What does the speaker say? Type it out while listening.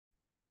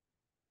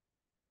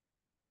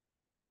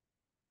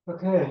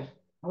Okay.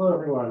 Hello,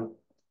 everyone.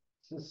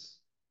 Can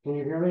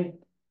you hear me?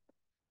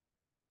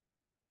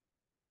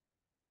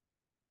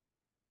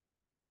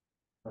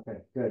 Okay,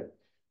 good.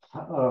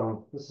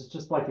 This is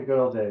just like the good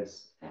old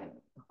days.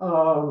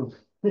 Um,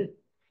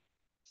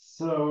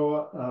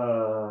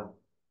 so,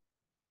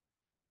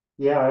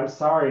 yeah, I'm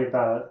sorry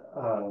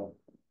about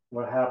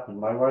what happened.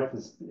 My wife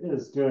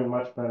is doing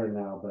much better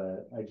now,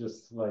 but I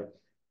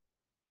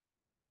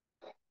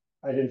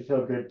didn't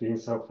feel good being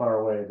so far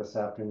away this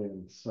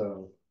afternoon,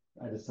 so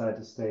I decided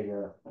to stay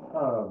here.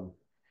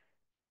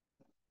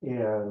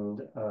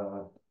 And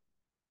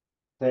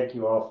thank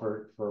you all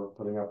for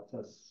putting up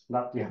with this.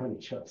 Not the only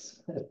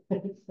choice.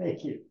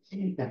 Thank you,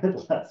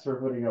 nevertheless,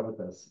 for putting up with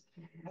this.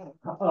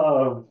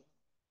 Um,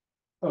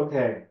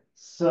 okay,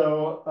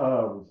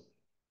 so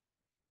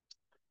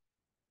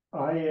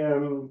I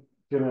am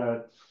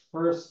gonna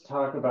first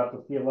talk about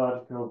the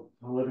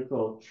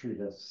theological-political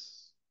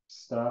treatise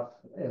stuff,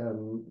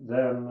 and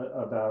then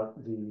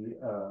about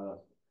the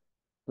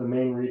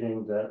main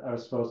reading that I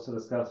was supposed to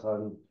discuss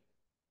on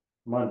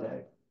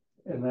Monday.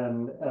 And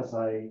then, as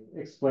I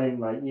explained in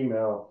my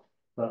email,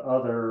 the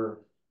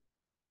other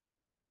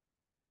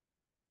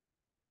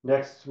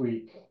next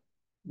week,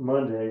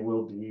 Monday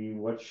will be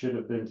what should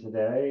have been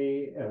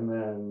today, and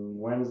then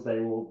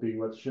Wednesday will be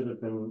what should have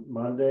been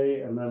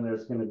Monday, and then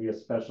there's going to be a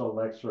special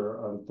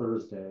lecture on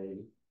Thursday,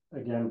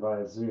 again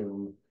via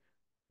Zoom,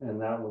 and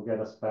that will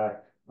get us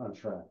back on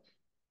track.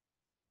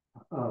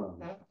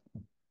 Um,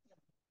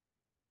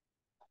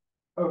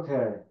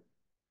 okay,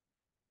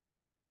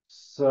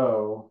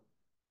 so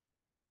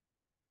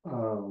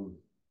um,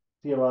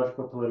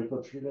 theological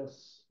political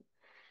treatise.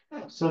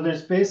 So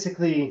there's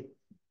basically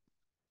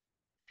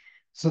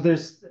so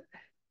there's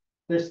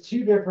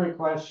two different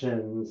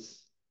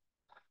questions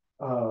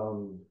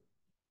um,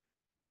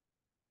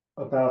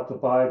 about the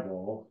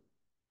Bible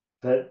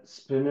that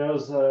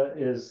Spinoza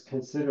is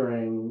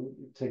considering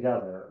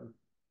together,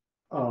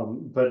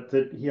 but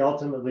that he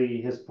ultimately,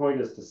 his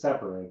point is to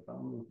separate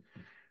them,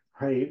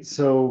 right?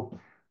 So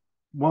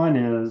one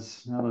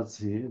is, now let's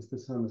see, is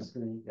this on the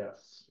screen?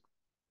 Yes.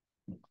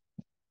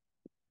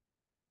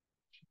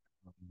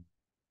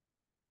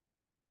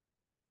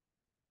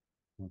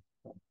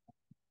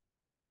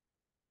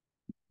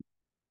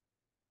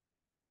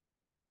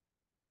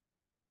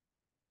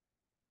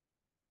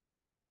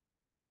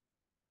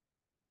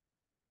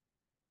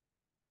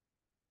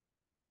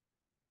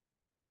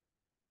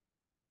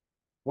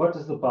 What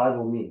does the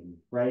Bible mean,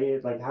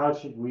 right? Like, how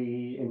should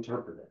we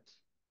interpret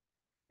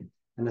it?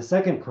 And the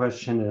second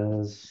question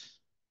is,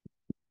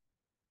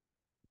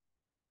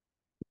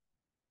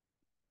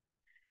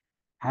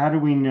 how do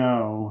we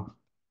know?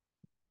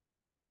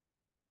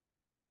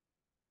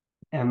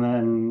 And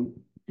then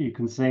you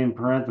can say in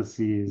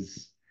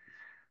parentheses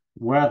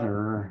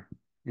whether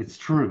it's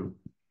true.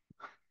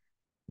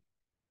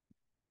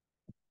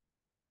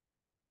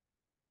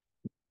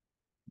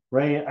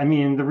 Right? I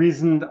mean, the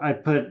reason I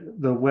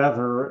put the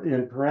weather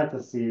in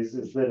parentheses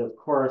is that, of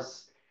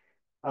course,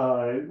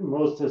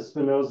 most of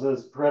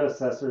Spinoza's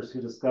predecessors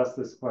who discuss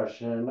this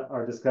question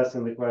are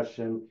discussing the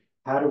question,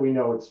 how do we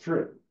know it's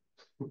true?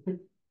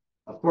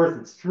 Of course,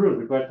 it's true.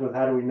 The question is,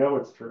 how do we know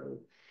it's true?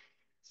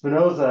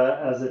 Spinoza,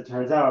 as it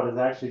turns out, is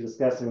actually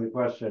discussing the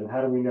question,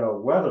 how do we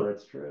know whether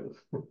it's true?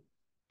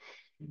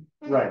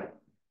 Right.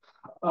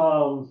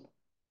 Um,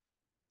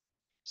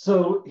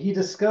 so he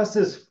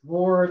discusses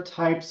four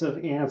types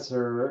of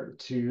answer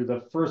to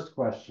the first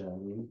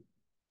question,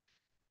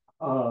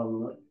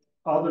 um,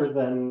 other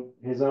than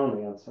his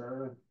own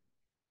answer.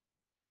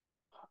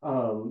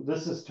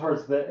 This is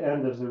towards the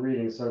end of the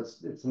reading, so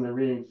it's in the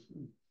reading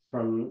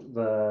from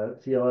the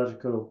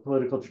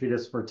Theologico-Political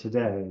Treatise for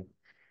today.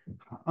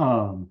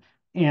 Um,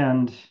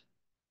 and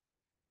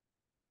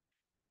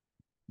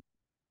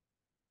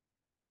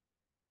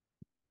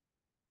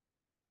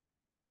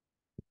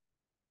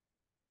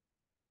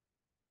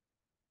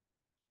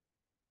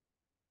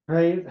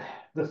right,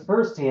 the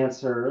first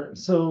answer,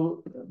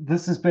 so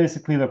this is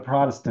basically the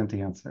Protestant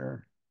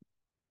answer.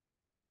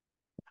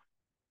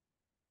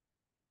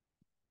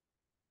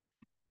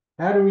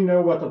 How do we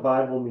know what the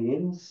Bible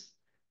means?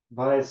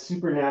 By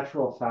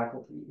supernatural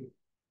faculty,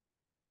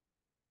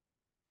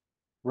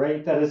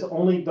 right? That is,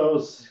 only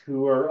those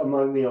who are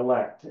among the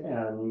elect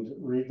and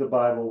read the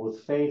Bible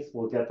with faith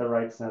will get the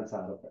right sense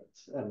out of it,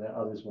 and the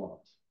others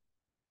won't.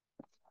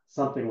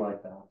 Something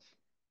like that.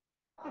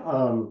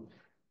 Um,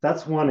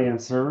 that's one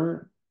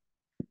answer.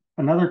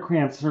 Another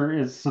answer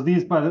is, so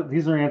these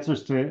are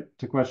answers to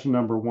question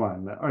number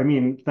one. I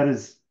mean, that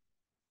is,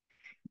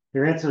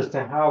 they're answers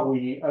to how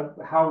we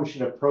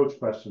should approach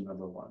question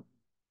number one,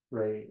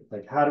 right?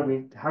 Like, how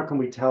can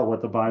we tell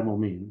what the Bible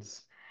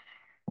means?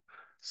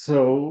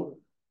 So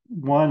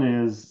one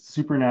is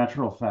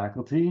supernatural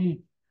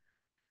faculty.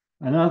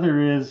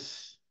 Another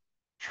is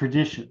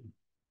tradition.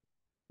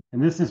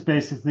 And this is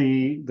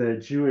basically the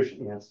Jewish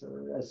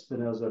answer as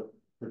Spinoza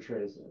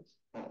portrays it.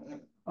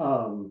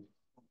 Um,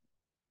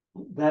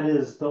 that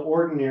is the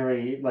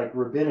ordinary, like,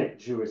 rabbinic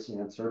Jewish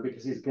answer,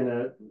 because he's going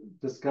to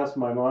discuss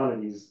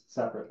Maimonides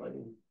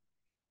separately.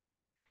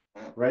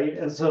 right?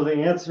 And so the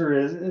answer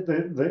is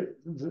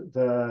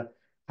the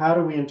how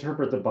do we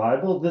interpret the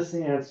Bible? This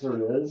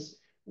answer is,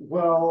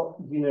 well,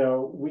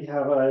 we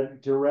have a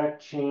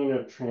direct chain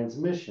of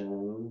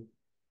transmission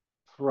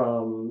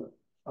from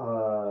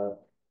uh,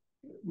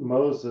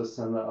 Moses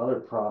and the other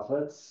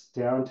prophets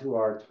down to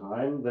our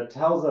time that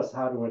tells us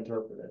how to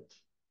interpret it.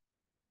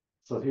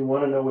 So if you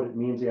want to know what it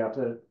means, you have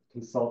to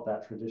consult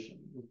that tradition.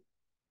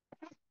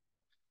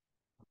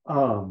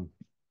 Um,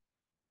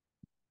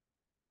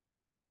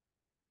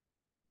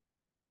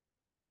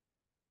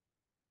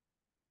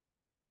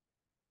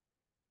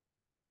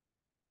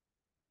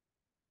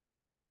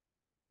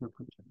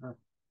 so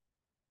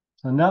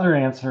another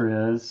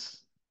answer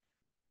is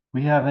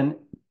we have an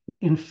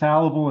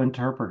infallible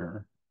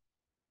interpreter,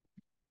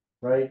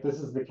 right?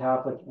 This is the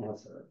Catholic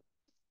answer.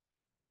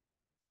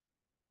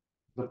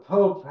 The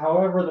Pope,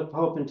 however the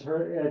Pope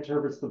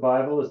interprets the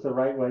Bible, is the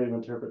right way to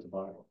interpret the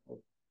Bible.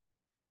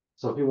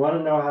 So if you want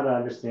to know how to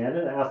understand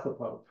it, ask the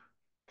Pope,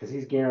 because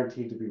he's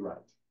guaranteed to be right.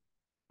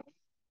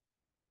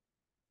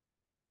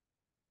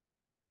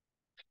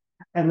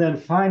 And then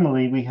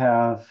finally, we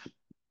have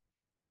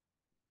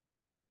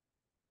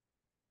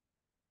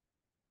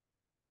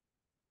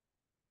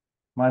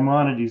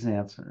Maimonides'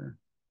 answer.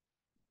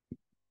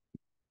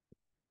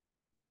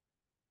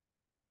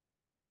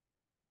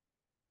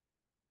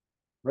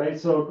 Right.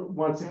 So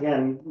once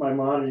again,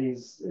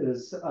 Maimonides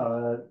is,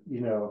 the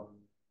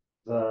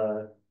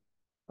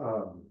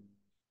um,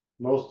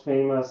 most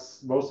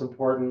famous, most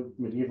important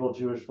medieval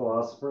Jewish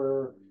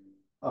philosopher.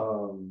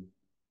 Um,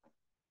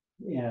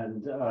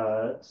 and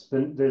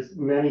there's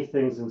many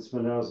things in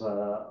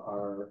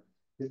Spinoza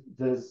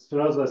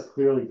Spinoza is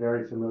clearly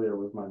very familiar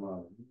with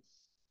Maimonides.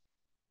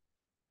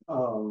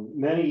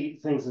 Many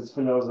things in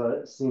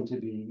Spinoza seem to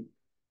be,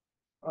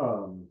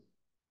 um,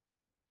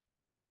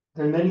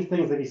 there are many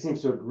things that he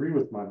seems to agree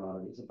with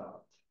Maimonides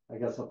about. I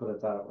guess I'll put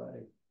it that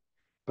way.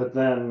 But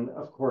then,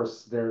 of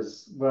course,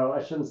 well,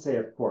 I shouldn't say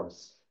of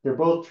course. They're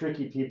both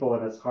tricky people,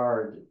 and it's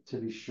hard to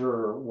be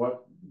sure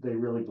what they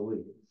really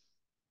believe,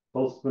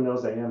 both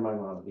Spinoza and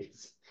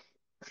Maimonides.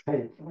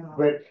 Right?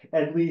 But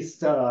at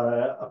least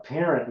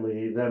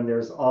apparently, then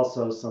there's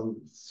also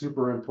some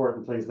super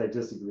important things they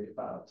disagree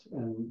about.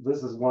 And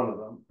this is one of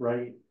them,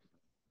 right?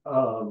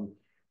 Um,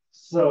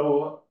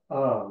 so,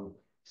 um,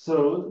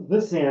 so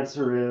this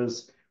answer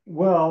is,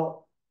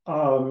 well,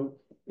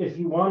 if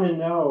you want to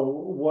know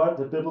what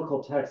the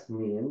biblical text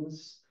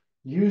means,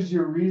 use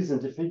your reason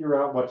to figure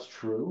out what's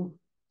true.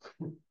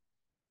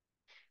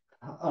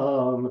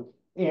 Um,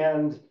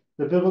 and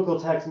the biblical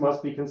text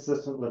must be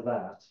consistent with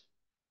that.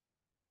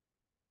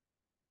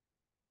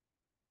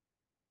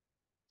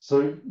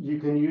 So you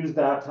can use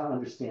that to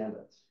understand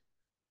it.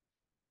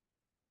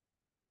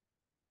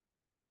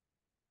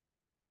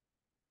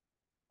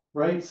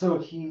 Right? So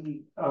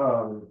he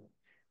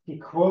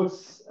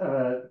quotes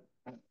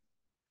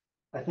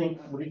I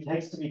think what he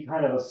takes to be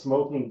kind of a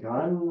smoking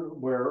gun,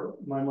 where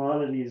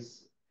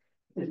Maimonides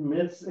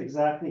admits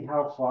exactly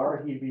how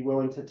far he'd be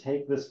willing to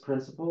take this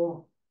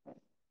principle.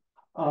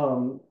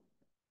 Um,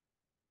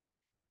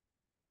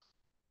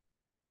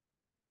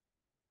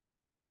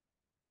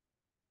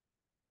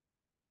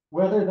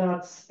 Whether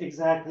that's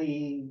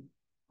exactly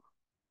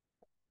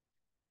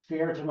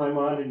fair to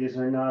Maimonides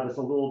or not is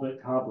a little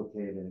bit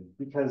complicated,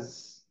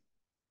 because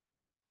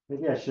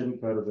maybe I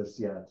shouldn't go to this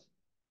yet.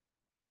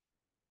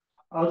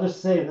 I'll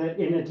just say that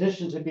in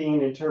addition to being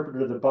an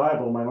interpreter of the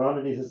Bible,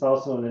 Maimonides is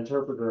also an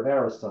interpreter of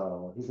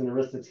Aristotle. He's an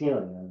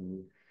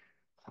Aristotelian.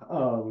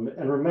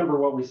 And remember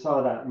what we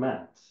saw that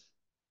meant.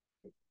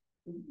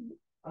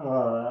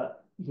 Uh,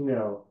 you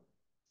know,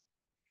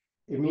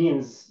 it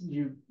means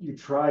you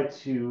try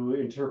to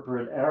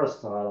interpret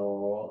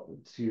Aristotle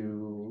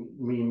to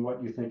mean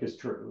what you think is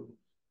true.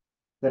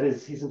 That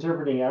is, he's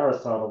interpreting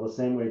Aristotle the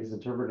same way he's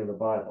interpreting the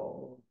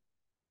Bible.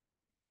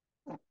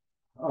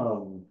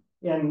 Um,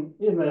 and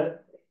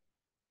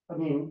I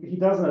mean, he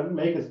doesn't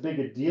make as big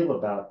a deal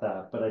about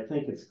that, but I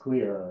think it's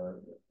clear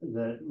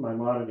that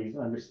Maimonides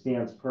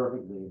understands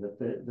perfectly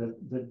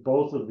that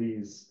both of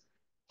these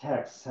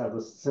texts have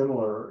a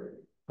similar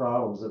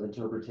problems of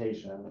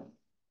interpretation.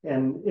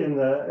 And in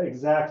the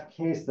exact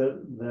case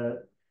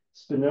that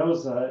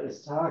Spinoza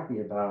is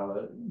talking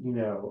about,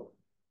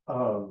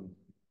 um,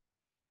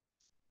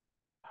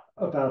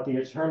 about the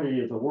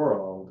eternity of the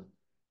world,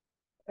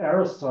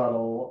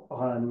 Aristotle,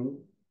 on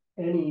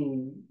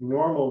any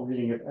normal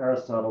reading of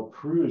Aristotle,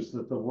 proves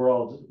that the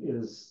world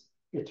is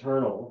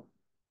eternal,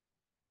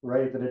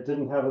 right? That it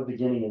didn't have a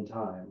beginning in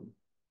time.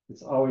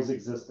 It's always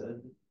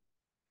existed.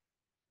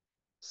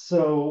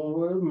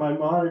 So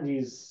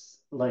Maimonides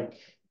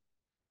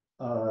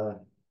uh,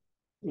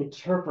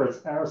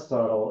 interprets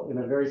Aristotle in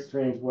a very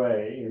strange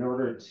way in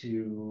order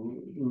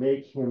to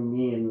make him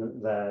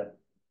mean that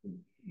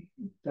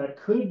that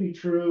could be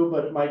true,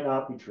 but it might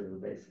not be true,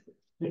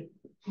 basically.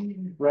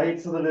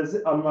 Right? So that is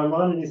on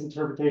Maimonides'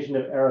 interpretation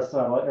of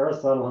Aristotle,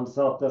 Aristotle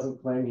himself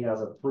doesn't claim he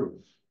has a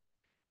proof.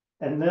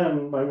 And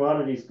then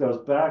Maimonides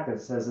goes back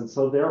and says, and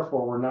so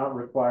therefore we're not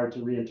required to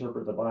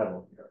reinterpret the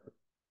Bible here.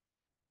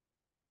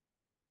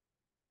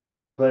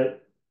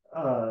 but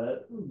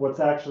what's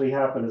actually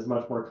happened is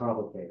much more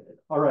complicated.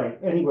 All right,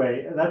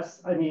 anyway,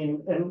 that's, I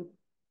mean, and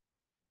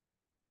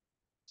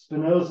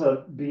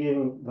Spinoza,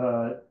 being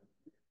the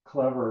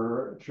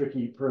clever,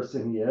 tricky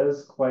person he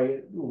is,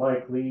 quite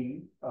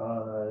likely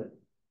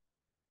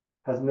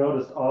has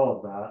noticed all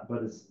of that,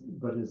 but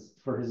is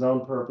for his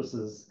own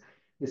purposes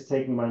is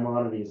taking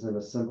Maimonides in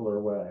a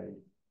simpler way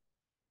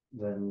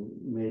than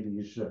maybe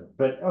you should.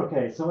 But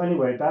okay, so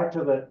anyway, back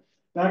to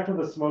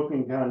the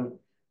smoking gun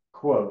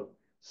quote.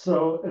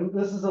 So, and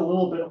this is a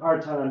little bit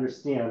hard to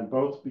understand,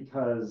 both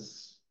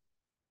because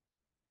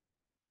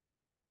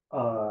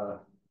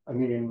I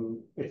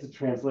mean, it's a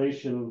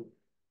translation.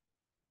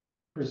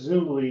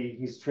 Presumably,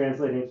 he's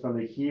translating from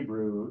the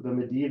Hebrew, the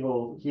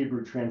medieval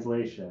Hebrew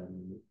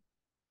translation.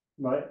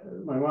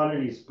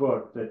 Maimonides'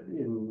 book, that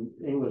in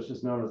English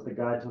is known as the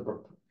Guide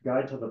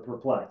to the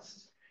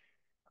Perplexed,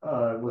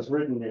 was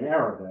written in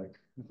Arabic,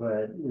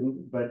 but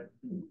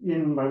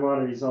in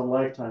Maimonides' own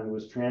lifetime, it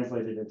was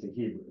translated into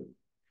Hebrew.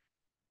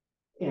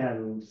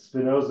 And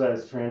Spinoza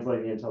is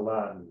translating into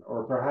Latin,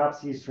 or perhaps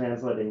he's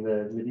translating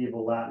the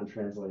medieval Latin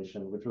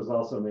translation, which was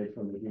also made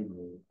from the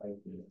Hebrew.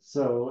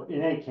 So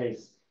in any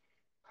case,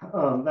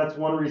 that's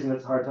one reason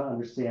it's hard to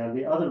understand.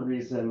 The other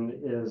reason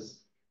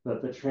is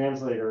that the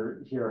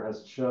translator here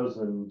has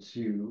chosen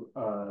to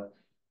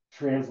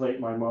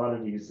translate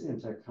Maimonides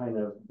into kind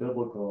of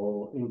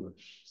biblical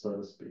English, so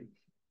to speak.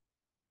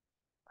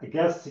 I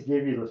guess to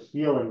give you the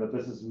feeling that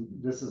this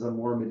is a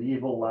more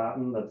medieval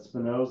Latin than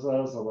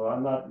Spinoza's, although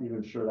I'm not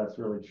even sure that's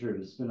really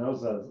true.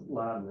 Spinoza's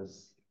Latin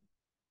is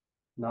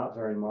not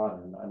very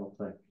modern, I don't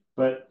think.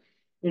 But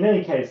in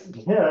any case,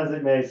 yeah, as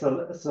it may,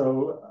 so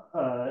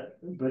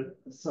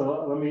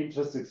let me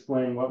just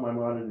explain what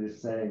Maimonides is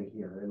saying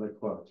here in the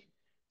quote.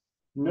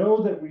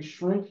 Know that we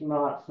shrink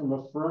not from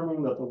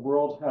affirming that the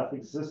world hath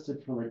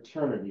existed from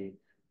eternity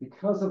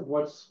because of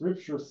what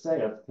Scripture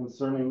saith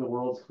concerning the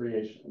world's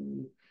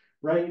creation.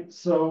 Right?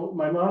 So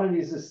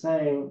Maimonides is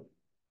saying,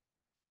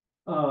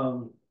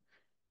 how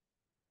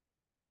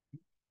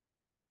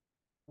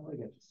do I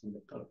get to see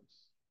the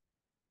quotes?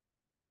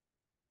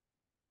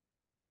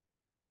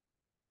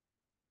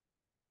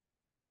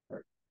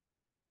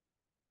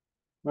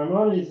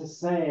 Maimonides is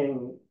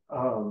saying,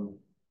 I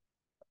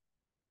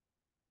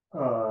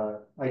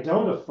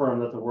don't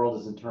affirm that the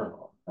world is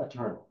eternal,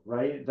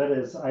 right? That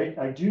is,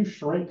 I do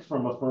shrink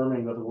from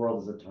affirming that the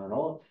world is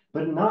eternal,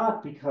 but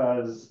not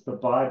because the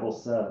Bible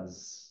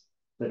says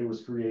that it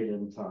was created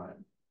in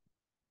time.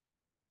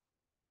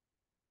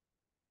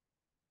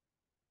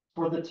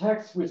 For the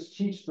texts which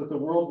teach that the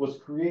world was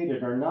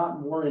created are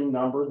not more in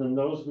number than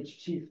those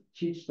which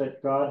teach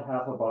that God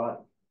hath a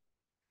body.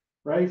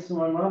 Right? So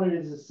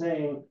Maimonides is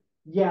saying,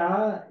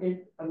 yeah,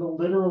 and the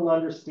literal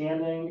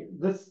understanding,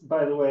 this,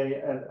 by the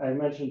way, as I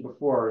mentioned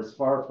before, is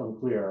far from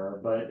clear,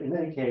 but in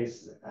any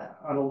case,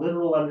 on a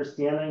literal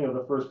understanding of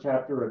the first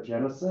chapter of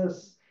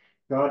Genesis,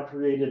 God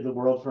created the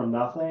world from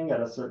nothing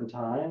at a certain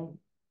time.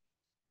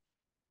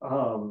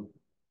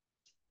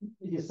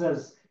 He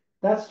says,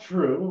 that's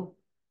true.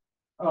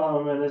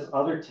 And there's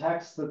other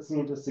texts that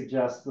seem to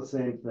suggest the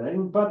same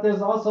thing, but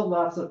there's also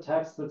lots of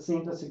texts that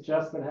seem to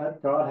suggest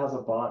that God has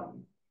a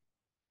body.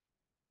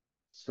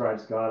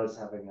 Describes God as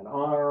having an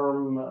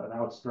arm, an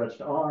outstretched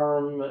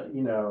arm,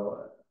 you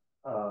know,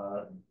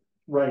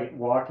 right,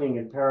 walking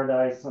in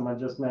paradise, someone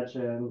just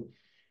mentioned.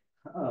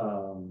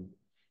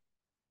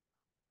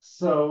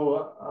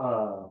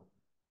 So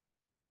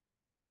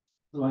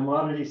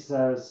Maimonides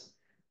says,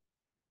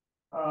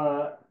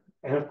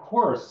 and of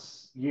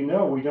course, you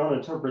know, we don't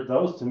interpret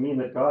those to mean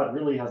that God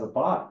really has a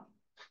body.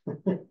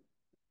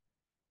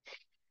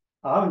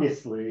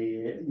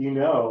 Obviously, you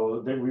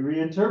know that we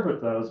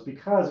reinterpret those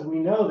because we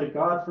know that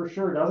God for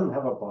sure doesn't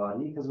have a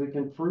body because we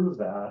can prove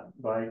that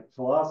by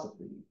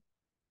philosophy,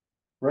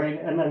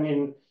 right? And I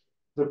mean,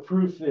 the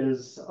proof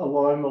is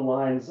along the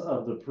lines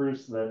of the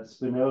proofs that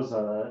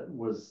Spinoza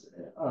was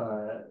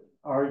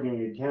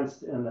arguing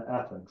against in the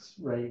Ethics,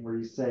 right? Where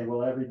you say,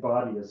 well, every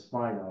body is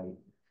finite,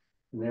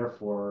 and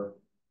therefore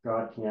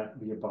God can't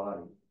be a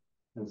body.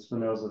 And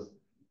Spinoza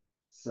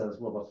says,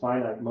 well, the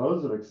finite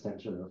modes of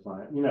extension are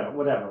finite, you know,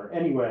 whatever.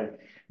 Anyway,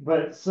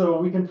 but so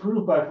we can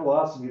prove by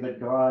philosophy that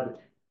God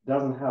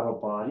doesn't have a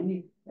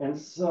body. And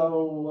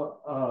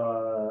so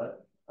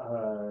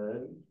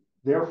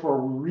therefore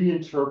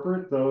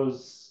reinterpret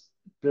those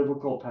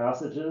biblical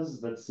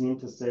passages that seem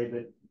to say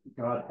that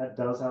God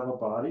does have a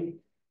body.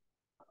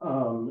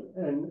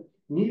 And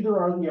neither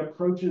are the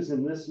approaches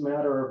in this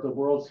matter of the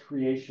world's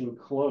creation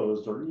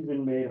closed or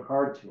even made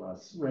hard to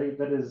us, right?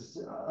 That is,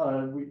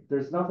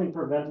 there's nothing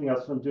preventing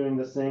us from doing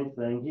the same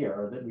thing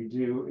here that we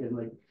do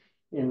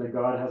in the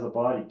God has a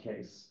body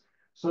case.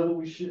 So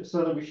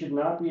that we should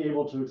not be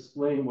able to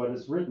explain what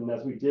is written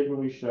as we did when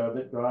we showed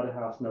that God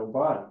hath no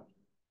body.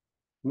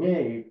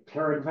 Nay,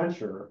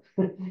 peradventure,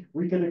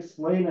 we can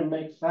explain and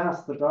make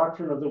fast the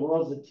doctrine of the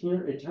world's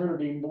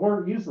eternity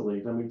more easily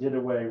than we did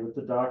away with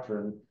the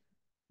doctrines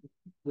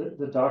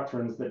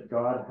that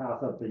God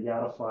hath a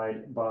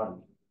beatified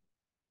body.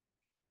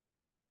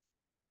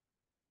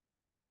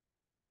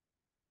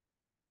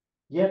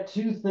 Yet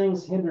two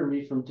things hinder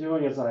me from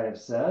doing as I have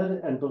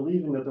said, and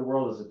believing that the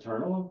world is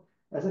eternal.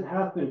 As it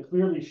hath been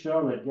clearly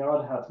shown that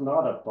God hath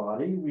not a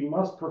body, we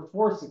must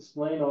perforce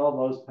explain all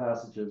those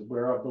passages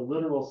whereof the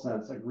literal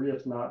sense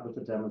agreeth not with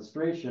the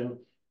demonstration,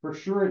 for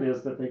sure it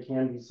is that they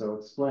can be so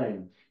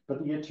explained.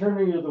 But the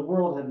eternity of the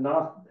world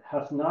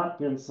hath not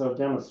been so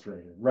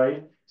demonstrated,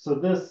 right? So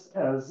this,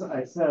 as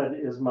I said,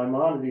 is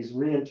Maimonides'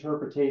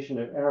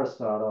 reinterpretation of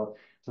Aristotle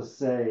to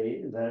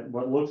say that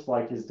what looks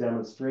like his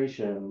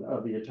demonstration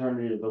of the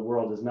eternity of the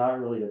world is not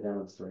really a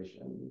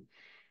demonstration,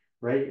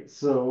 right?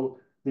 So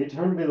the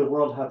eternity of the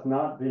world hath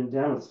not been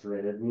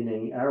demonstrated,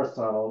 meaning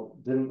Aristotle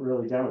didn't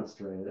really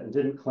demonstrate it and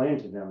didn't claim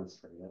to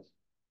demonstrate it,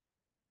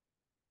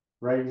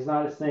 right? He's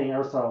not saying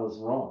Aristotle is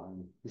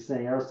wrong. He's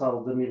saying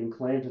Aristotle didn't even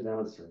claim to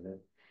demonstrate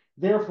it.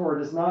 Therefore,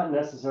 it is not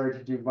necessary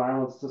to do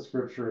violence to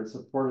scripture in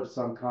support of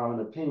some common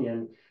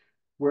opinion,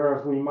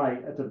 whereof we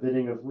might, at the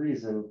bidding of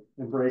reason,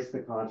 embrace the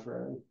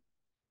contrary.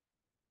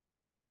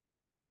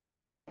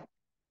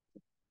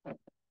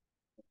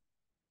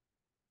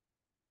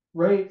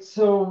 Right.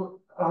 So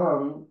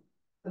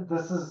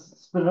this is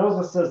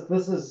Spinoza says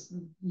this is,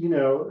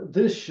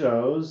 this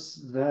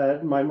shows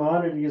that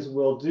Maimonides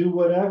will do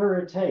whatever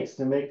it takes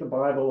to make the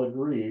Bible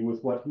agree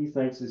with what he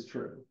thinks is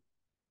true.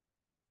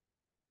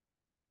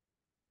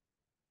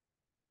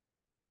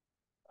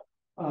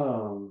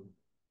 Um,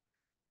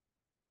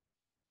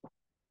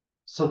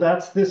 so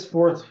that's this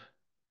fourth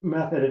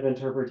method of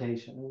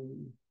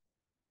interpretation.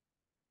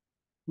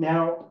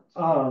 Now,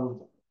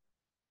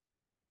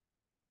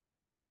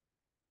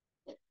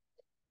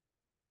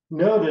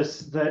 notice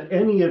that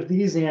any of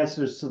these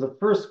answers to the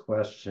first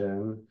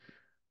question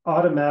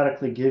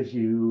automatically give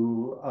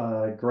you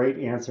a great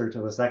answer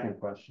to the second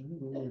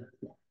question,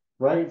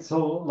 right?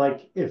 So,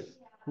 like, if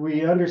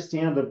we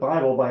understand the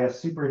Bible by a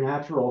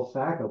supernatural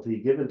faculty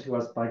given to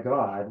us by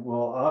God,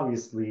 well,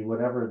 obviously,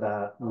 whatever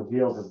that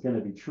reveals is going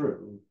to be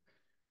true,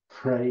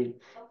 right?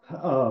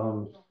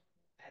 Um,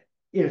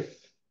 if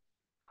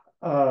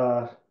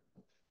uh,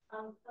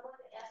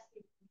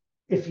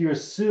 if you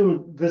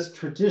assume this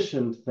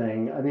tradition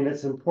thing, I mean,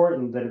 it's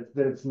important that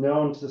it's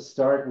known to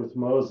start with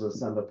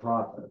Moses and the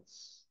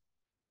prophets,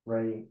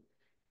 right?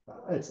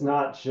 It's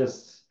not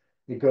just,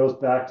 it goes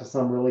back to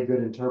some really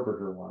good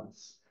interpreter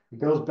once. It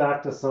goes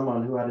back to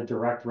someone who had a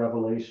direct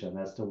revelation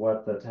as to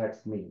what the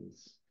text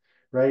means,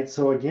 right?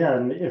 So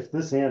again, if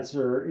this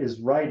answer is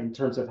right in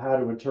terms of how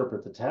to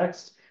interpret the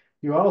text,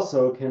 you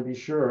also can be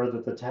sure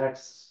that the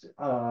text,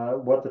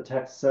 what the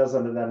text says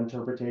under that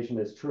interpretation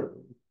is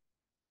true,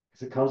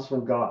 because it comes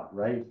from God,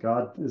 right?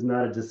 God is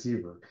not a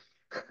deceiver.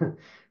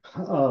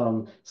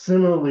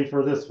 Similarly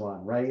for this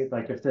one, right?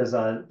 Like if there's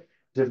a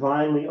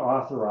divinely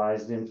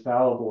authorized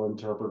infallible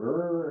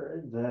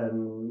interpreter,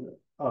 then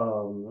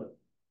uh,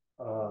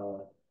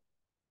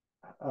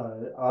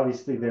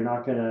 obviously they're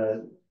not going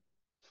to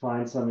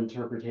find some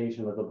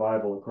interpretation of the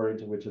Bible according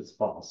to which it's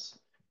false.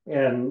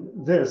 And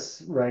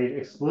this, right,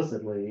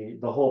 explicitly,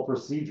 the whole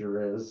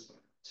procedure is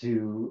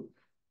to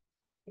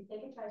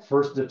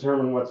first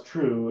determine what's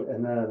true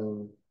and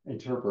then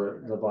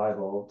interpret the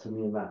Bible to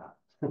mean that.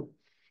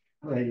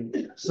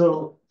 Right.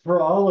 So for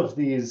all of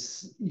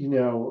these,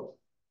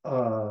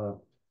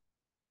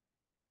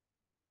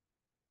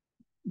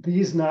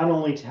 these not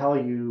only tell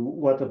you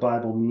what the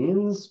Bible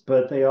means,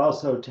 but they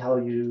also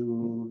tell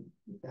you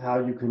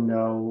how you can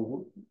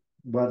know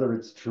whether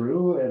it's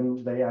true,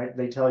 and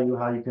they tell you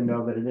how you can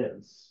know that it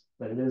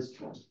is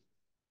true.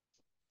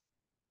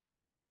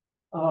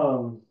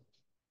 Um,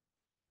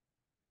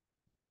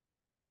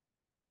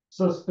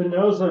 so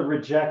Spinoza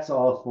rejects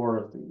all four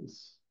of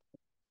these.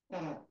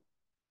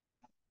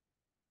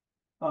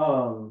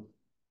 Um,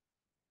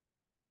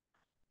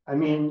 I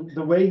mean,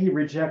 the way he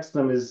rejects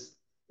them is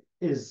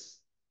it's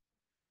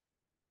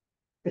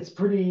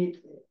pretty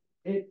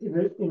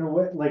in a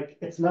way, like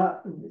it's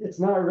not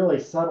really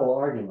subtle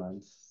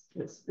arguments.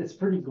 It's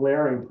pretty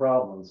glaring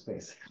problems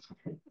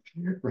basically.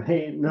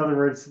 Right? In other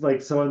words,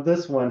 like, so in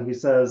this one he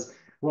says,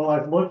 well,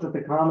 I've looked at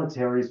the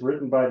commentaries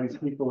written by these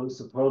people who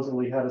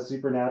supposedly had a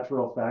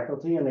supernatural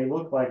faculty, and they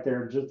look like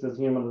they're just as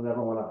human as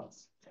everyone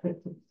else.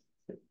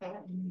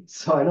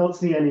 So I don't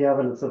see any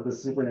evidence of the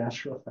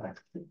supernatural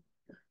faculty.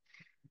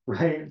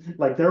 Right?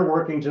 Like they're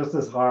working just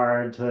as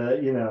hard to,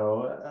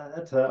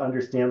 to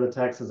understand the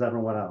text as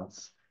everyone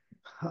else.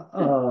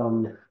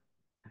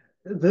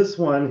 This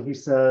one, he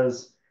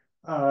says,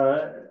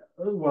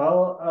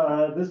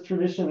 this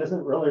tradition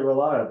isn't really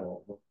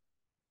reliable.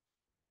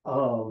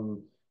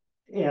 Um,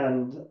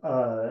 and,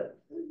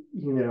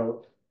 you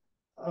know,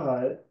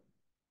 uh,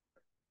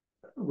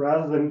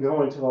 rather than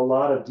go into a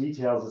lot of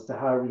details as to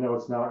how we know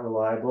it's not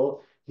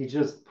reliable, he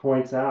just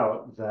points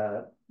out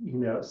that,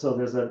 so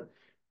there's a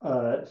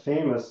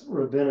famous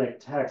rabbinic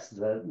text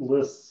that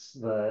lists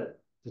the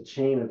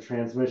chain of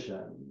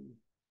transmission.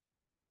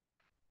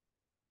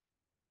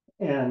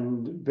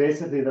 And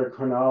basically their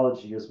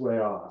chronology is way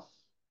off.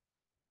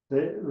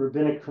 The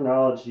rabbinic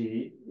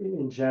chronology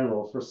in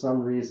general, for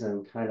some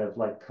reason, kind of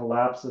like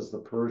collapses the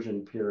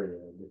Persian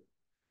period.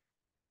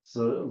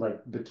 So like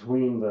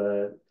between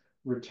the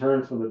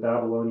return from the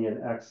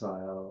Babylonian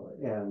exile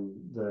and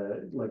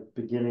the like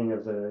beginning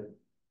of the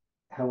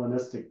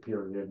Hellenistic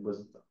period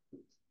was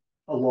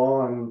a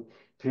long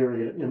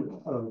period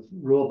of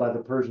rule by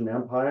the Persian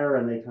Empire,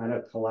 and they kind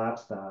of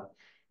collapsed that.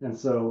 And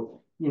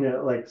so,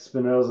 like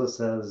Spinoza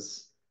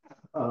says,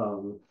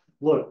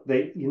 look,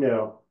 they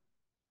don't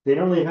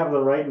really have the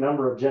right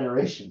number of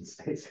generations,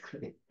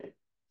 basically.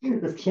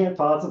 This can't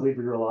possibly be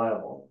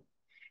reliable.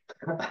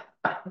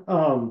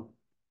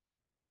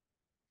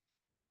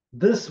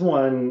 This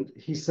one,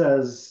 he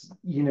says,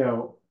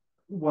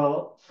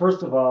 well,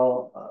 first of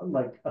all,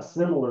 like a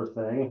similar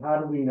thing, how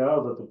do we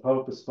know that the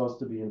Pope is supposed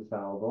to be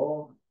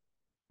infallible?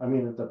 I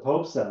mean, that the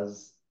Pope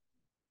says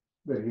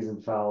that he's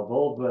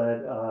infallible,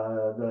 but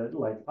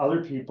like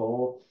other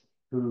people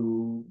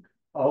who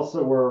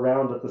also were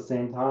around at the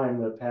same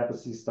time that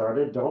papacy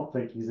started don't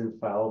think he's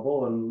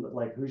infallible, and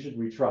like who should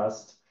we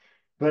trust?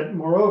 But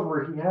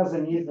moreover, he has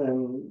an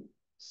even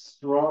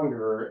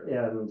stronger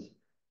and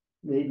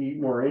maybe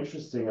more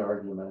interesting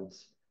argument,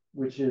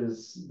 which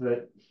is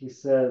that he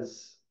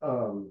says,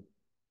 so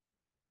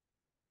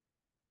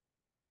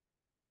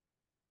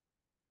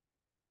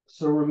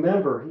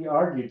remember, he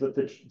argued that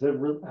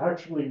the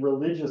actually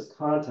religious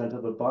content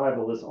of the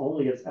Bible is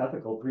only its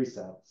ethical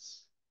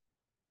precepts.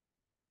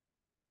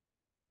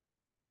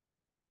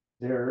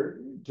 They're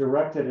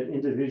directed at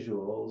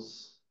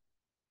individuals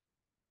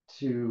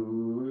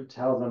to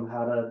tell them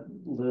how to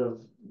live,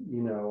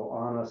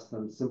 honest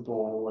and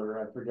simple,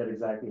 or I forget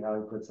exactly how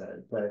he puts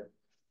it, but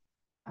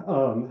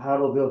how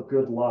to live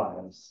good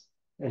lives.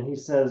 And he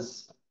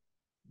says,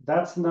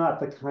 that's not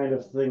the kind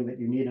of thing that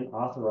you need an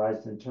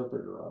authorized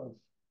interpreter of.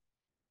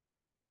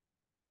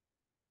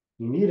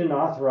 You need an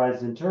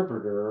authorized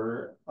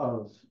interpreter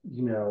of,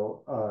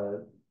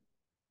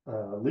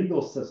 a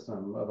legal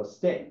system of a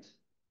state,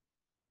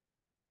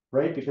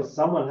 right? Because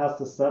someone has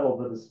to settle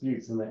the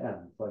disputes in the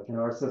end. Like in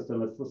our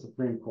system, it's the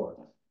Supreme Court.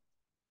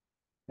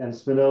 And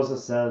Spinoza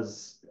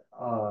says,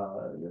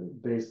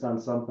 based on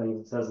something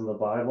it says in the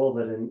Bible,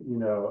 that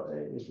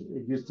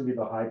it used to be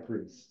the high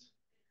priest.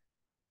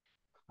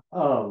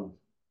 But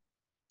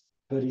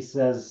he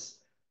says,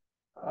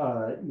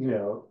 uh,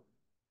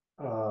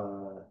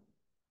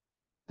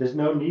 there's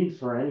no need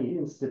for any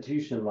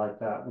institution like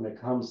that when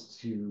it comes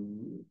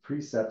to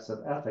precepts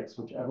of ethics,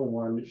 which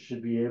everyone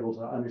should be able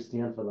to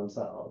understand for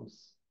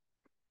themselves.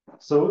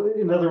 So,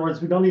 in other words,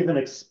 we don't even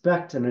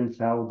expect an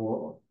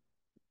infallible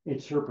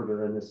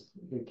interpreter in this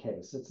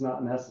case. It's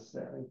not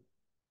necessary.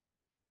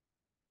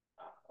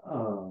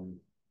 Um,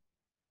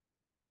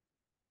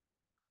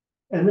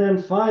 and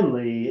then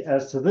finally,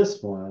 as to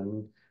this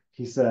one,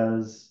 he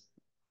says,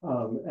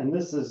 and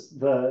this is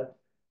the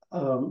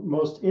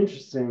most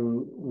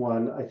interesting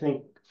one, I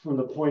think, from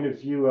the point of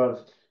view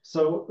of,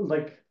 so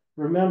like,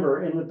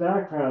 remember, in the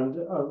background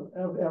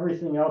of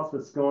everything else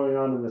that's going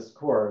on in this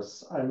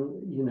course,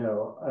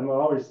 I'm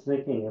always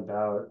thinking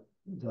about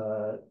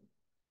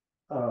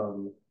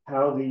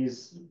how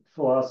these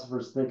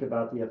philosophers think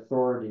about the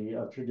authority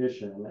of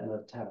tradition and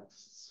of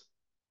texts.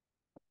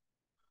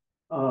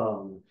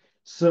 And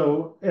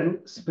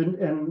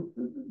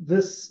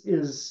this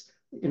is,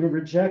 in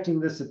rejecting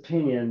this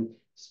opinion,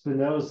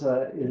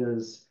 Spinoza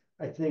is,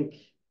 I think,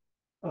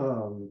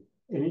 in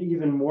an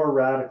even more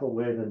radical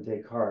way than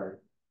Descartes,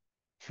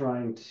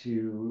 trying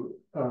to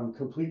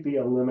completely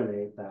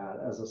eliminate that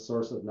as a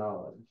source of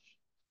knowledge.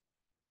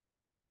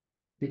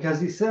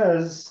 Because he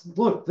says,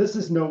 look, this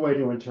is no way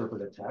to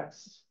interpret a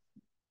text.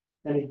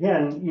 And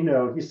again,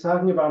 he's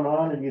talking about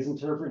Maimonides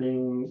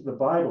interpreting the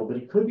Bible, but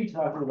he could be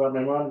talking about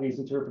Maimonides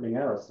interpreting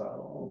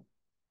Aristotle.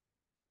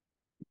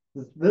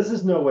 This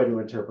is no way to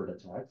interpret a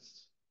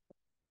text.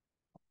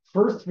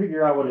 First,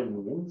 figure out what it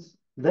means.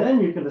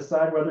 Then you can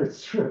decide whether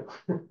it's true.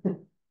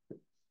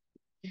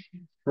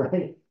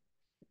 Right?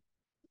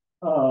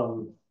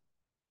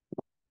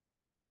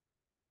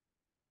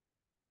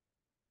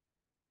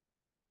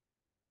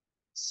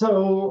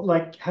 So,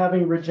 like,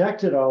 having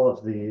rejected all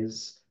of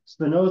these,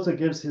 Spinoza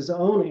gives his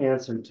own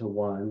answer to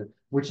one,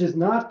 which is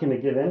not going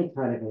to give any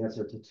kind of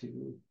answer to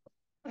two,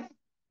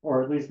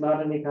 or at least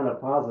not any kind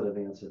of positive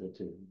answer to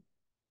two.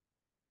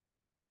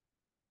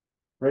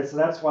 Right? So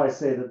that's why I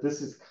say that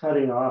this is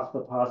cutting off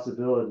the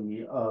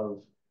possibility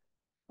of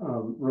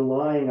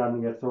relying on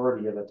the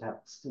authority of a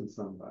text in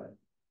some way.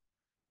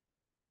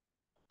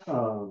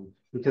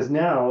 Because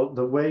now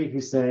the way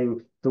he's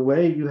saying, the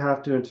way you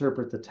have to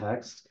interpret the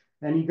text,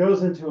 and he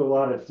goes into a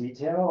lot of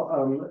detail.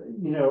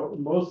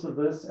 Most of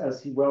this,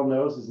 as he well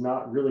knows, is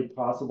not really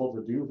possible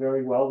to do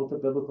very well with the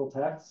biblical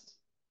text.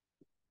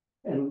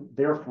 And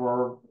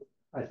therefore,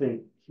 I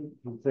think he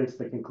thinks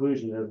the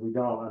conclusion is we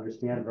don't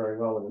understand very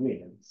well what it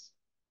means,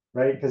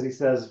 right? Because he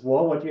says,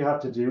 well, what you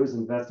have to do is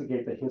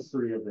investigate the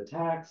history of the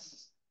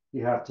text.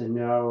 You have to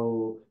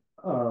know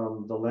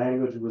the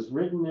language it was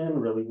written in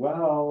really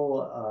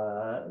well.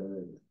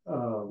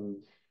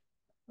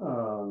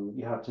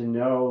 You have to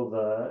know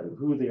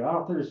who the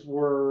authors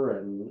were,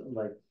 and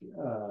like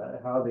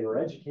how they were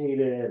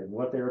educated and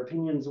what their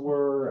opinions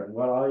were and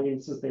what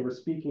audiences they were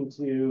speaking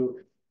to.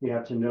 You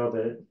have to know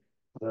that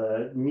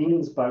the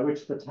means by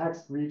which the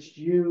text reached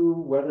you,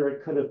 whether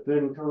it could have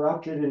been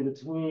corrupted in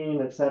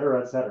between, et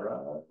cetera,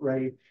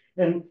 right?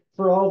 And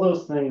for all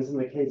those things, in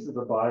the case of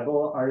the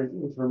Bible, our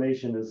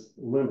information is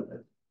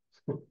limited,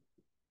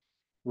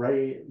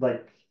 right?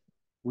 Like,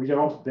 we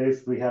don't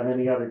basically have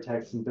any other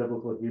text in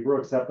biblical Hebrew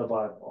except the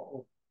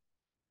Bible.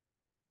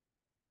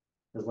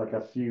 There's like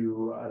a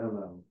few, I don't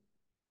know,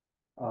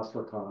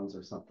 ostracons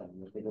or something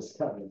that they just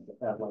kind of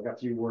have like a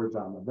few words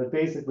on them. But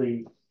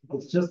basically,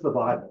 it's just the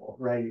Bible,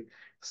 right?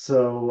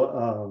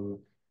 So,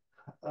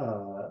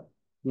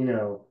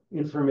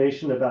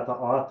 information about the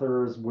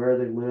authors, where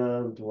they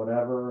lived,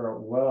 whatever,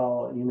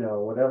 well,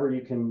 whatever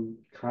you can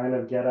kind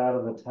of get out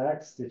of the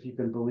text, if you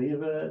can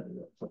believe it.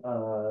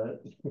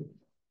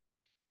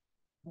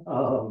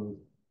 Um,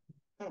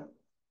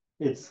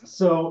 it's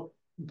so,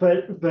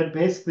 but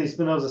basically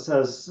Spinoza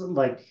says,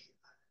 like,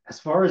 as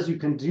far as you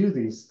can do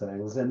these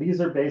things, and these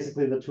are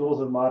basically the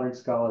tools of modern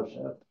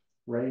scholarship,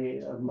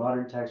 right? Of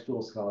modern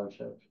textual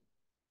scholarship,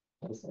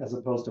 as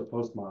opposed to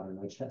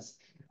postmodern, I guess.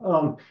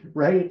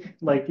 Right?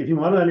 Like, if you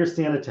want to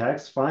understand a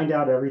text, find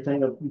out everything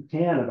that you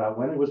can about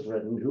when it was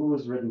written, who it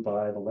was written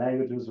by, the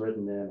language it was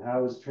written in, how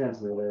it was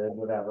transmitted,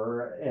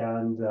 whatever,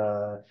 and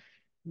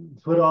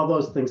put all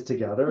those things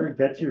together,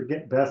 get your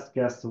best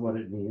guess to what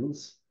it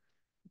means.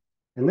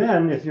 And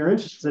then, if you're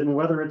interested in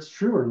whether it's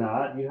true or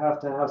not, you have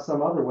to have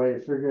some other way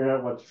of figuring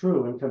out what's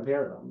true and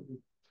compare them.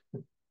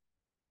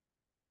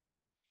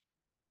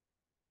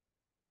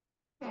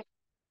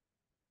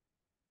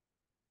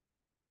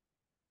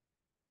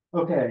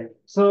 Okay,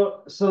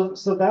 so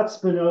that's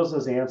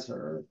Spinoza's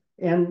answer,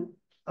 and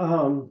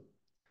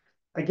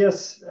I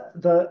guess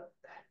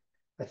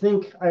I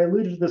think I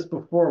alluded to this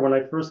before when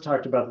I first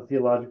talked about the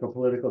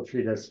Theologico-Political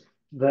Treatise,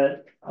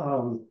 that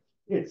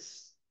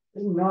it's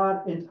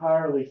not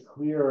entirely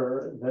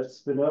clear that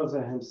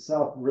Spinoza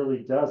himself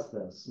really does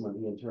this when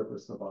he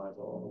interprets the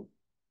Bible,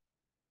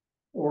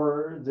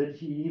 or that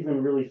he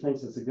even really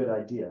thinks it's a good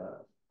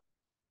idea.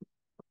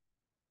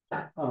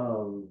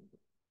 Um,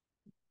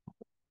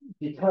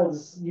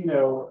 because,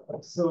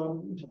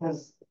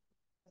 because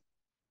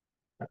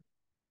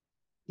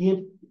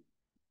it,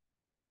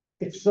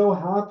 it so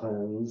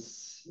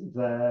happens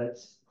that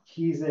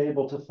he's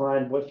able to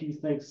find what he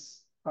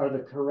thinks are the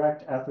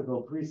correct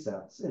ethical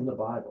precepts in the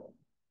Bible,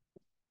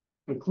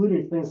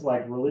 including things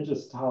like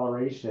religious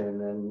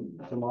toleration and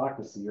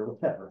democracy or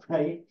whatever,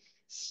 right?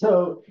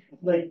 So,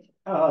 like,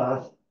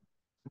 um,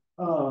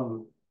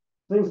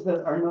 things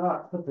that are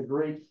not a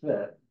great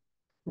fit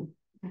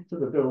to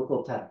the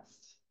biblical text.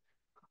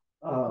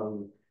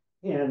 Um,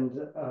 and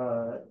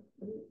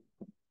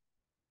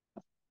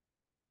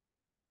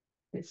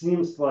it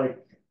seems like,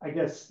 I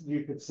guess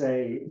you could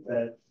say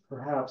that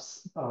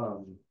perhaps,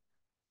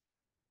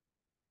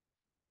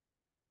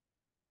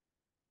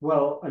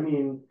 well, I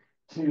mean,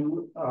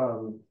 to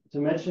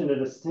mention a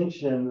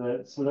distinction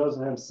that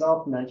Spinoza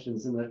himself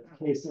mentions in the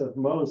case of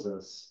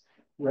Moses,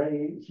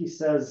 right? He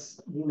says,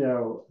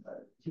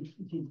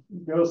 he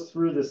goes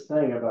through this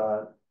thing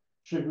about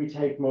should we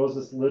take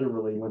Moses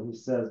literally when he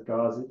says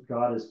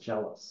God is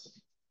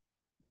jealous,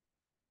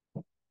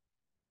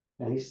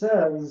 and he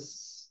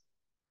says,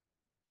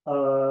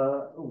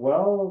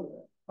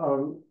 well,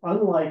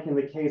 unlike in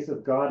the case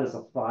of God as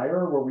a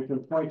fire, where we can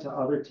point to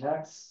other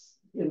texts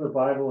in the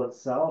Bible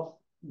itself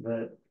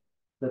that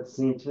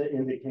seem to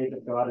indicate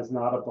that God is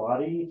not a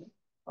body.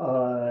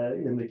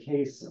 In the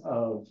case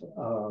of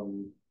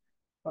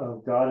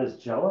God is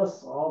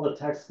jealous, all the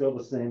texts go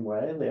the same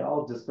way. They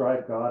all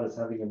describe God as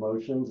having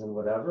emotions and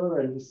whatever.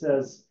 And he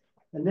says,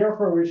 and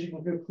therefore we should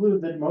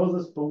conclude that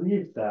Moses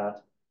believed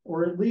that,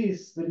 or at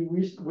least that he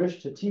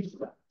wished to teach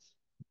that.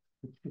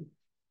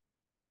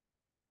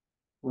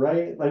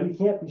 Right? Like, we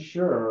can't be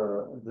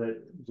sure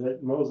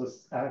that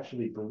Moses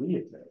actually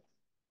believed it.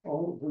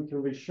 Oh, we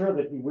can be sure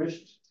that he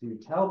wished to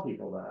tell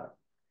people that.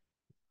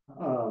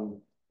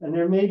 And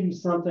there may be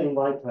something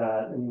like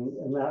that,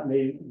 and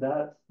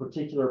that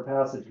particular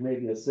passage may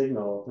be a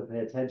signal to pay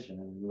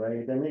attention,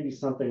 right? There may be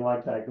something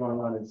like that going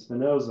on in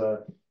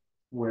Spinoza,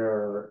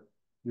 where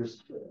you're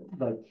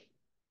like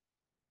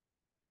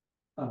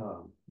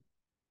um,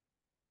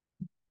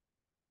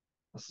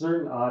 a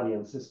certain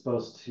audience is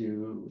supposed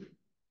to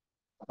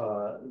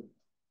uh,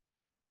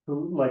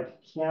 who like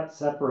still can't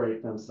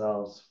separate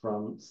themselves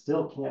from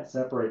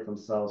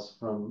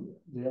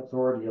the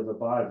authority of the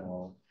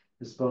Bible,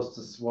 is supposed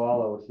to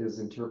swallow his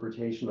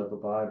interpretation of the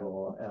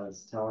Bible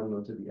as telling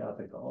them to be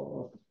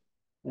ethical.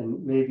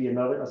 And maybe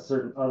a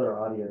certain other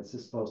audience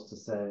is supposed to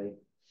say,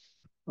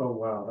 oh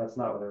wow, that's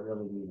not what it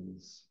really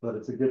means, but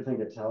it's a good thing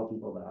to tell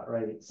people that,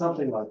 right?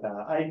 Something like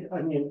that.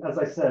 I mean, as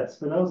I said,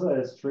 Spinoza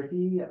is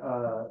tricky,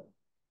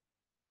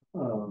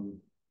 um,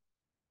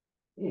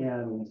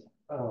 and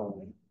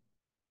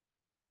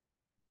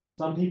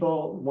some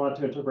people want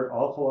to interpret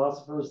all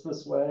philosophers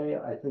this way.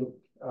 I think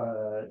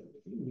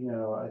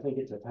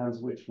it depends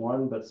which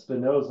one, but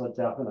Spinoza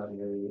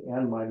definitely,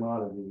 and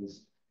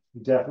Maimonides,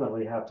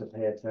 definitely have to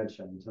pay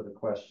attention to the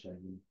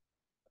question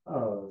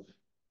of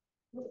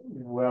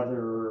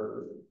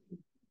whether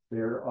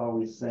they're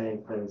always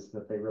saying things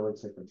that they really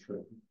think are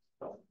true.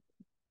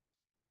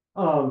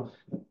 Um,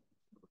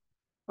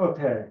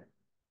 okay.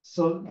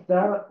 So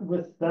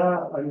with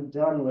that, I'm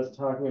done with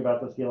talking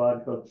about the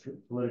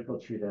Theologico-Political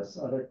Treatise.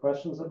 Other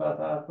questions about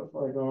that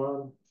before I go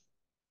on?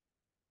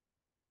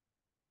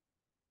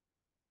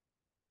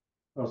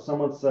 Oh,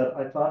 someone said,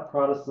 I thought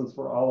Protestants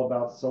were all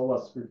about sola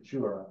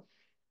scriptura.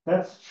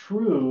 That's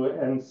true,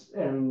 and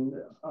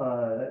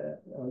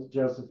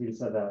Josephine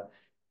said that.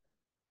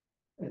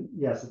 And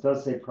yes, it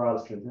does say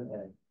Protestant in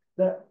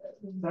A.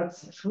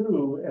 That's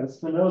true, and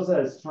Spinoza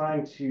is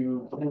trying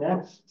to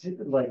connect to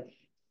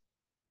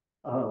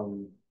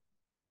um,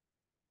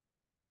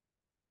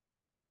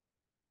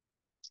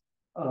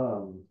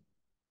 um,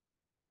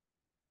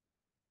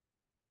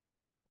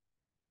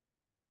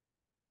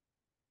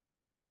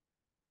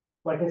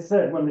 like I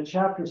said, when the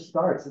chapter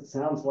starts, it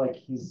sounds like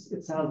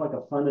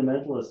a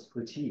fundamentalist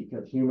critique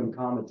of human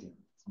comedy,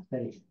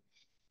 right?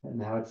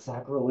 And how it's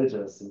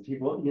sacrilegious and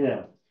people,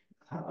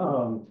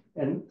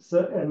 and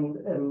so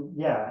and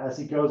yeah, as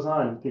he goes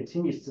on, he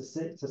continues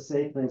to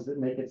say things that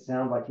make it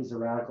sound like he's a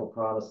radical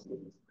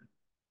Protestant.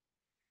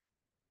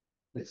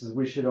 This is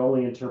we should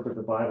only interpret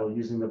the Bible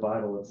using the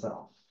Bible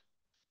itself.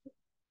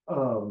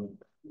 Um,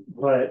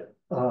 but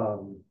uh,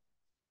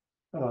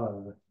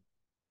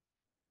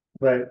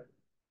 but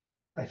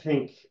I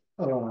think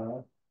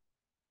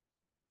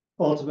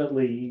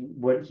ultimately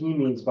what he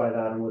means by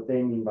that and what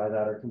they mean by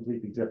that are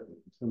completely different.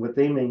 And what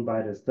they mean by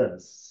it is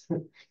this,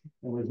 and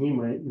what he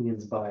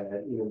means by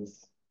it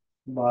is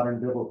modern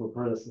biblical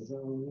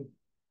criticism.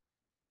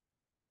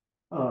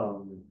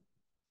 Um,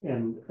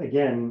 and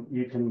again,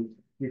 you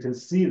can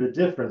see the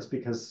difference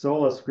because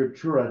sola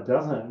scriptura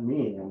doesn't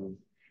mean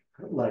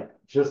like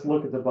just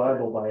look at the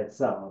Bible by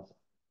itself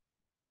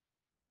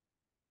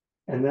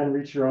and then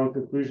reach your own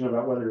conclusion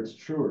about whether it's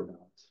true or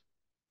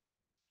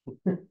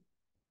not.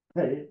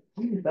 Right?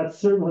 That's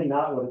certainly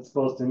not what it's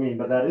supposed to mean,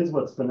 but that is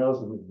what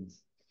Spinoza means.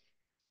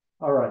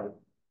 All right.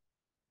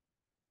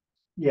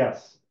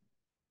 Yes.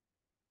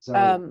 So,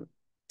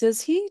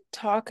 Does he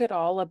talk at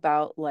all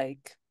about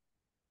like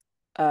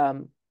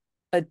um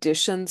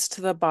additions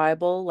to the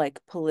Bible, like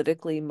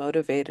politically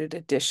motivated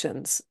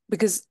additions?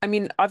 Because I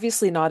mean,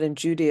 obviously not in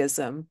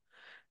Judaism,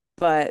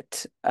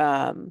 but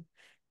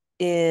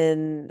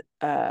in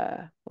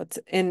what's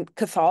in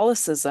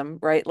Catholicism,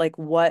 right? Like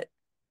what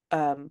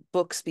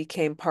books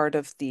became part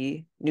of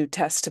the New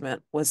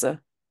Testament was a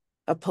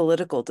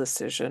political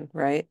decision,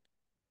 right?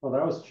 well,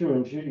 that was true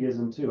in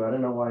Judaism too. I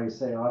don't know why you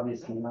say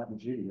obviously not in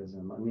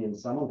Judaism. I mean,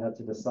 someone had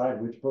to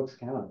decide which books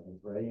counted,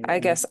 right? I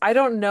And guess I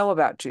don't know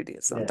about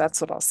Judaism. yeah,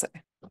 That's what I'll say.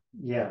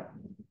 yeah.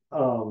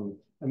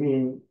 I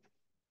mean,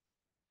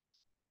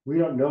 we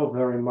don't know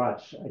very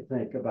much, I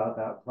think, about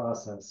that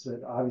process.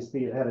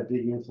 Obviously, it had a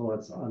big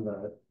influence on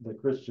the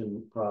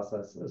Christian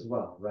process as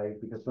well, right?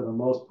 Because for the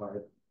most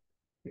part,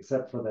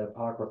 except for the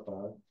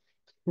Apocrypha,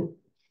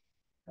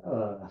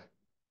 uh,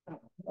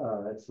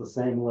 it's the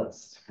same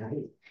list,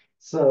 right?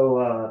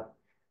 So,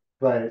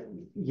 but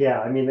yeah,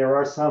 I mean, there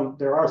are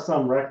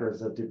some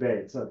records of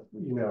debates of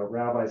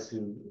rabbis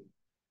who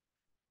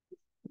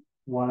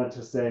wanted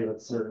to say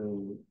that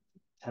certain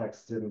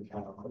texts didn't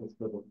count as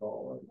biblical,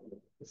 or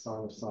the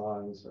Song of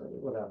Songs or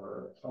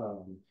whatever.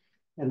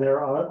 And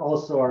there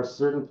also are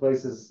certain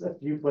places, a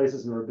few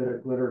places in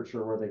rabbinic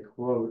literature where they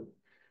quote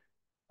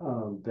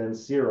Ben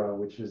Sira,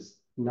 which is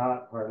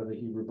not part of the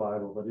Hebrew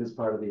Bible, but is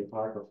part of the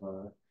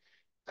Apocrypha.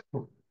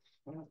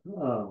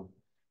 Um,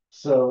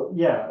 so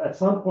yeah, at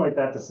some point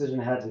that decision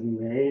had to be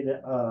made.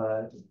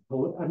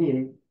 I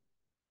mean,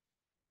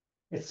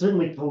 it's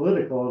certainly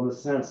political in the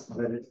sense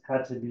that it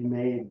had to be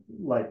made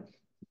like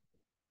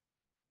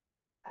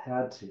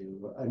had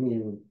to. I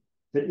mean,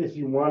 that if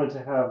you wanted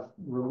to have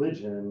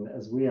religion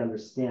as we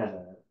understand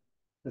it,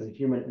 as a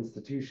human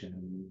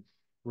institution,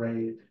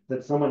 right,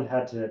 that someone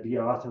had to be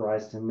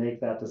authorized to make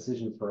that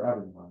decision for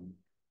everyone,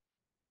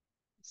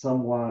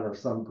 someone or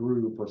some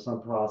group or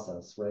some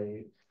process,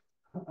 right?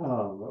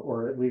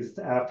 Or at least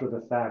after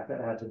the fact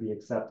that had to be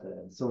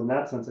accepted. So in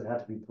that sense, it had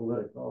to be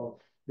political.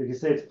 If you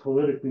say it's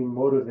politically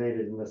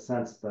motivated in the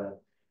sense that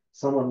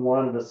someone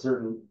wanted a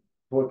certain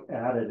book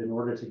added in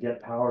order to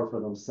get power for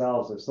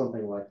themselves or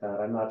something like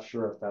that, I'm not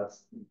sure if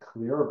that's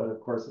clear, but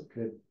of course it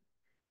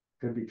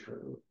could be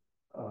true.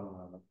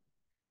 Uh,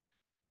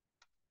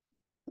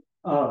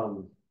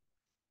 um,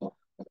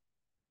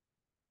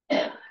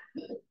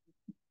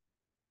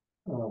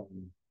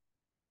 um,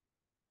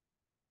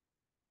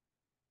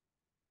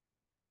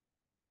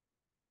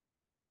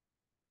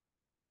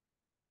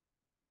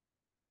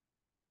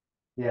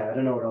 yeah, I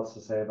don't know what else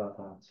to say about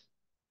that.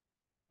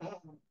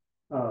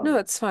 No, Um,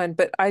 it's fine.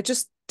 But I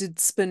just did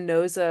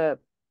Spinoza,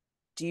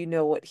 do you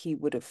know what he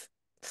would have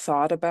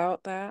thought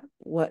about that?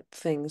 What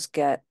things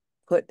get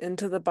put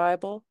into the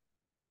Bible?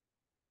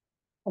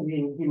 I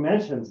mean, he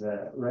mentions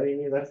it, right?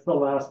 That's the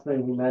last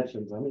thing he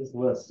mentions on his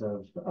list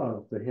of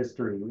the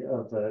history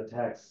of the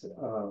text.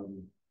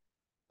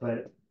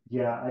 But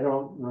yeah, I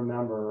don't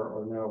remember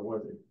or know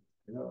whether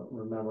I don't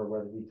remember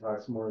whether he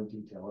talks more in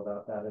detail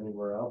about that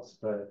anywhere else.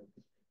 But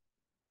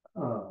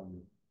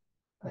Um,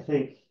 I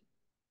think,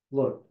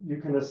 look, you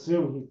can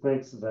assume he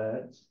thinks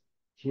that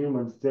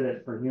humans did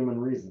it for human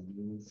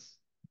reasons.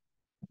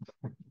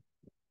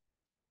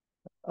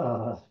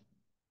 Uh,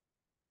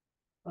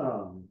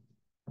 um,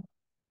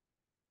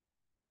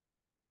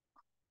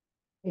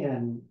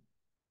 and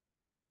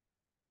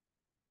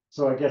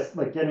so I guess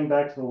like getting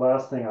back to the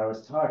last thing I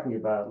was talking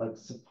about, like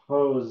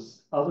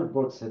suppose other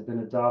books had been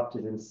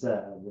adopted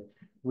instead,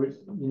 which,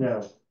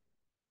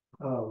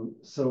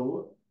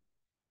 so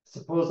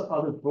suppose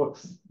other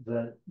books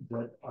that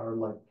are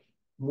like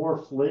more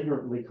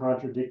flagrantly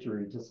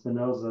contradictory to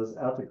Spinoza's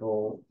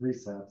ethical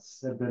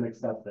precepts have been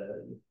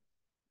accepted.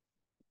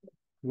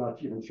 I'm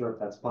not even sure if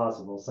that's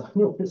possible. So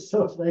we're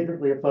so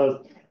flagrantly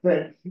opposed.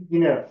 But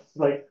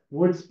like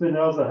would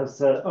Spinoza have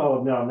said,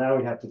 "Oh no, now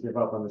we have to give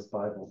up on this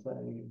Bible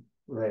thing"?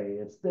 Right?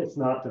 It's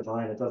not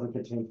divine. It doesn't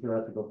contain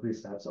pure ethical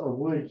precepts. Or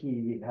would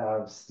he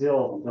have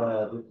still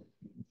said,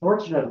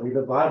 "Fortunately,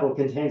 the Bible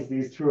contains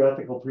these true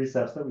ethical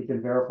precepts that we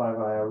can verify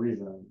via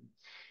reason."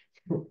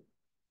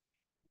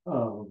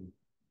 Um,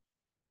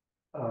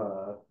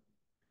 uh,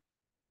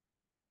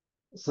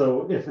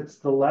 so if it's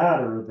the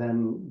latter,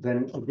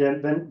 then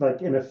again, then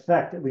like in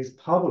effect, at least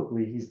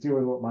publicly, he's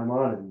doing what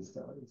Maimonides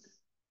does.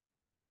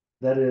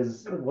 That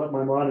is what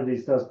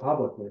Maimonides does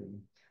publicly.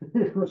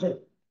 Right.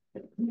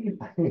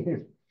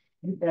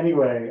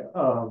 Anyway,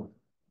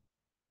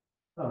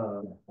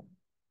 uh,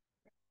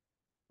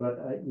 but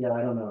yeah,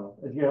 I don't know.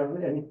 If you have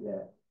any,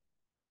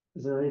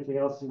 is there anything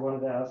else you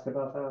wanted to ask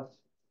about that?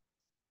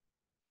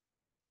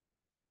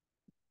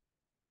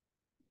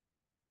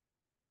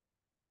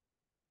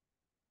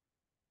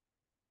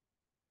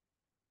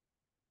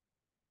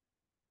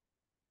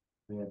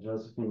 Yeah,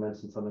 Josephine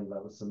mentioned something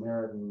about the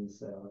Samaritans.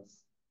 So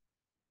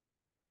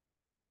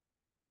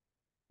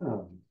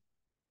um,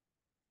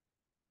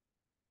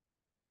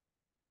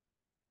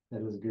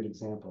 that is a good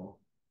example.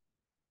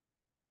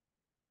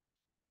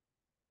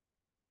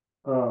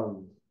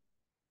 Um,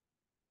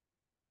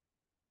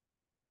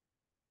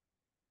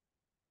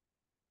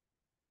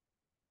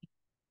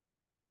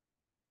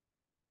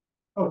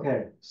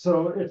 okay,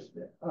 so if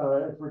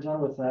we're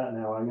done with that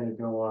now, I'm going to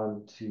go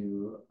on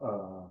to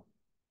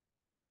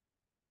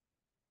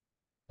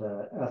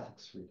the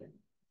ethics reading.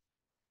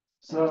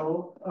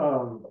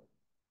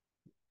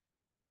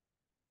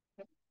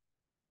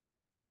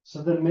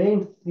 So the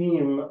main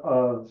theme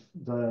of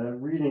the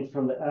reading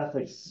from the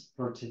ethics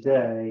for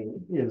today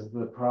is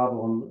the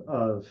problem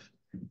of,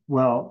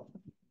 well,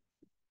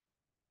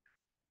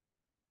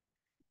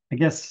 I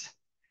guess,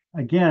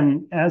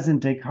 again, as in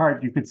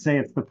Descartes, you could say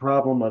it's the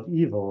problem of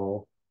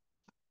evil,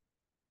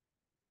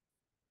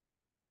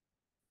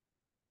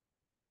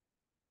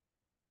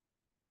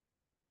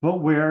 but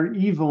where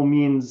evil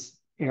means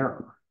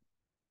error.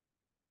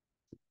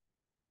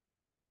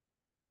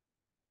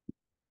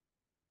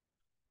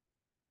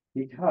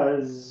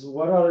 Because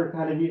what other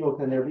kind of evil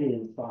can there be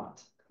in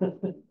thought?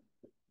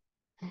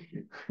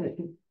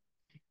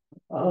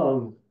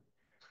 um,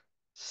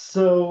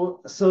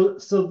 so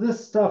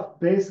this stuff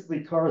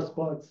basically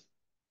corresponds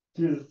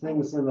to the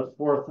things in the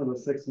fourth and the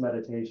sixth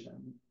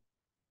meditation.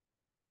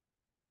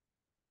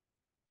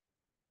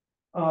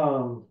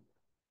 Um,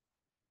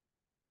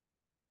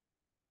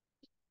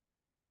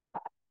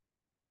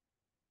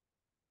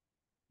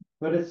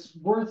 but it's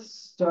worth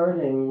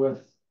starting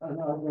with an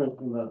argument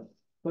from the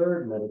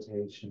third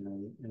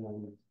meditation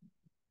and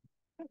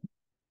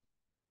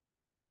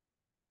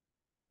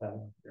uh,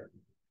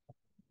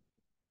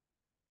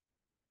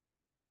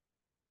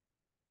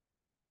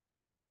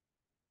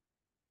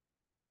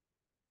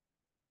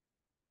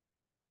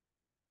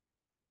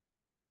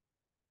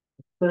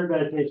 third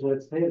meditation.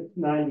 It's page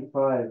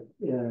 95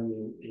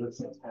 in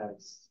the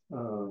text.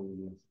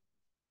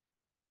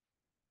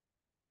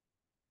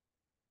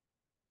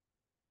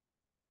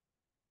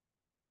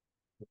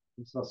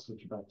 So I'll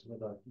switch back to the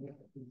document.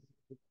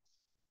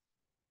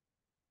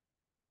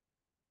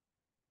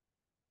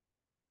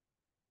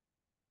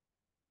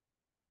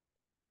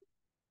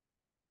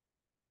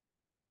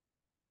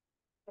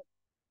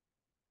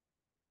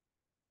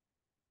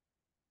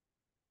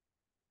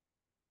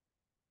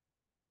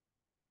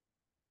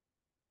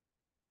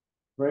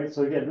 Right?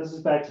 So again, this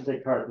is back to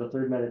Descartes, the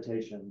third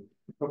meditation.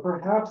 But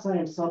perhaps I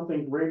am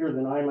something greater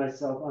than I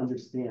myself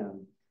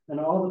understand, and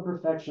all the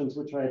perfections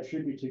which I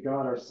attribute to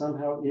God are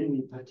somehow in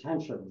me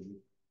potentially,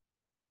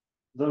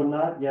 though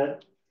not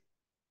yet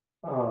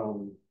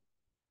um,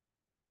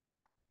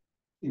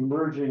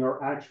 emerging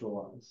or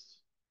actualized.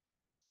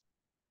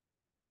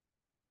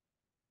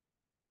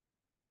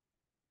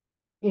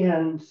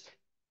 And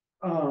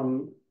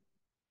um,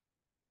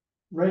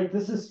 right,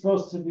 this is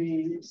supposed to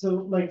be so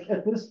like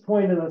at this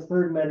point in the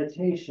third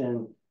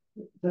meditation,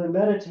 the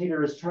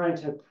meditator is trying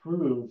to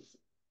prove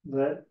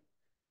that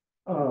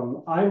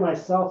I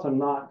myself am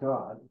not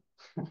God,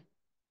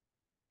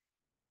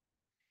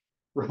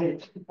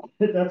 right?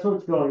 That's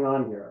what's going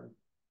on here.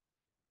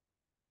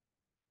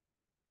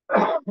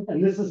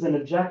 And this is an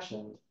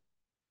objection.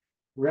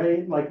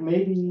 right? Like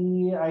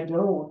maybe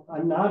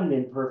I'm not an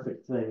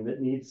imperfect thing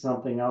that needs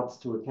something else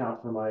to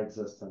account for my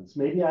existence.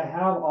 Maybe I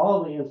have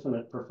all the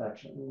infinite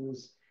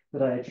perfections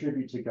that I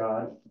attribute to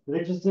God,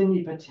 they're just in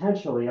me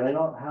potentially, and I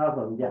don't have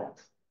them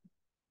yet.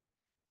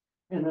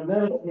 And the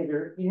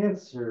meditator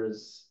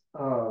answers,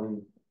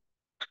 um,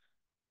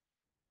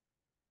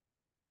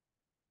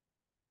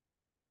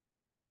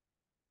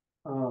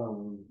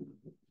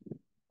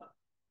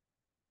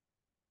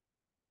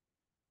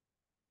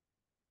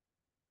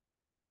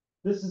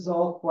 this is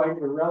all quite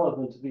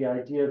irrelevant to the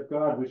idea of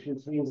God, which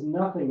contains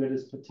nothing that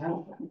is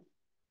potential.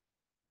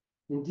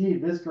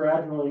 Indeed, this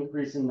gradual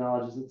increase in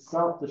knowledge is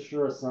itself the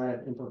surest sign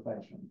of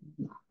imperfection.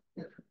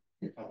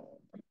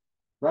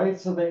 Right?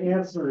 So the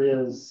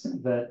answer is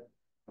that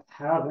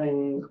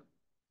having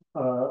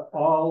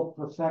all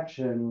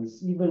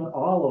perfections, even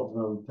all of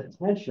them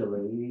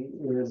potentially,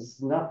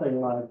 is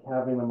nothing like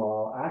having them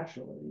all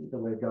actually, the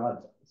way God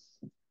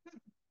does.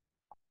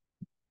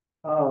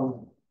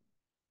 Um,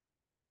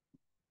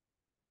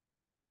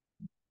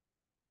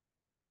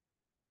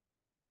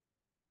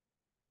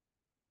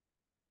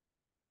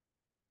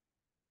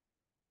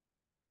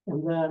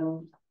 and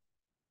then,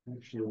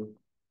 actually,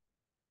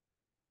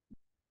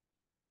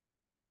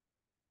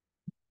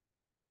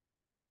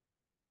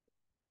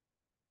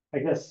 I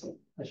guess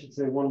I should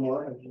say one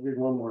more, I should read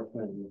one more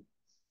thing,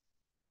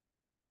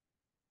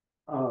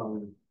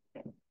 um,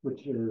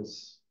 which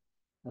is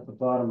at the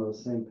bottom of the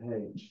same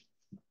page.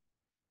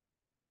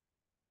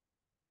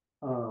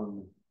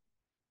 Um,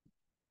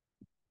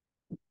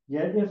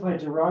 Yet if I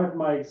derive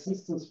my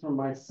existence from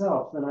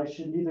myself, then I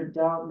should neither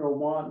doubt nor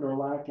want nor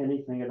lack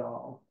anything at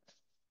all.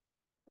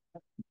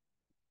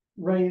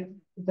 Right?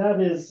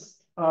 That is,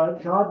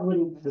 God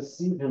wouldn't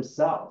deceive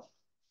himself.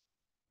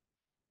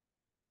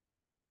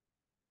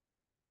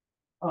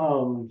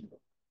 Um,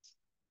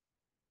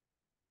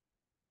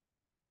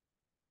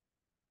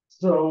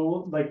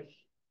 so, like,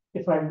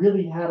 if I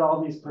really had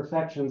all these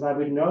perfections, I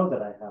would know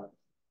that I have.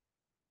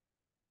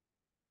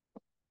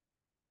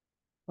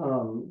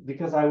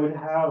 Because I would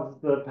have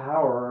the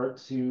power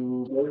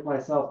to make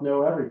myself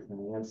know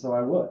everything, and so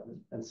I would,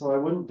 and so I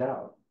wouldn't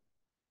doubt.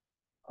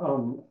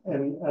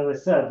 And as I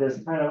said,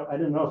 there's kind of, I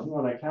don't know if you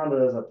want to count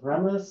it as a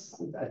premise.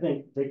 I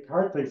think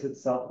Descartes thinks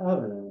it's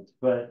self-evident,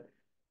 but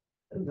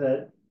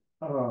that,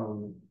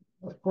 um,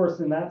 of course,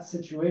 in that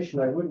situation,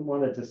 I wouldn't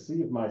want to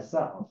deceive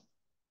myself.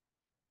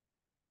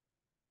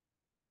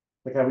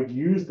 Like I would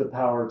use the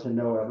power to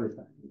know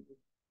everything.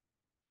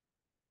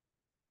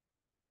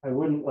 I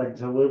wouldn't like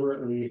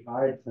deliberately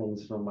hide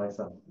things from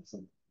myself.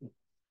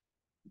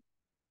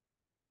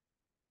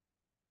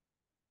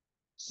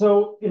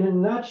 So, in a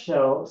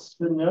nutshell,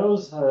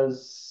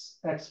 Spinoza's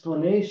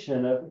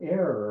explanation of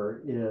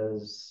error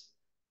is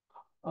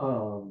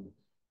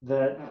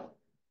that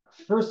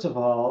first of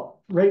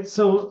all, right?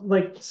 So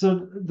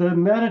the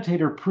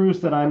meditator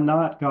proves that I'm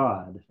not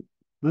God.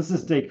 This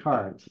is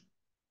Descartes.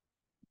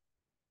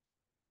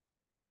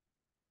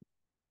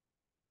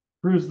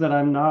 Proves that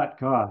I'm not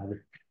God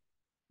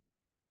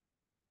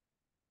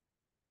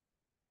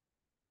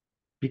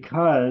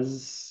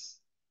because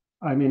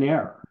I'm in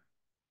error.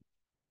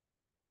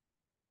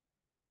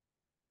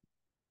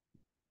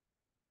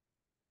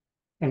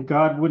 And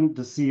God wouldn't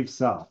deceive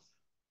self.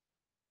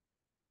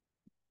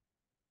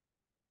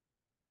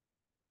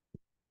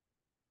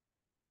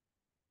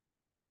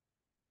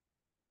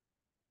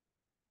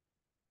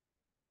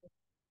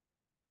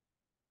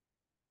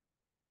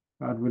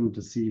 God wouldn't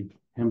deceive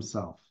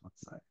himself,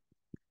 let's say.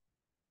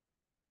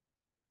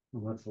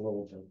 Well, that's a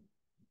little bit,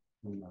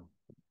 you know.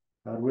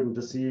 God wouldn't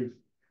deceive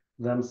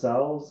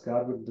themselves.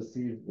 God wouldn't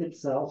deceive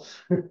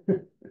itself.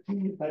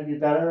 That'd be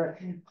better.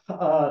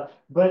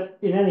 But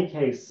in any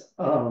case,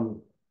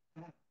 um,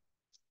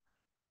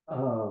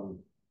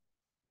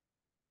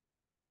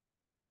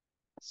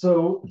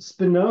 so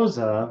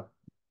Spinoza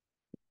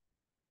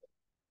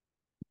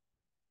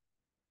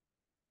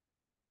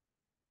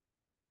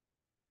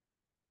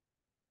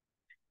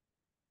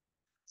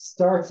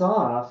starts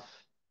off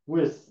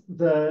with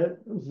the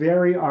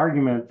very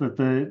argument that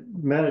the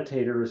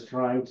meditator is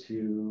trying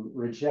to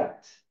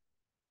reject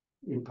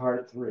in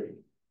part three.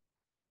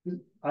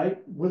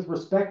 With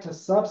respect to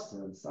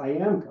substance, I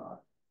am God.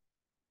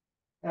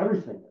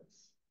 Everything is.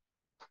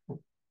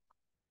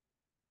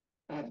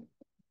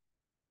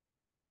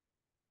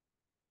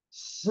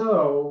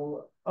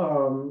 So,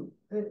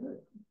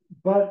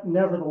 but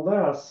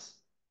nevertheless,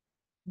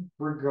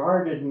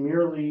 regarded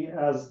merely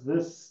as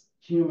this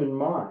human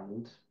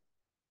mind,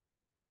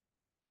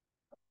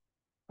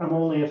 I'm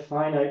only a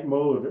finite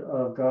mode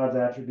of God's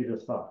attribute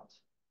of thought.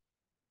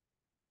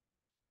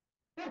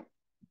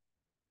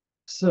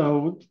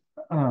 So,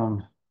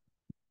 um,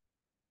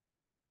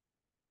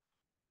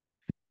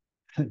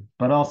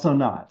 but also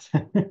not.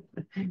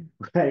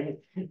 Right?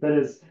 That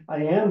is,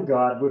 I am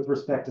God with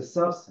respect to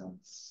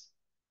substance.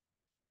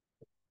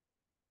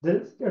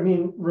 I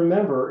mean,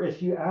 remember,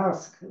 if you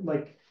ask,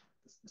 like,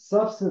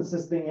 substance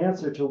is the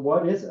answer to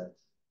what is it?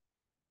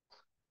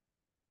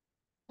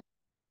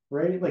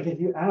 Right? Like, if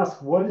you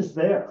ask, what is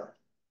there?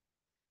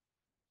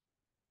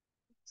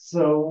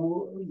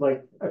 So,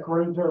 like,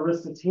 according to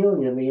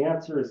Aristotelian, the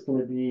answer is going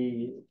to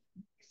be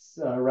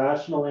a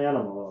rational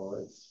animal,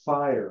 it's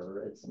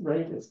fire, it's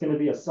right, it's going to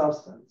be a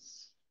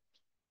substance.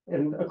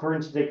 And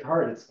according to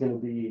Descartes, it's going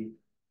to be,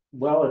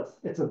 well,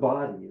 it's a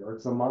body or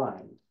it's a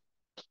mind,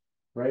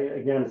 right?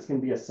 Again, it's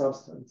going to be a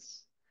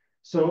substance.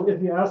 So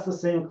if you ask the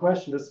same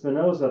question to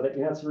Spinoza,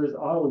 the answer is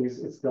always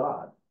it's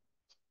God,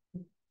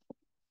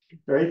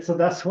 right? So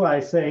that's why I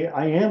say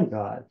I am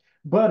God.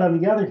 But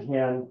on the other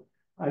hand,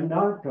 I'm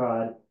not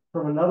God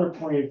from another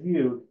point of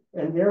view.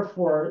 And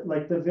therefore,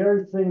 like the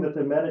very thing that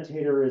the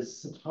meditator is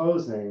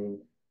supposing,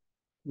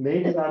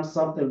 maybe I'm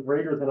something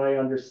greater than I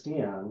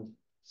understand.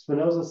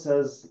 Spinoza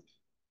says,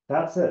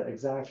 that's it,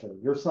 exactly.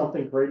 You're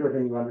something greater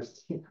than you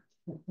understand.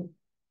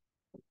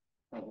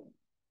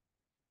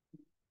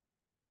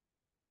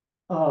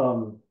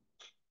 um,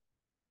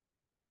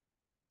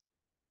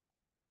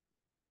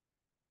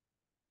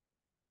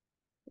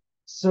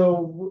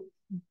 so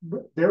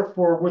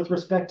therefore, with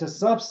respect to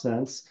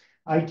substance,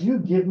 I do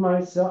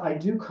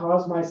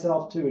cause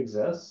myself to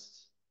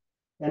exist,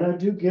 and I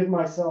do give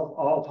myself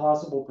all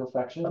possible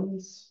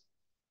perfections,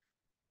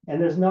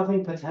 and there's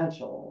nothing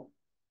potential.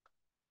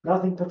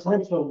 Nothing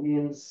potential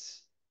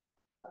means,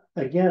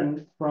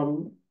 again,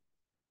 from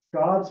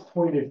God's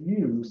point of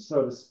view,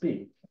 so to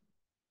speak,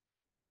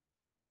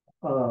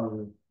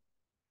 um,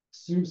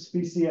 sub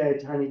specie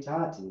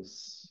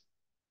eternitatis,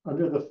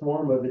 under the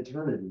form of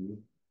eternity,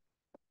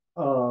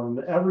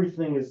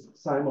 everything is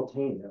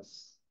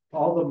simultaneous.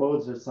 All the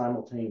modes are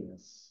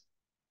simultaneous,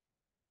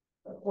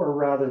 or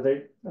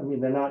rather, I mean,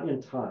 they're not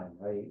in time,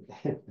 right?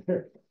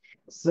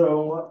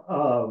 so,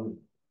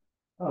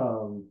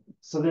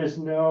 so there's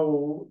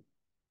no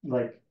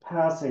like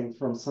passing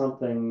from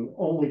something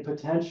only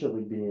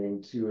potentially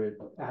being to it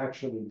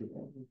actually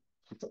being.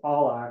 It's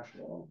all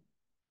actual.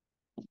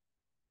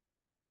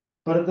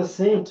 But at the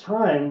same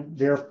time,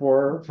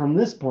 therefore, from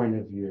this point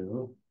of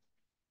view,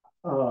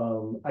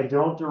 I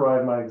don't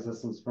derive my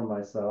existence from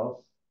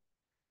myself.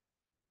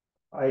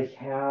 I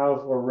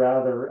have, or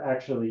rather,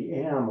 actually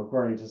am,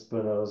 according to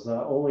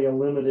Spinoza, only a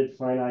limited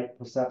finite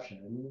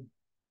perception,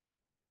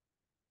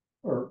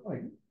 or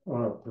like,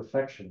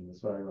 perfection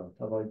is what I wrote,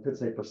 although you could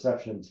say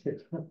perception too.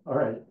 All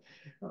right.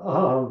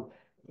 Um,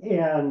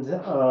 and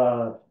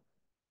uh,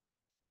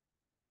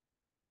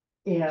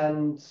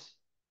 and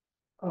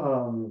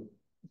um,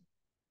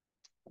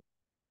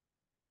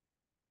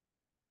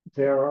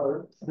 there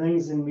are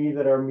things in me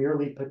that are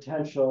merely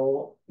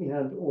potential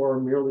and or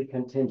merely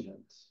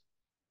contingent,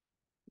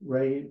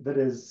 right? That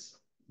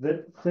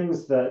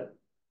things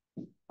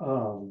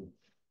um,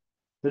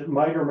 that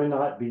might or may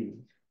not be.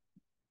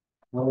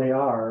 When they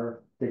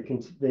are,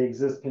 they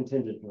exist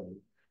contingently.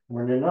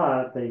 When they're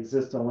not, they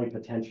exist only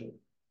potentially.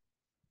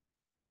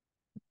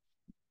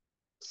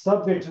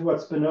 Subject to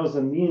what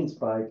Spinoza means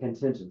by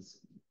contingency.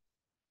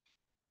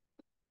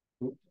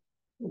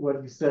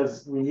 What he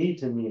says we need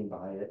to mean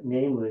by it,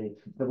 namely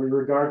that we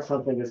regard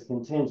something as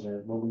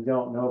contingent when we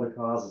don't know the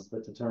causes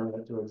that determine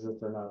it to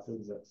exist or not to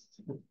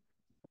exist.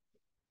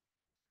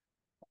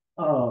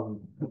 um,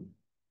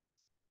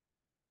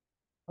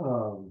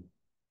 um,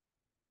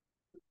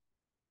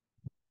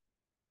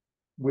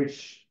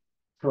 which,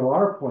 from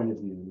our point of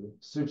view,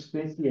 sub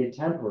specie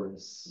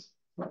temporis,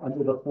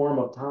 under the form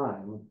of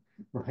time,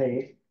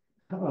 right,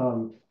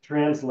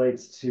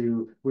 translates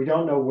to we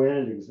don't know when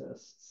it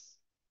exists.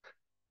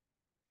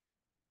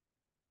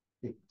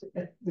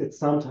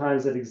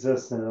 Sometimes it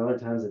exists and other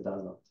times it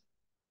doesn't.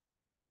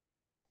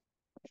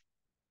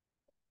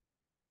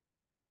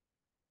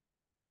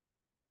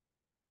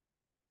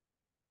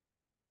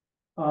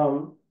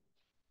 Um,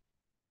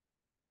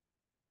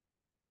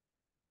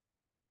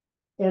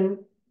 and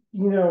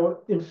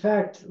in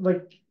fact,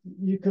 like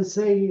you can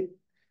say,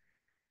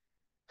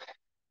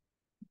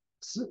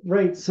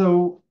 right?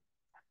 So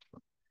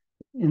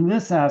in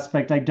this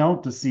aspect, I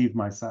don't deceive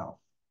myself.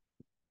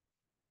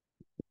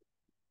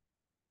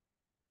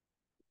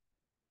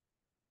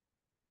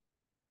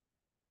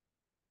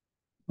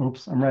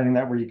 Oops, I'm writing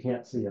that where you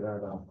can't see it,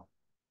 aren't I?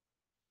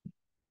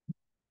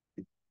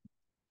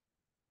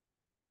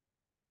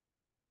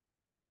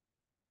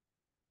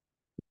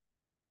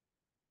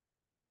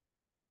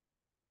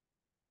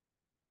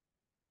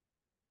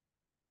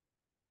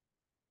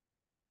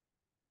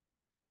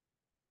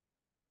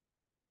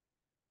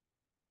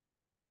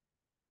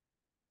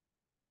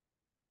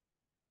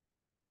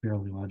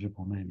 Fairly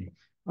legible, maybe.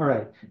 All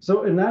right.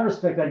 So in that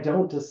respect, I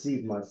don't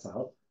deceive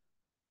myself,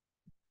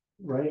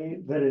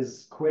 right? That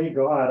is, qua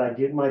God, I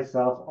give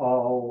myself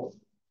all,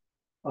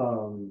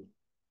 um,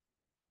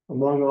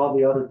 among all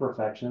the other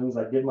perfections,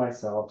 I give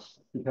myself,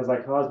 because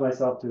I cause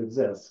myself to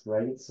exist,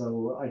 right?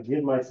 So I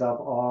give myself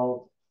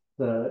all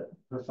the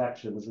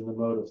perfections in the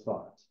mode of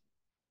thought.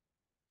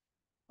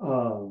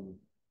 Um,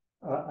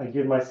 I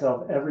give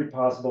myself every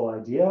possible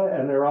idea,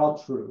 and they're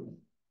all true.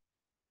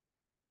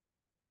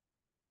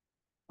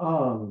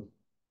 Um,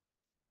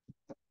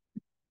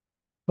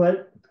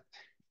 but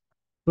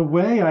the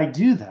way I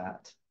do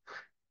that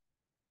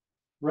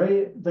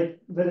right? Like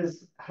that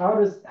is how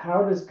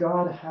does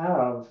God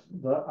have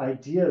the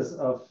ideas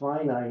of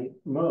finite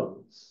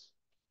modes,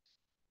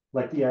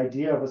 like the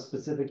idea of a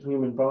specific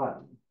human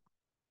body?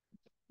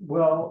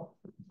 Well,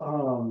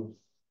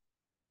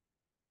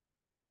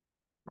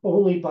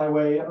 only by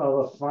way of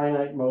a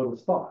finite mode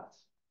of thought,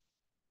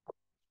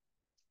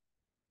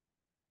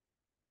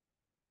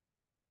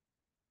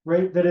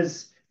 right? That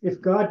is,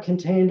 if God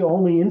contained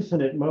only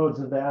infinite modes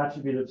of the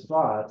attribute of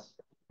thought,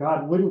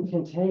 God wouldn't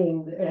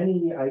contain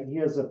any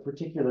ideas of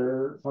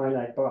particular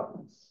finite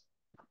bodies.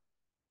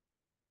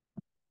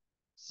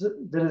 So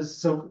that is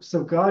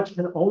so God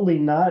can only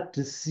not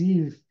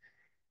deceive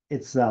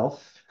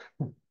itself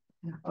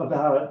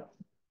about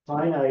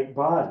finite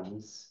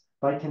bodies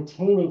by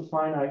containing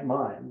finite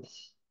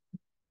minds,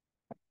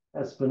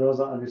 as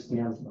Spinoza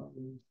understands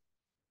them.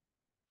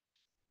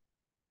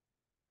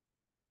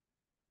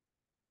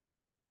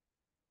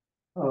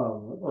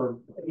 Or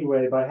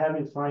anyway, by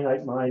having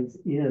finite minds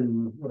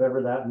in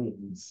whatever that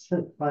means,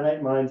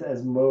 finite minds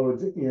as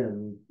modes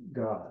in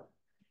God.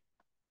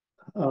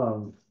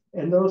 Um,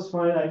 and those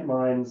finite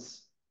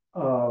minds,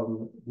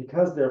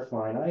 because they're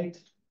finite,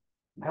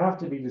 have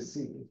to be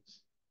deceived.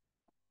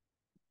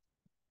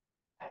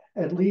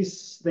 At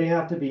least they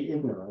have to be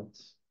ignorant.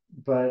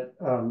 But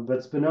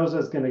Spinoza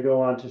is going to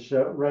go on to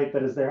show, right,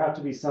 that is, there have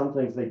to be some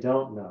things they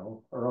don't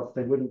know, or else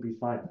they wouldn't be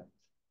finite.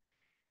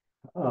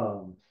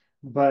 Um,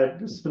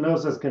 but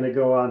Spinoza is going to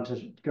go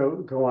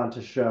on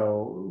to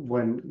show,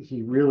 when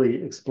he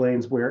really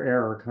explains where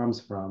error comes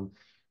from,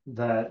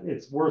 that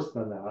it's worse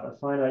than that. A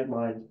finite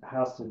mind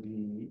has to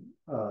be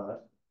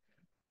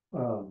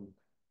um,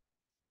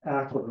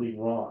 actively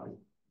wrong,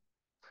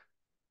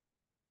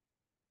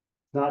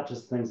 not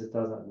just things it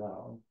doesn't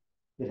know.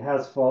 It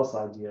has false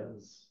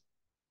ideas.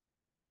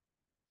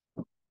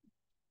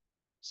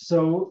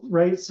 So,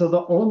 right, so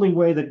the only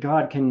way that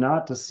God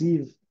cannot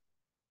deceive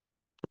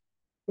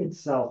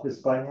itself is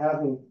by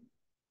having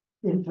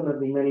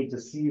infinitely many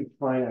deceived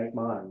finite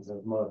minds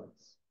of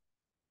modes.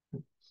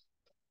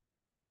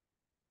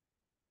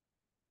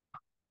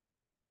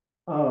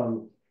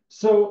 Um,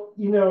 so,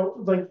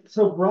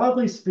 so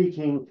broadly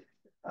speaking,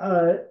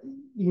 uh,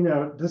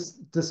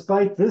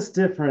 despite this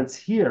difference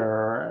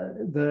here,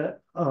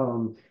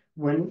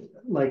 when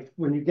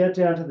you get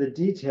down to the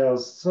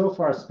details, so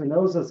far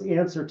Spinoza's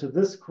answer to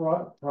this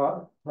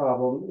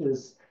problem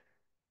is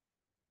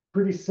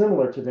pretty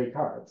similar to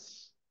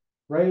Descartes,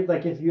 right?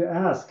 Like if you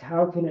ask,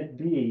 how can it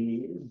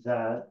be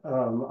that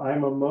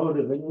I'm a mode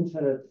of an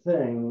infinite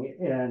thing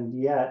and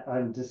yet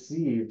I'm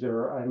deceived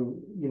or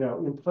I'm,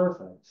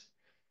 imperfect?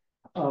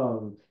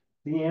 Um,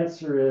 the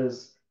answer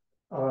is,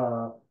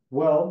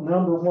 well,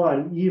 number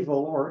one, evil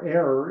or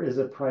error is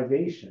a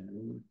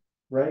privation,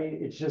 right?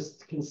 It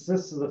just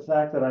consists of the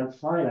fact that I'm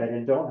finite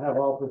and don't have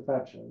all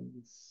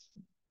perfections.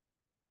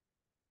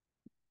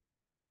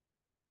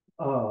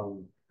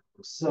 Um,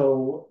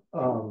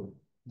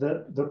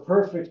 the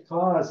perfect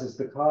cause is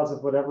the cause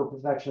of whatever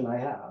perfection I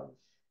have.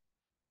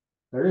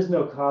 There is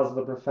no cause of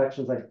the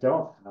perfections I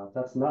don't have.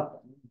 That's nothing,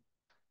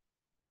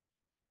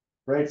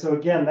 right? So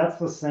again, that's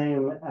the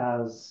same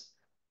as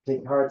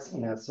Descartes'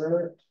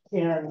 answer.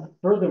 And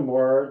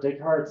furthermore,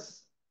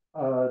 Descartes'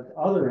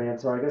 other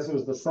answer, I guess it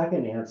was the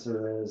second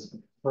answer, is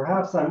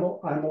perhaps I'm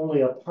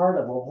only a part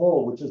of a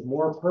whole which is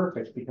more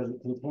perfect because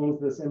it contains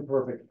this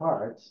imperfect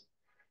part.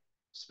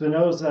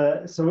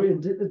 Spinoza, so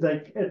in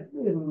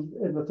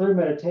the third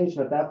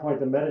meditation, at that point,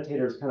 the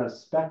meditator is kind of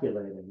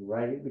speculating,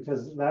 right?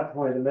 Because at that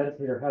point, the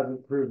meditator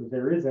hasn't proved that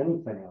there is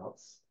anything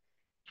else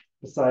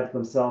besides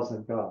themselves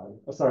and God.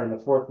 Oh, sorry, in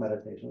the fourth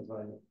meditation is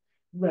what I mean.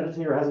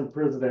 Meditator hasn't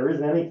proved that there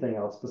is anything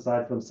else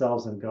besides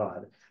themselves and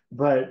God.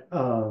 But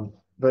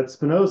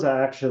Spinoza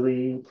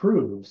actually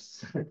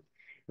proves,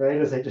 right,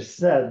 as I just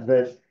said,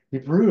 that he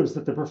proves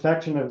that the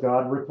perfection of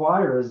God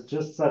requires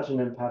just such an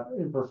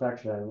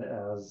imperfection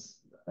as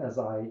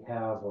I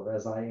have or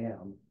as I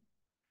am,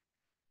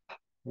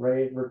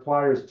 right? It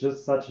requires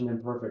just such an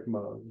imperfect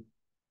mode.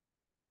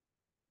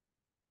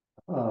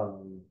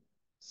 Um,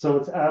 so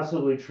it's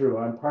absolutely true.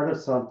 I'm part of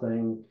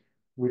something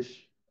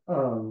which,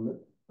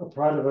 a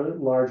part of a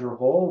larger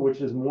whole, which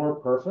is more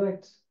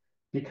perfect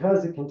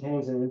because it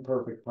contains an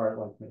imperfect part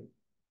like me.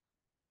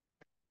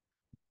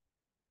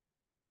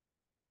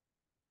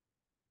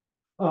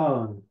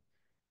 Um,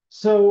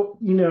 so,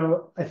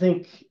 I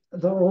think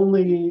the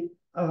only,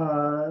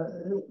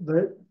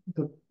 the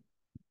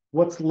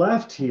what's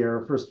left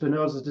here for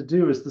Spinoza to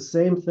do is the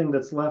same thing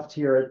that's left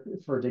here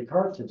for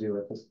Descartes to do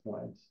at this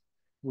point,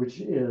 which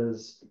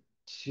is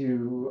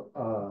to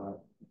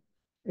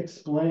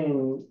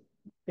explain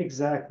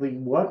exactly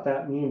what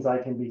that means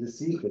I can be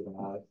deceived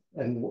about,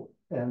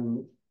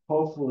 and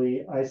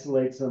hopefully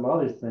isolate some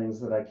other things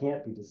that I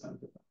can't be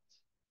deceived about.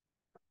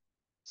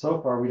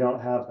 So far, we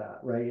don't have that,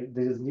 right?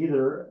 There's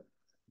neither.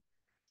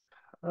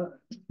 Uh,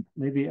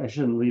 Maybe I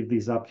shouldn't leave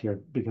these up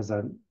here because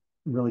I'm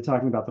really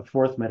talking about the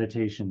fourth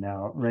meditation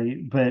now, right?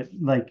 But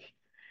like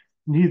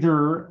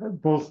neither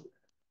both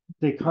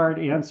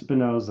Descartes and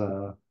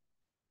Spinoza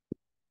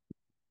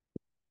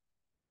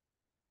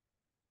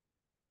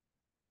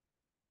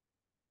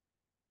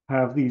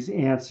have these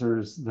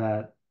answers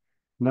that,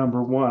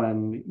 number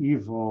one,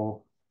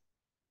 evil,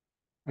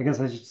 I guess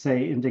I should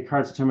say in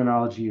Descartes'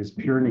 terminology, is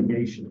pure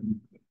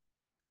negation,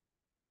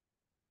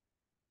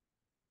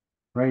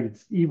 right?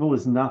 It's evil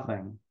is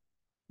nothing,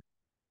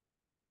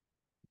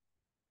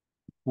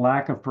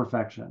 lack of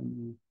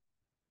perfection.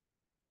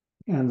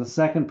 And the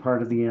second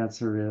part of the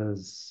answer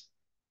is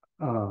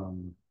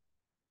I'm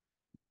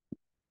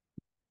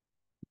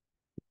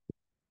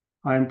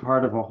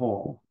part of a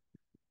whole.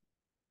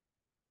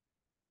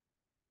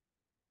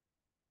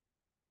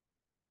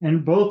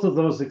 And both of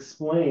those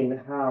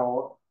explain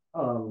how,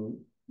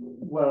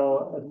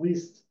 well, at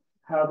least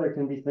how there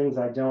can be things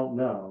I don't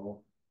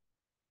know.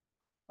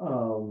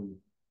 Um,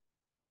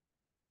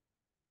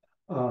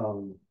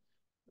 um,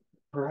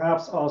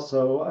 Perhaps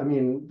also, I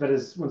mean, that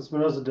is when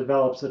Spinoza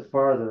develops it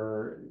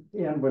farther,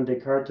 and when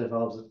Descartes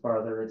develops it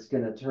farther, it's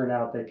going to turn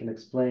out they can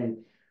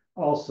explain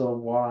also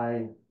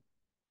why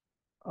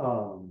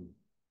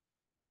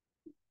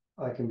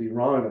I can be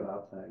wrong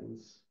about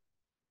things.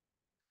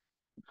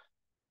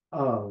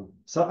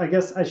 So I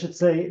guess I should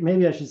say,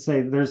 maybe I should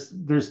say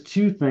there's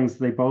two things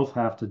they both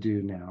have to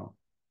do now.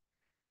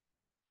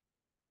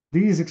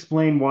 These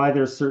explain why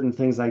there's certain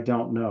things I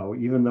don't know,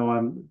 even though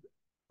I'm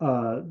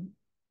uh,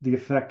 the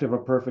effect of a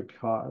perfect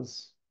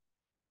cause.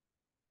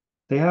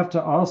 They have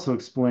to also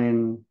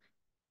explain,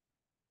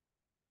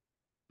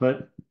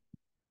 but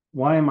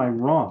why am I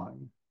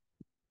wrong?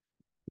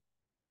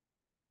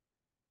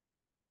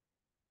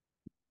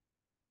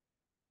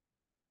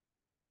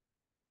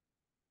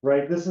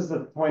 Right? This is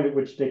the point at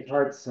which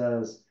Descartes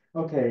says,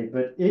 okay,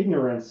 but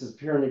ignorance is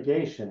pure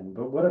negation.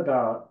 But what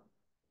about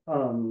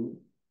um,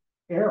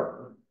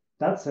 error?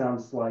 That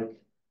sounds like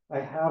I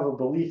have a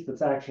belief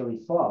that's actually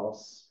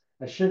false.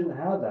 I shouldn't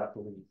have that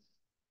belief.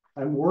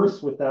 I'm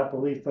worse with that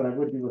belief than I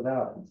would be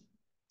without it.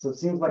 So it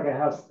seems like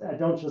I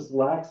don't just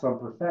lack some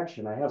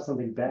perfection, I have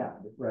something bad,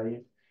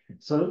 right?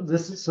 So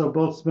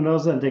both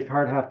Spinoza and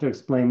Descartes have to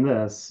explain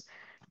this.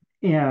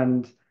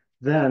 And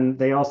then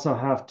they also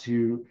have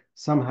to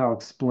somehow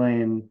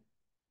explain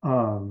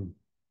um,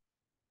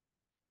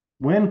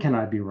 when can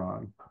I be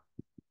wrong?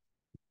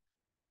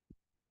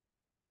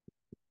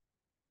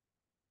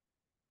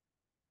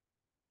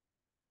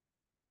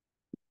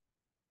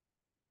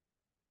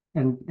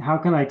 And how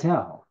can I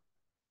tell?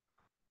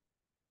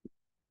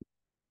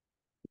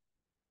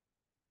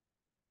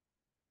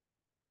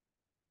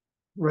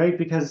 Right?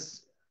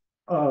 Because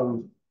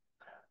um,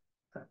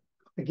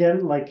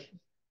 again, like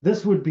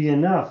this would be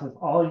enough if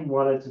all you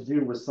wanted to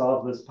do was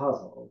solve this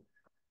puzzle.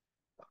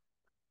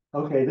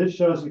 Okay, this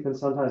shows you can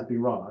sometimes be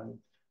wrong.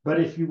 But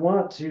if you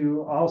want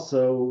to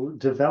also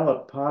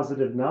develop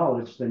positive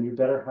knowledge, then you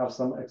better have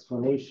some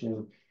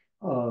explanation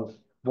of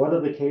what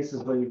are the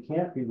cases where you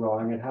can't be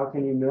wrong and how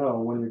can you know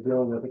when you're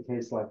dealing with a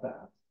case like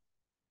that?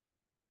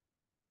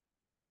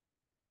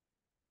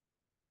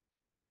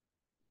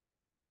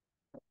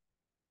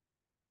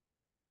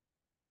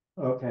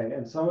 Okay,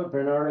 and so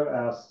Bernardo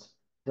asked,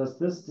 does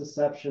this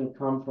deception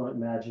come from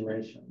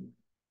imagination?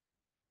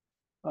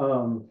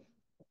 Um,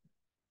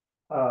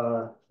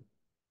 uh,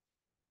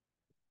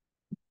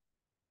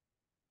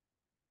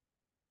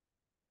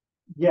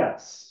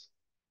 yes,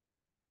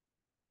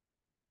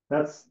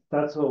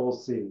 that's what we'll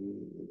see.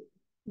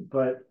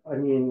 But I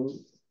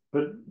mean,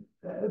 but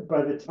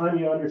by the time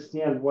you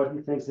understand what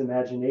he thinks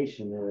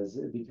imagination is,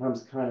 it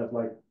becomes kind of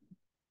like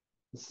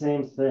the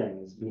same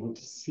thing as being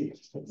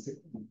deceived,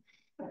 basically.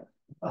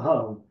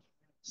 Um,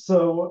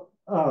 so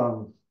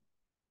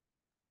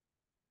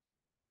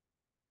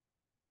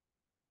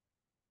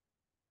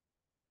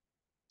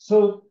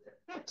so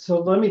so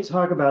let me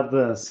talk about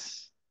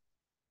this.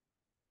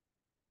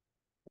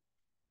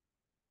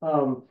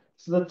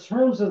 So the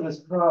terms of this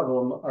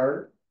problem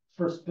are,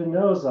 for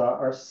Spinoza,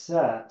 are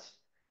set,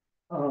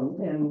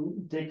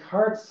 and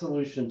Descartes'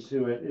 solution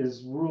to it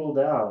is ruled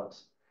out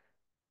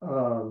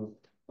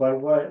by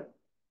what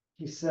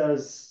he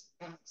says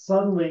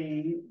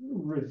suddenly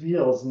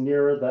reveals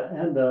near the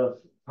end of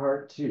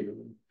part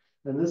two.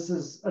 And this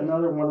is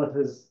another one of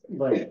his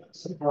like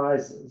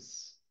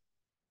surprises.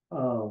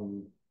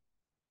 Um,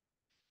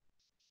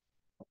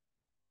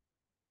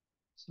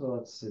 so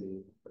let's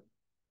see.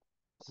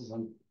 This is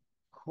a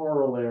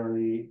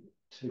corollary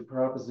to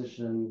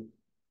proposition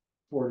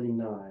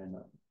 49.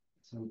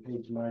 It's on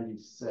page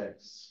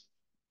 96.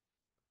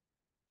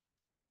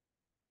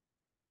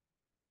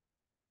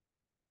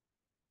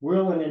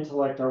 Will and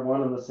intellect are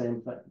one and the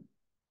same thing.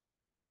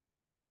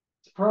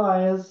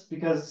 Surprise,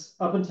 because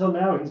up until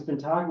now he's been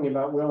talking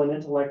about will and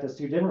intellect as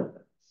two different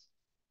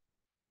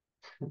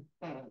things.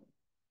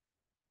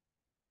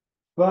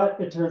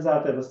 But it turns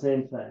out they're the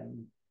same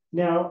thing.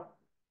 Now,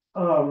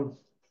 um,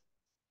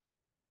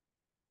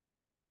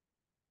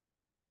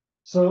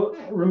 so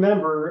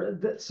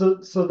remember,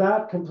 so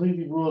that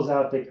completely rules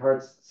out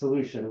Descartes'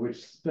 solution,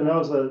 which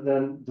Spinoza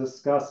then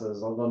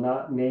discusses, although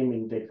not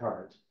naming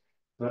Descartes.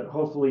 But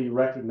hopefully you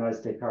recognize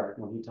Descartes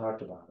when he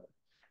talked about it,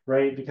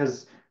 right?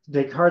 Because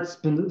Descartes'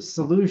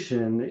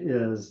 solution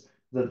is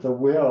that the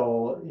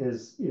will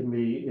is in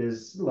me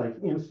is like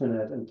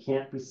infinite and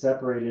can't be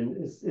separated,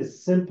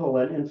 is simple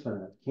and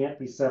infinite, can't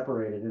be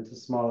separated into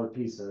smaller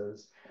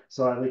pieces.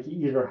 So I like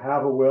you either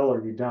have a will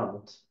or you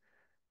don't.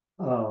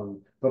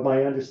 But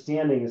my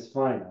understanding is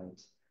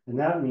finite. And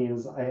that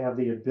means I have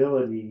the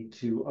ability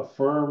to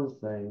affirm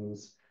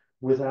things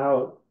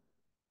without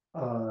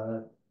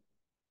uh,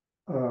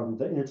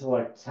 the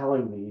intellect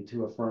telling me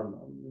to affirm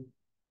them.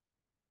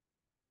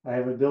 I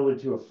have the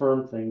ability to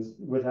affirm things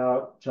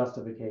without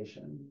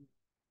justification.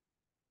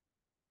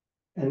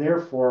 And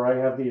therefore, I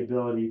have the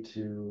ability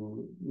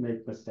to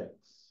make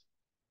mistakes,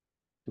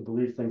 to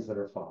believe things that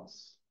are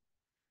false.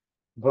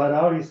 But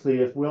obviously,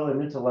 if will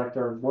and intellect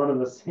are one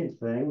and the same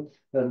thing,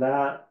 then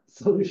that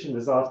solution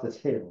is off the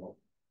table.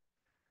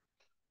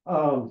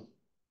 Um,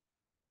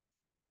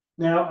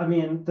 Now, I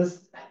mean, this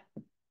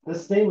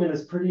statement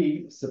is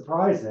pretty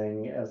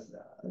surprising as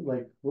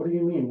like, what do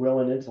you mean will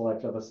and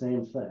intellect are the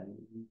same thing?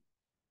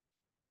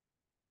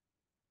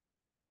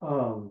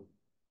 Um,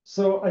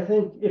 so I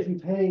think if you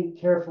pay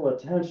careful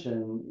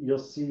attention, you'll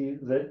see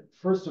that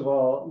first of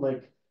all,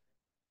 like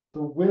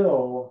the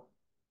will,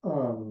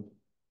 um,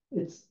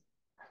 it's,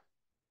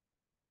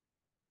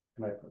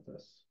 can I put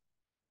this?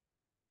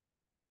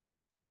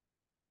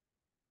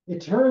 It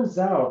turns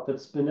out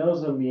that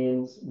Spinoza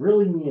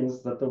really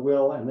means that the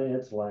will and the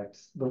intellect,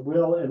 the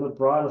will in the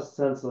broadest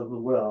sense of the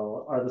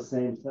will, are the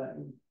same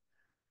thing.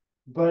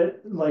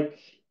 But like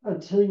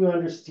until you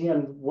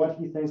understand what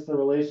he thinks the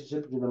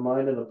relationship between the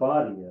mind and the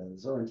body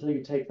is, or until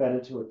you take that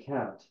into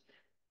account,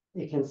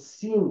 it can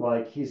seem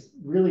like he's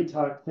really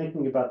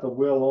thinking about the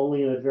will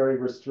only in a very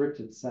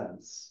restricted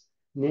sense,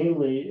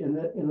 namely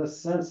in the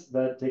sense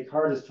that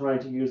Descartes is trying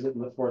to use it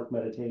in the fourth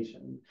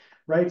meditation,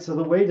 right? So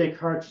the way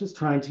Descartes is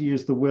trying to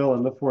use the will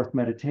in the fourth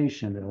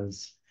meditation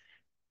is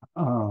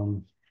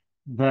um,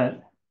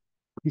 that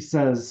he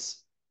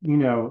says,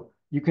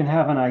 you can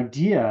have an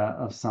idea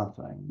of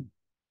something.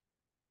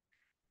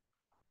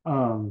 I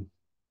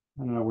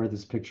don't know where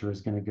this picture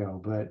is going to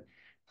go, but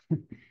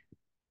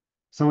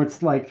so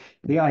it's like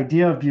the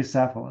idea of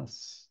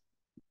Bucephalus.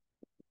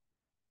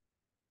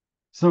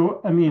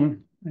 So, I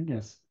mean, I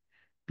guess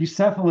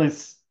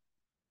Bucephalus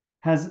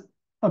has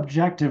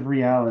objective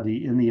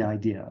reality in the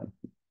idea,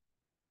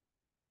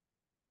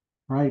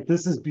 right?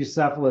 This is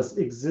Bucephalus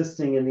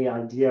existing in the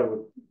idea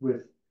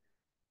with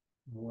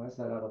why is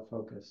that out of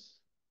focus?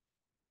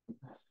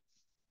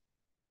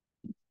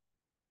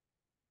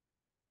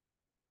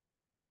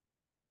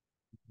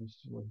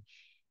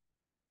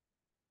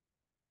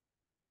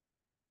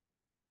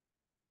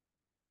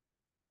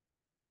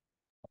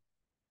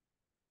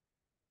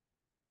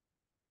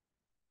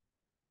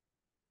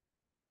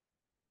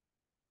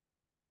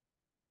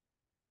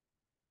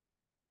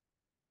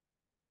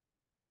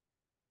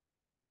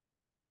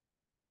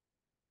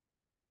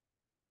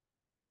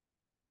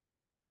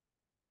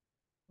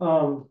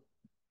 Um,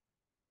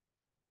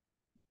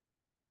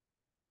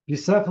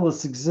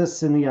 Bucephalus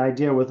exists in the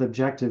idea with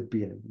objective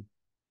being.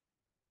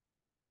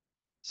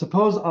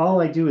 Suppose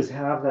all I do is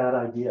have that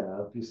idea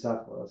of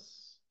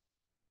Bucephalus.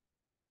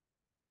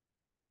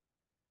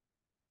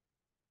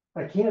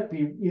 I can't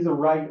be either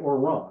right or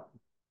wrong,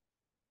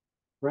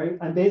 right?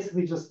 I'm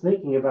basically just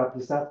thinking about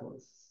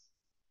Bucephalus.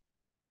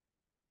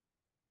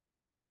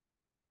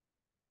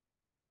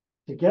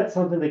 To get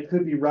something that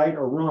could be right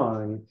or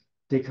wrong,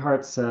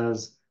 Descartes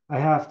says, I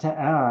have to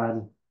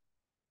add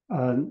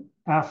an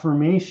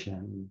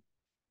affirmation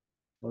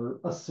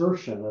or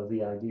assertion of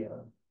the idea,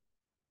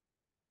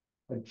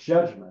 a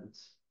judgment.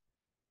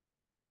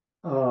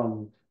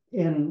 Um,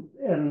 and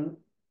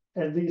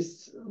at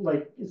least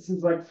like it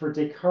seems like for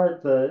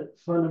Descartes, the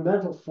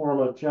fundamental form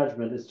of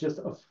judgment is just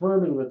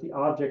affirming that the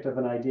object of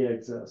an idea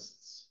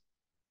exists.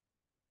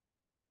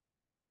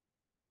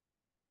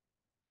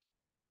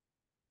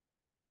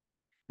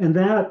 And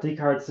that,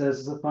 Descartes says,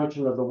 is a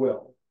function of the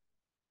will.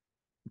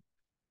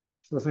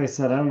 So as I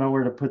said, I don't know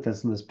where to put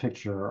this in this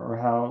picture or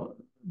how,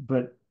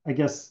 but I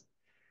guess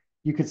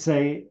you could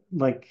say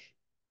like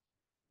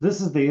this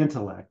is the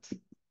intellect.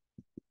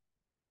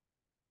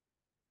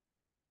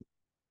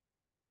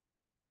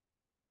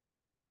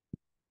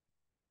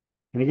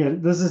 And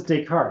again, this is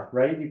Descartes,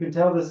 right? You can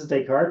tell this is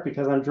Descartes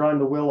because I'm drawing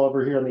the will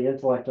over here and the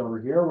intellect over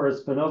here, whereas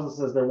Spinoza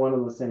says they're one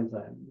and the same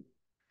thing.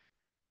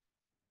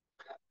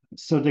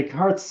 So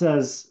Descartes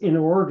says, in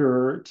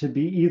order to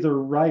be either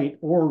right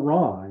or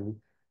wrong,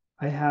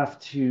 I have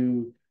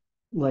to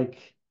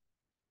like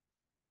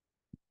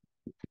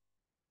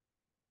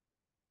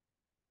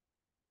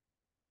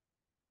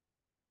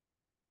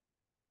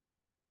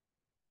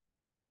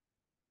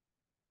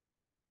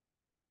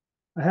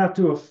I have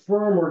to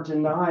affirm or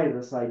deny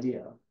this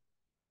idea.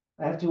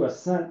 I have to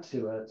assent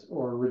to it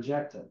or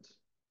reject it.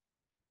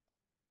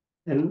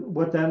 And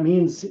what that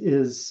means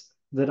is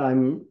that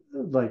I'm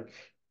like,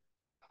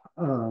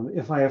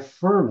 if I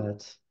affirm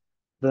it,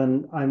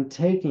 then I'm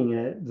taking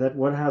it that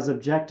what has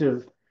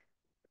objective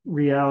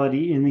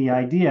reality in the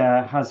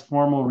idea has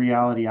formal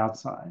reality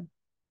outside.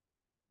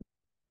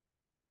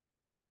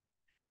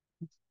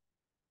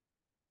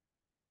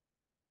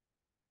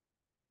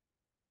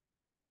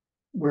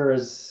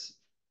 Whereas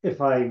if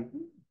I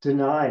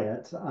deny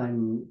it,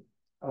 I'm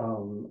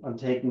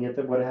taking it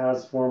that what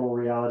has formal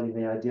reality,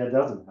 the idea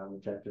doesn't have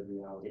objective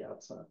reality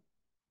outside.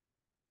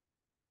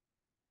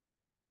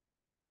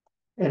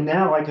 And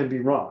now I can be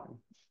wrong.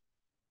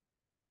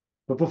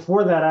 But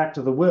before that act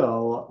of the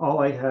will, all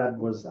I had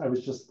was, I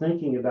was just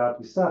thinking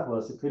about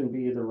Bucephalus. It couldn't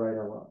be either right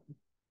or wrong.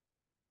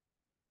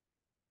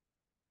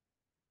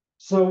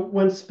 So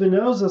when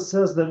Spinoza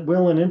says that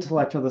will and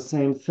intellect are the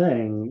same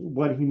thing,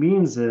 what he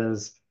means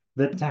is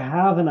that to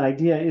have an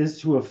idea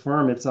is to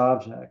affirm its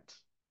object.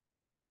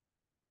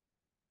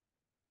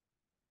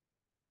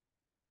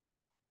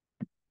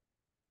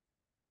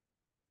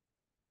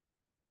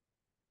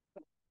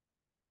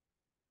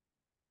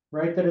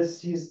 Right? That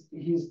is,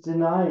 he's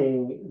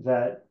denying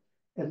that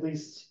at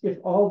least if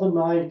all the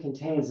mind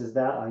contains is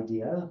that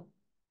idea,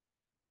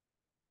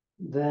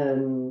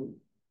 then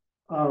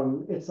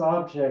its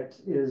object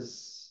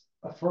is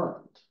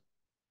affirmed.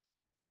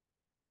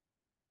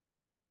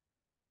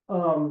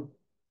 Um,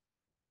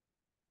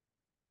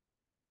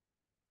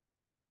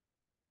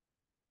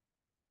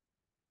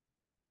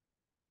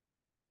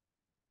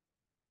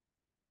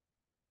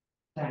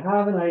 to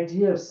have an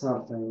idea of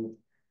something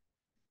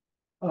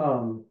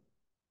um,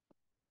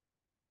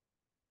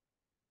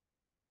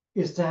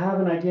 is to have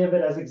an idea of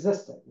it as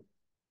existing.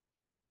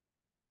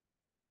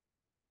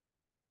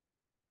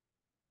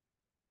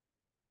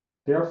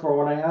 Therefore,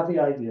 when I have the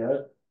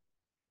idea,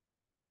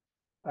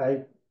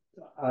 I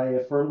I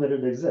affirm that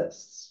it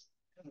exists.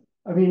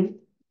 I mean,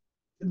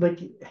 like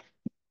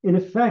in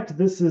effect,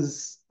 this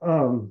is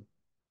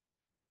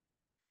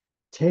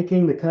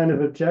taking the kind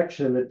of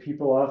objection that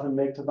people often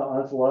make to the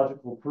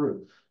ontological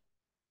proof,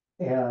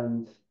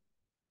 and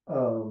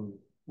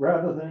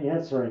rather than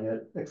answering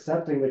it,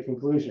 accepting the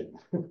conclusion,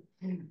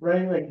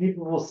 right? Like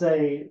people will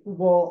say,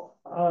 well,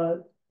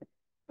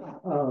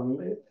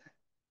 um,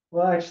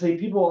 well, actually,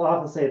 people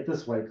often say it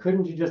this way: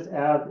 couldn't you just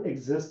add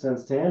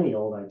existence to any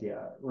old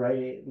idea,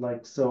 right?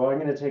 Like, so I'm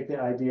going to take the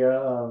idea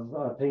of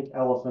a pink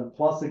elephant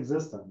plus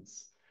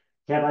existence.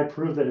 Can I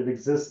prove that it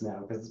exists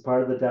now? Because it's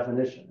part of the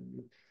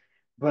definition.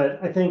 But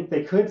I think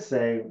they could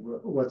say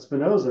what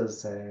Spinoza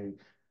is saying.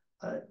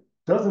 Uh,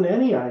 doesn't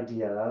any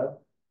idea,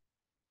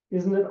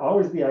 isn't it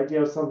always the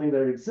idea of something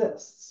that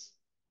exists?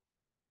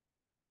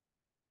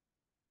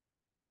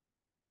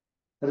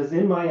 That is,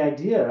 in my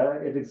idea,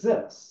 it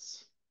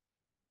exists.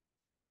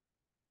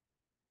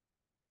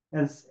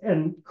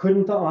 And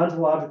couldn't the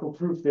ontological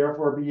proof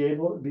therefore be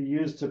able to be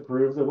used to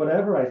prove that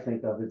whatever I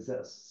think of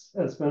exists?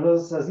 And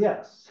Spinoza says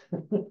yes.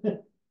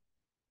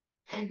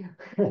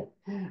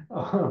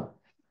 uh,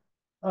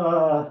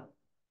 uh,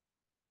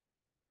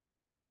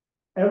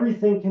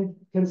 everything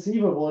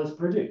conceivable is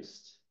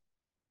produced,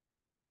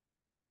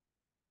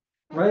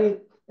 right?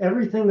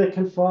 Everything that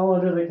can fall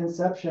under the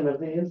conception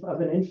of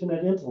an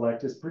infinite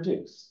intellect is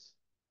produced.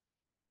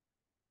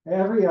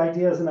 Every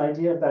idea is an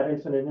idea of that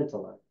infinite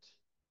intellect.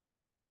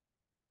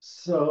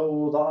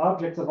 So the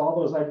objects of all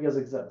those ideas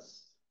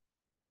exist.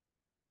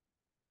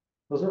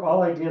 Those are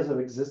all ideas of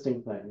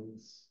existing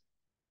things.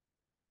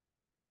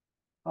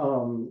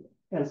 Um,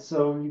 and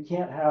so you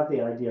can't have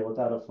the idea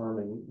without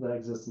affirming the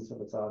existence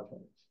of its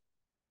object.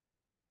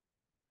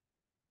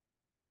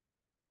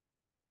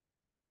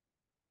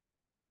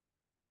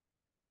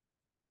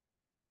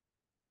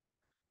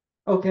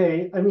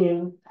 Okay, I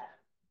mean,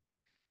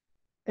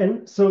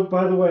 and so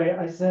by the way,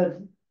 I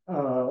said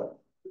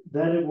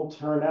then it will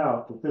turn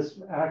out that this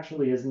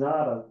actually is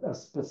not a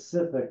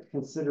specific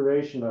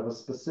consideration of a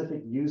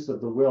specific use of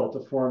the will to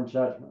form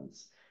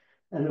judgments.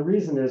 And the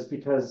reason is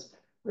because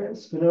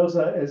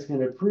Spinoza is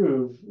going to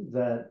prove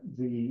that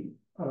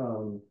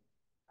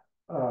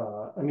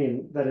I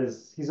mean, that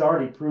is, he's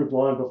already proved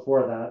long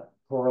before that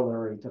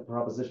corollary to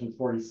Proposition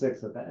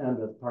 46 at the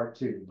end of part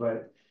two.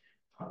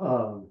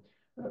 Um,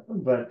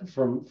 but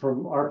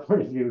from our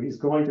point of view, he's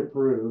going to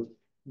prove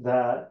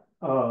that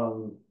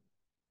um,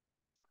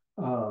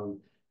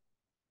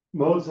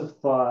 modes of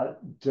thought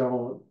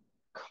don't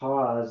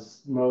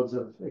cause modes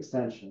of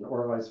extension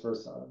or vice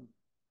versa.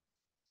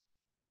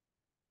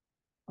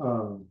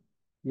 Um,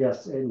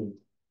 yes, Amy.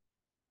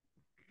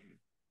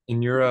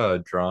 In your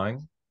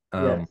drawing,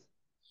 Yes. um,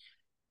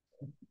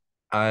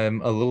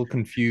 I'm a little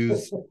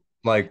confused,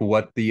 like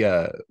what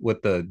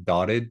the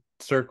dotted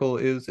circle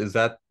is. Is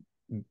that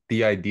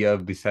the idea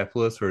of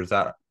Bucephalus, or is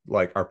that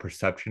like our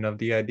perception of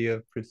the idea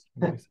of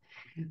Bucephalus?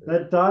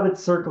 That dotted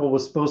circle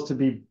was supposed to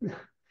be,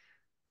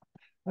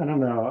 I don't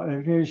know,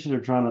 maybe you should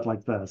have drawn it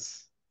like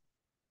this.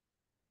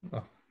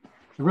 Oh.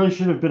 It really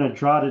should have been a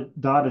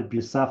dotted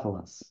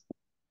Bucephalus.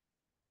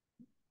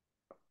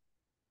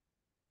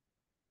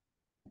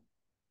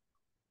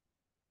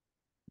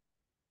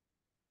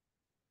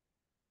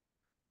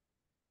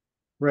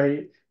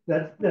 Right?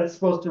 That's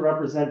supposed to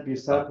represent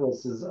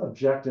Bucephalus's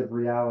objective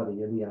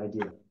reality in the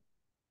idea.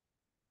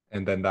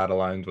 And then that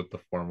aligns with the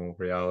formal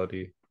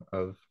reality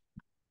of.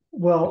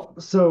 Well,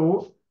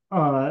 so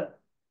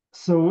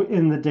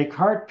in the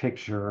Descartes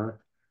picture,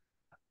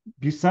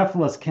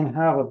 Bucephalus can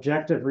have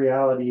objective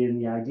reality in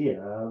the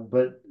idea,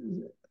 but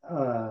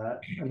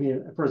I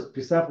mean, of course,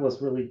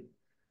 Bucephalus really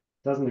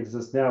doesn't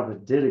exist now,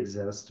 but did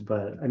exist.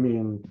 But I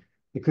mean,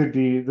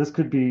 this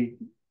could be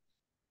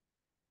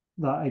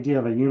the idea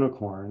of a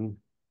unicorn,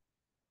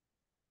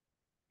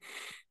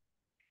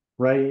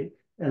 right?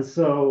 And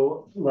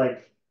so,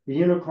 like, the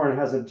unicorn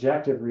has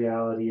objective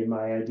reality in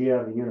my idea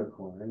of a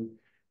unicorn,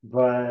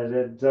 but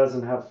it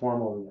doesn't have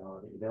formal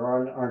reality. There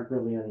aren't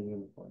really any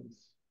unicorns.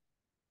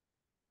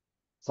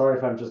 Sorry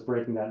if I'm just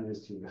breaking that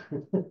news to you.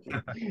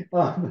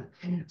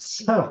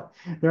 So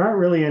there aren't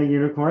really any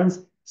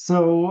unicorns.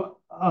 So,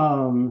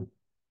 so,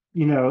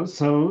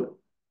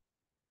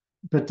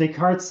 but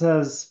Descartes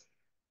says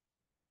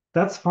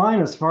that's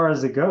fine as far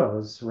as it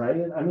goes,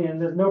 right? I mean,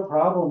 there's no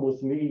problem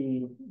with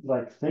me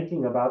like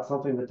thinking about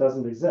something that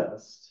doesn't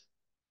exist.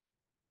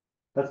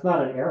 That's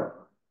not an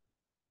error.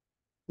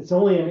 It's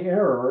only an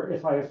error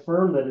if I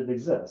affirm that it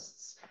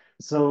exists.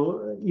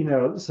 So,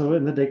 so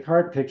in the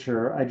Descartes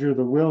picture, I drew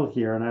the will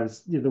here, and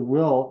the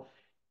will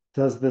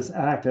does this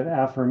act of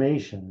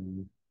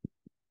affirmation.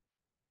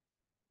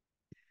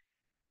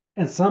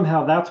 And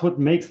somehow that's what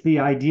makes the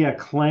idea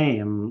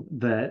claim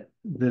that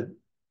there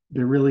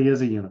really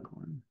is a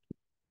unicorn.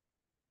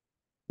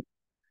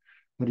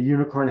 But a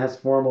unicorn has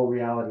formal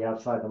reality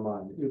outside the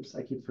mind. Oops,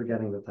 I keep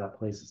forgetting that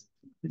place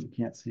that you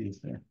can't see is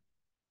there.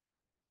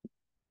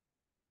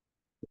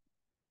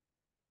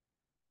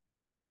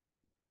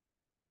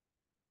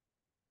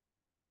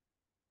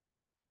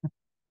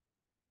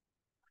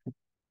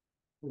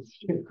 It's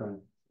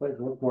unicorn. Like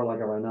look more like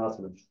a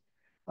rhinoceros.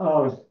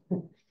 Um,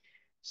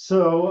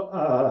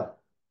 so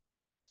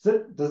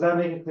does that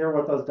make it clear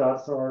what those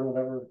dots are and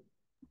whatever?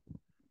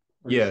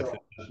 Yes.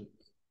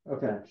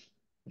 Okay.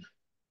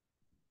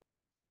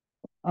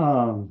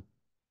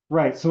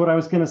 Right. So what I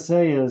was going to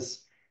say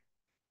is,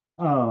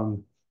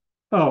 um,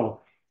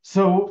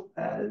 so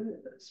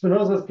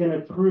Spinoza is going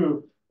to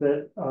prove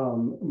that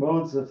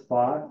modes of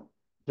thought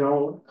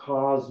don't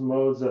cause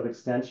modes of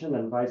extension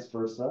and vice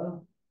versa,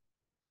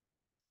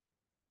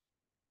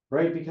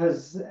 right?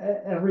 Because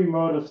every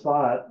mode of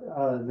thought,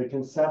 the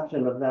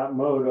conception of that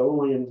mode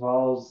only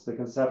involves the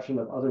conception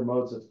of other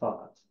modes of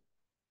thought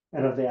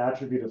and of the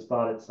attribute of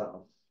thought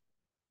itself.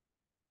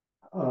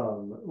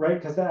 Right?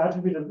 Because the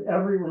attribute of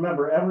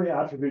every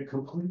attribute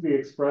completely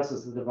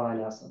expresses the divine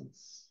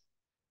essence.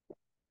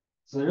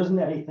 So there isn't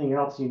anything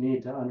else you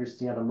need to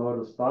understand a mode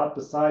of thought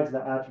besides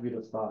the attribute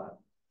of thought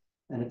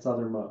and its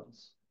other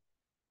modes.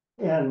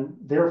 And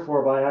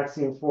therefore, by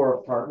axiom 4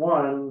 of part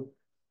 1,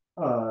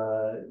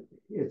 uh,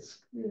 it's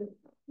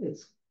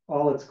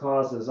all its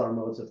causes are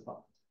modes of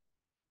thought.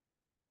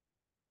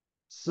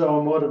 So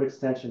a mode of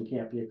extension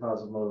can't be a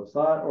cause of mode of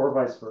thought, or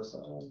vice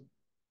versa.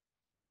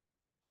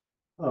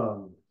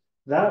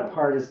 That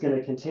part is going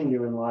to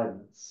continue in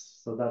Leibniz,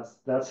 so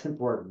that's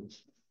important.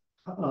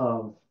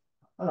 Um,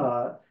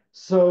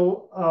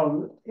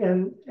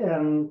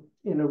 and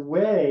in a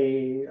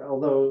way,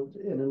 although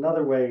in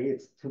another way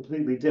it's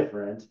completely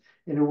different,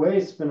 in a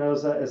way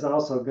Spinoza is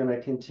also going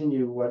to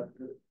continue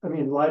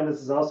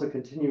Leibniz is also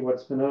continue what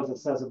Spinoza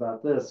says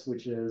about this,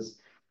 which is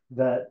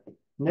that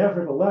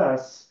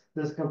nevertheless,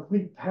 there's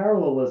complete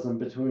parallelism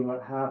between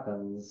what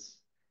happens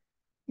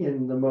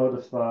in the mode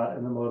of thought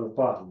and the mode of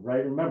body,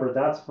 right? Remember,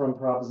 that's from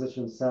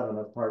proposition 7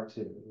 of part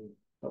 2.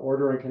 The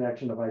order and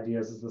connection of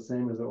ideas is the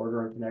same as the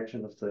order and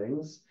connection of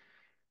things.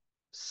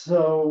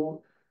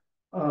 So,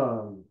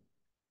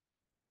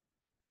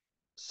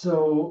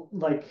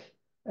 like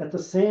at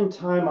the same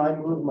time I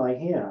move my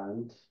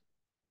hand,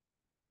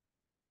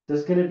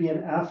 there's going to be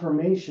an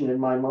affirmation in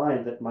my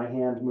mind that my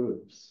hand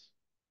moves.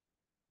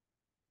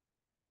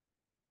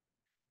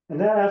 And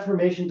that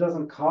affirmation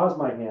doesn't cause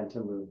my hand to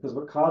move, because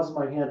what causes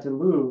my hand to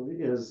move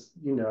is,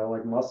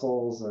 like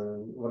muscles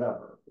and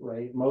whatever,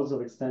 right? Modes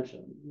of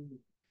extension.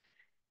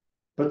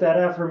 But that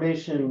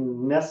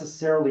affirmation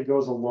necessarily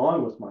goes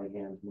along with my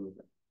hand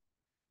moving.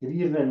 It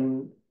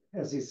even,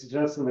 as he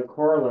suggests in the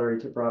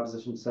corollary to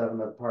proposition 7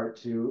 of part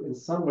 2, in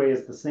some way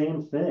is the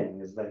same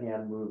thing as the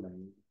hand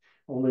moving,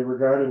 only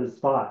regarded as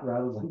thought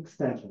rather than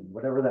extension,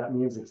 whatever that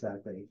means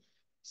exactly.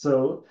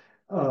 So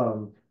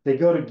they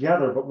go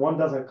together, but one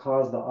doesn't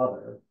cause the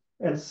other.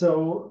 And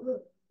so,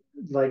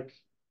 like,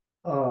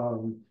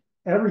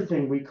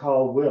 everything we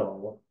call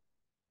will,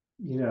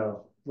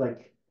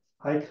 like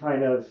I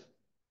kind of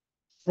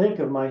think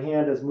of my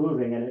hand as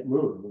moving and it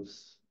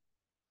moves.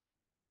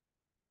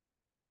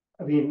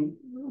 I mean,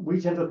 we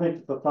tend to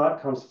think that the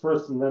thought comes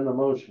first and then the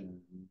motion,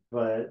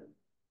 but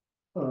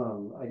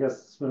I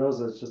guess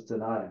Spinoza is just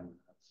denying that.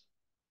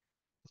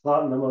 The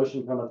thought and the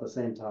motion come at the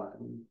same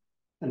time.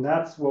 And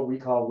that's what we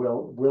call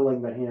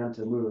willing the hand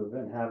to move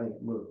and having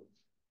it move.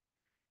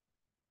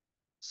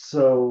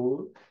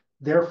 So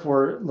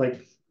therefore,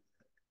 like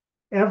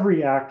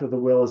every act of the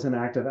will is an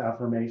act of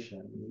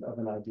affirmation of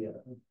an idea.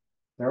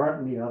 There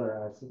aren't any other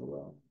acts of the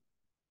will.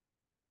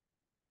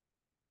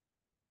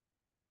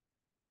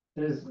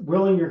 It is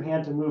willing your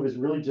hand to move is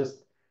really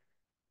just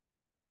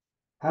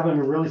having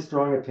a really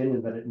strong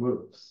opinion that it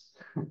moves.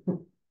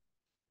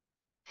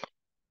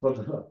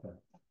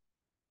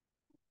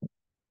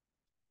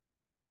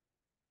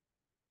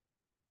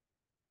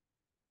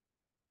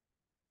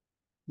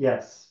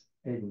 Yes,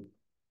 Aiden.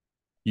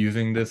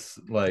 Using this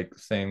like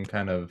same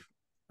kind of,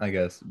 I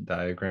guess,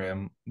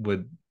 diagram,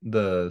 would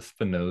the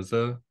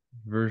Spinoza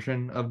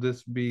version of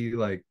this be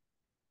like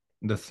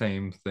the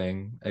same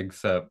thing,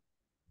 except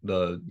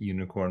the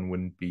unicorn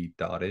wouldn't be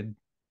dotted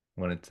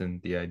when it's in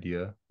the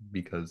idea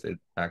because it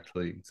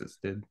actually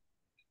existed,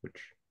 which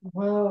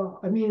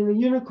Well, I mean, the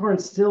unicorn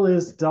still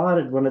is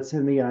dotted when it's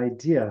in the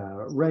idea,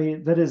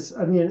 right? That is,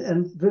 I mean,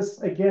 and this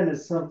again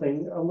is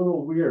something a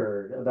little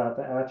weird about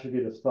the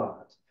attribute of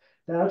thought.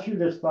 The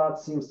attribute of thought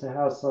seems to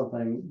have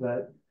something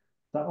that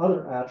the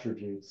other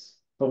attributes,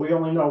 but we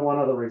only know one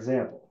other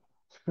example,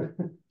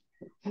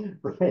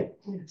 right?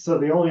 So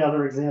the only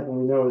other example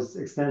we know is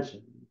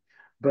extension.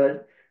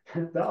 But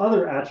the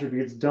other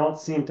attributes don't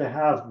seem to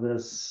have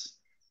this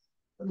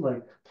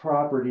like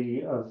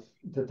property of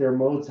that their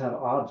modes have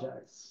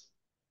objects.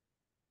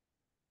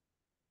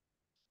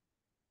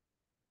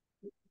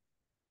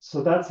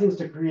 So that seems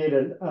to create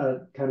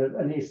a kind of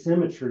an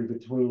asymmetry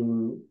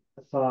between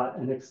thought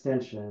and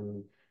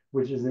extension,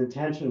 which is in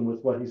tension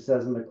with what he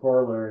says in the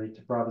corollary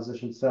to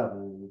Proposition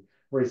 7,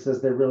 where he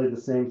says they're really the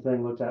same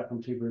thing looked at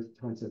from two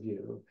points of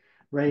view,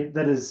 right?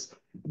 That is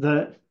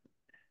the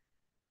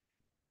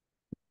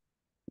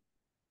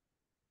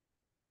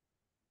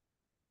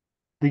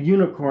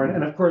unicorn,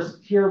 and of course,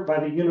 here by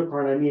the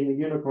unicorn, I mean the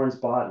unicorn's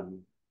body.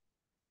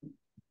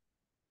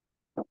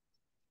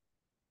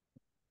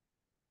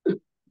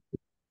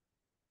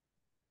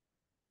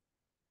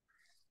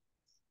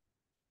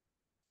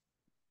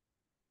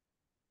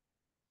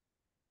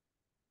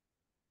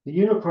 The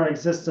unicorn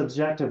exists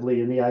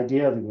objectively in the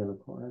idea of the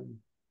unicorn,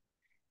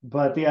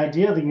 but the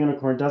idea of the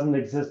unicorn doesn't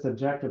exist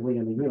objectively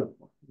in the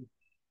unicorn.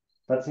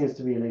 That seems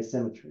to be an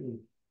asymmetry.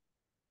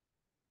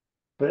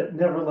 But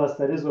nevertheless,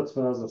 that is what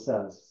Spinoza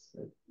says,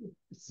 it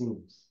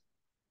seems.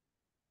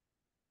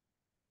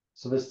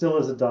 So there still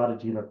is a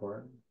dotted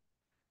unicorn.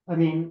 I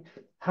mean,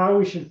 how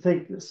we should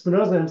think,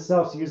 Spinoza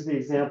himself used the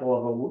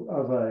example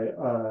of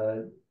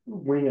a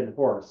winged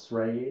horse,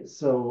 right?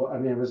 So, I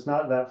mean, it was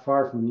not that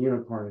far from the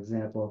unicorn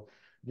example.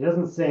 He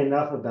doesn't say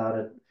enough about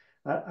it.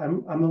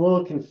 I'm a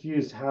little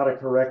confused how to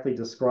correctly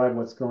describe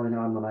what's going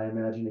on when I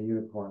imagine a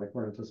unicorn,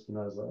 according to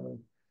Spinoza.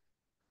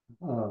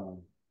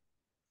 Um,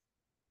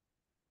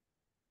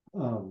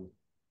 um,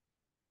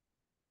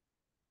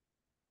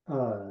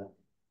 uh,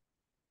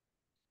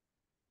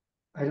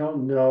 I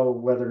don't know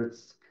whether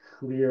it's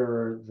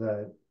clear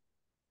that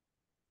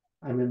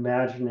I'm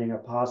imagining a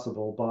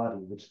possible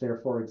body, which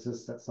therefore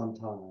exists at some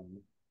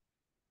time,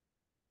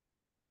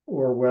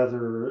 or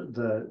whether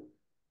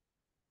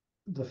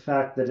the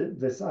fact that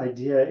this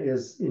idea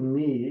is in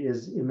me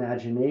is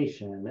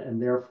imagination,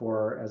 and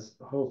therefore, as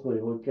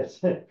hopefully we'll get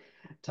to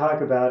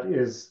talk about,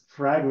 is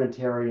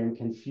fragmentary and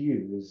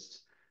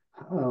confused,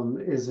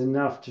 is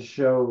enough to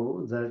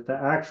show that the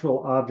actual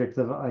object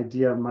of the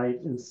idea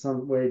might in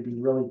some way be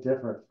really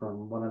different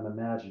from what I'm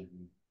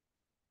imagining.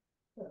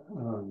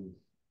 Um,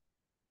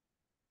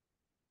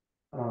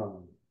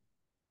 um,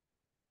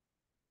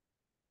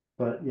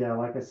 but yeah,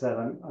 like I said,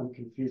 I'm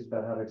confused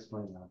about how to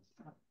explain that.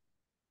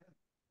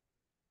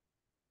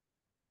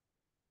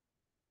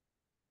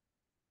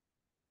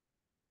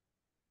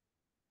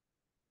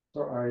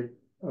 So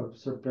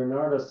so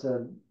Bernardo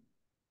said,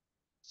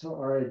 so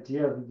our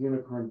idea of a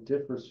unicorn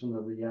differs from the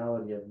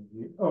reality of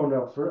oh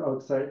no,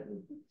 sorry.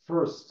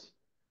 First,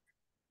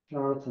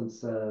 Jonathan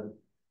said,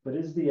 but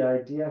is the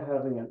idea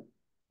having an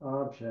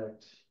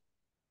object?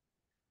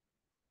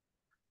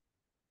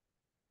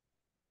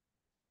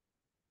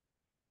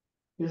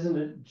 Isn't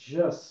it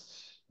just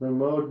the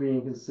mode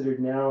being considered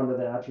now under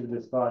the attribute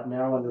of thought,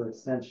 now under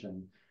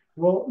extension?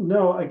 Well,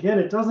 no, again,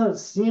 it doesn't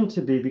seem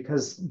to be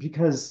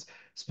because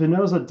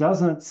Spinoza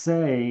doesn't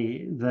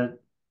say that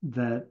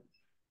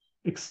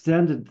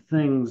extended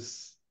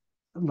things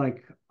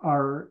like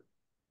are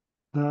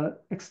the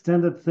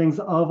extended things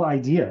of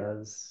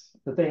ideas,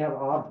 that they have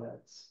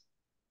objects.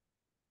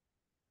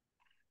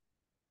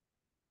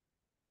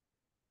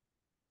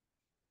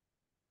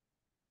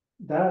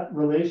 That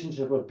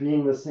relationship of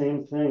being the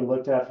same thing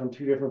looked at from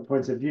two different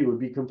points of view would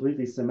be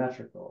completely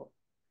symmetrical.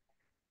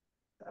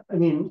 I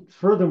mean,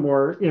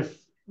 furthermore, if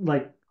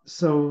like,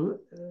 so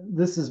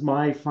this is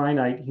my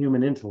finite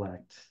human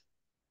intellect,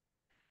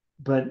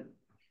 but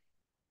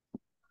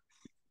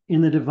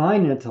in the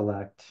divine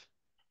intellect,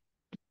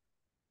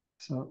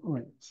 so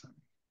wait, sorry.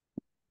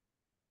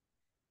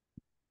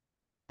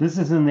 This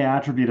is in the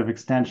attribute of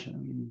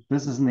extension.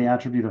 This is in the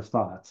attribute of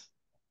thought,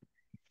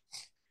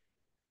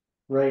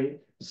 right?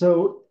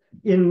 So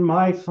in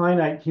my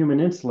finite human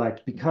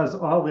intellect, because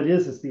all it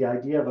is the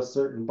idea of a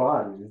certain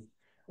body,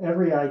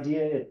 every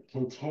idea it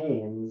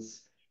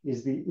contains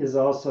is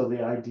also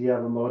the idea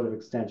of a mode of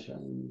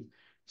extension.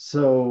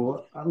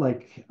 So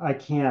like I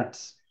can't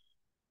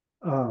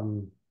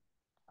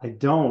I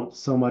don't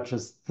so much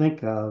as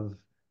think of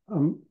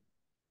um,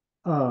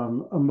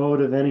 a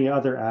mode of any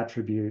other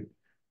attribute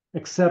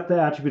except the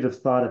attribute of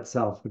thought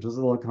itself, which is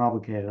a little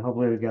complicated.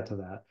 Hopefully we get to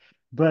that.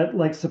 But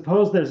like,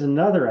 suppose there's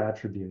another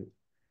attribute,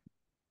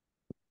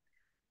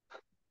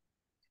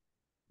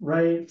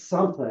 right?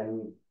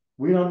 Something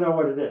We don't know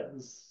what it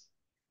is.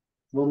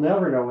 We'll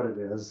never know what it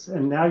is.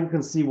 And now you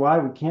can see why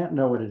we can't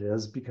know what it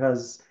is,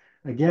 because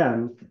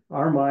again,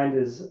 our mind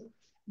is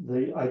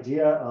the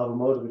idea of a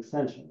mode of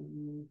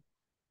extension.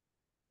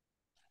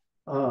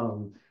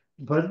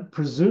 But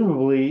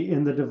presumably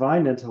in the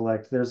divine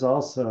intellect, there's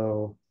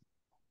also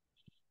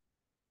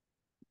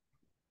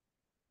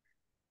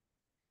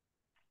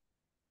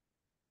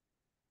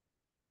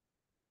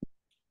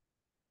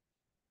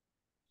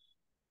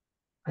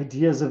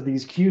ideas of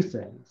these Q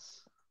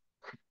things.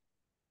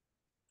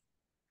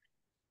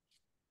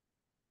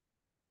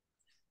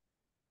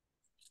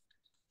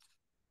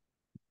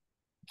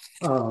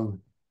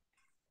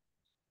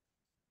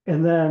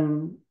 And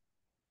then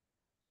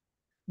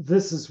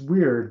this is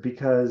weird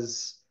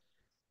because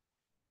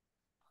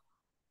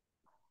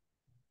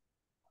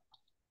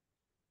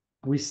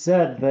we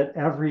said that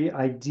every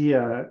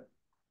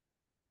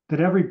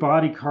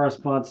body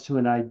corresponds to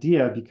an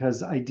idea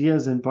because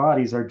ideas and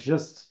bodies are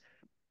just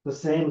the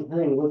same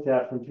thing looked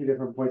at from two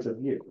different points of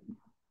view.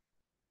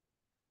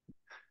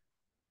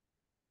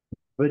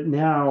 But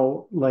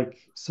now,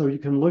 so you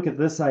can look at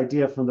this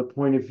idea from the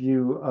point of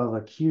view of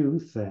a Q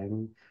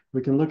thing.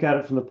 We can look at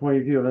it from the point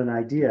of view of an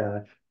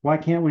idea. Why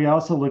can't we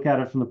also look at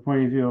it from the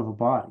point of view of a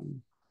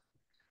body?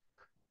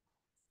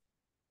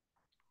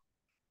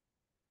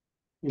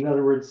 In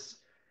other words,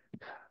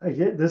 I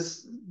get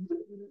this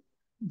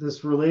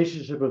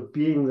relationship of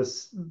being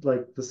this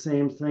like the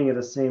same thing at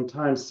the same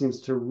time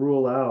seems to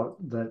rule out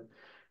that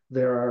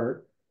there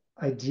are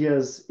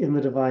ideas in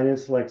the divine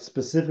intellect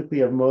specifically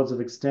of modes of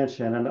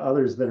extension and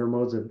others that are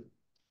modes of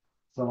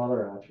some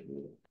other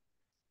attribute.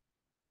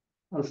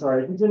 I'm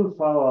sorry, if you didn't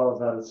follow all of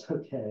that, it's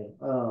okay.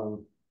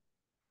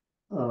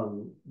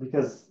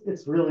 Because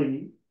it's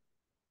really,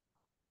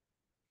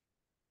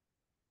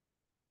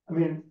 I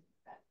mean,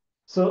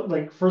 so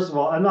first of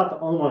all, I'm not the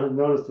only one who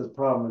noticed this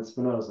problem in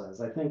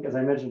Spinoza's. I think, as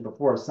I mentioned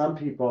before, some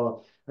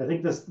people, I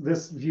think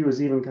this view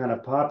is even kind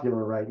of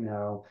popular right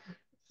now,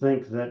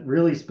 think that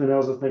really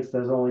Spinoza thinks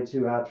there's only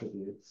two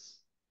attributes.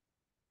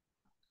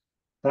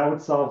 That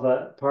would solve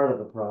that part of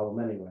the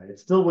problem anyway. It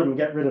still wouldn't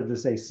get rid of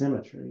this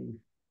asymmetry.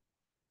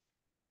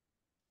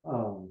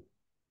 Um,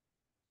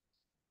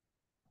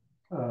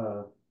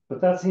 uh,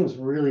 but that seems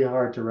really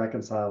hard to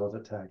reconcile with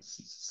the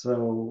text.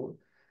 So,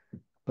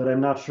 but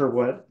I'm not sure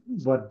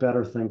what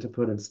better thing to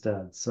put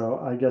instead. So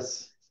I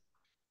guess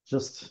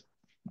just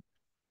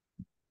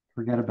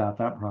forget about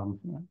that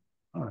problem.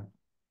 All right.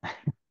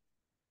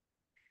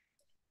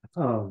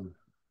 Um,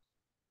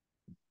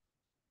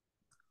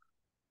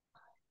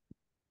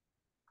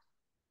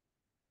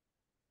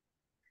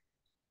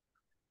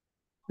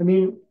 I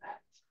mean,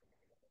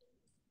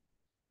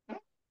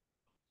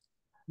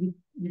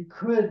 you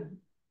could,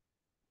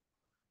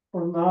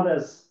 or not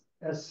as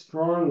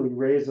strongly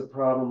raise a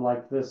problem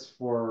like this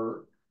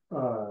for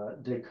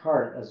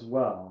Descartes as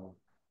well.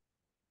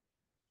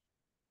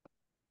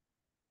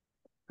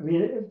 I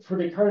mean, for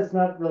Descartes, it's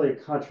not really a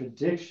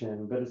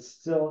contradiction, but it's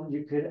still,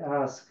 you could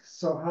ask,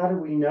 so how do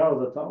we know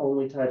that the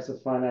only types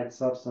of finite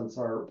substance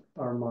are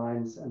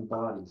minds and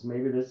bodies?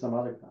 Maybe there's some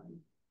other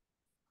kind.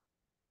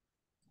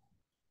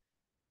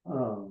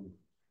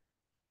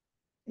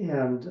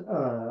 And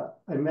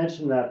I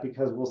mention that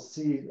because we'll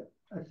see,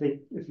 I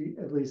think if you,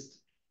 at least,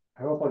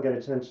 I hope I'll get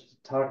a chance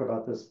to talk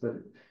about this, but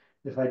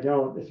if I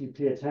don't, if you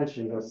pay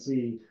attention, you'll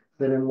see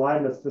that in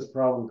Leibniz, this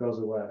problem goes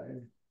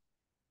away.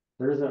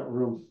 There isn't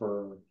room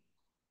for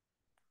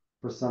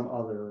some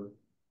other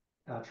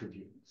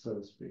attribute, so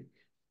to speak.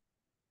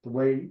 The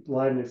way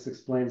Leibniz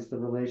explains the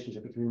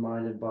relationship between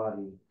mind and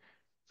body.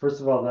 First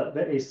of all, that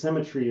the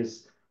asymmetry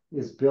is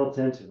built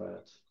into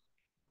it.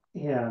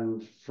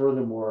 And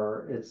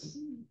furthermore, it's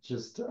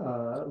just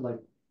like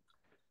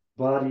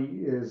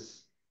body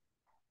is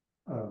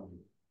going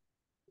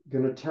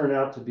to turn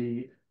out to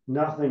be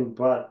nothing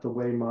but the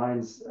way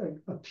minds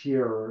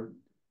appear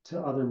to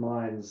other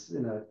minds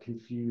in a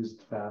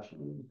confused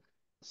fashion.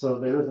 So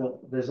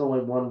there's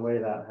only one way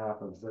that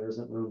happens. There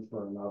isn't room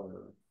for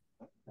another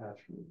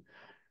attribute.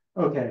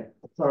 Okay,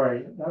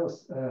 sorry, that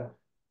was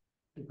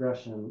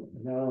digression.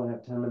 Now I only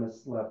have 10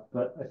 minutes left,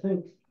 but I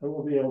think I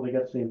will be able to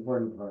get to the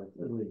important part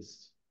at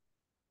least.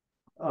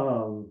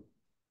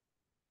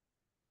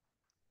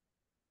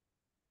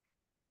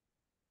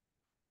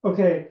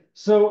 Okay,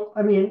 so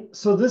I mean,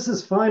 so this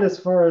is fine as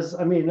far as,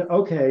 I mean,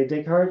 okay,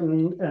 Descartes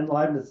and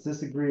Leibniz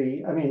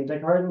disagree. I mean,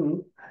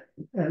 Descartes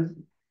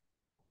and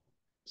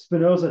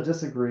Spinoza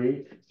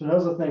disagree.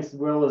 Spinoza thinks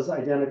will is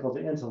identical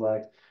to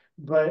intellect,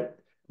 but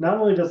not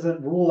only does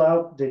it rule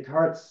out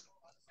Descartes'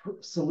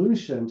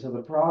 solution to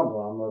the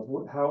problem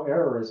of how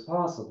error is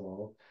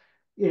possible,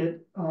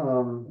 it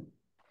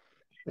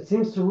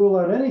seems to rule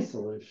out any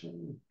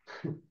solution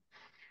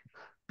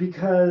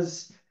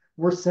because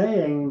we're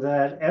saying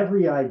that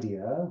every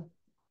idea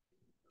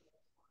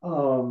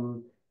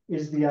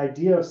is the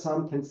idea of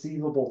some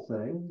conceivable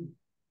thing,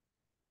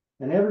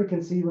 and every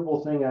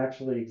conceivable thing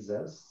actually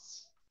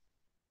exists.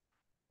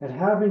 And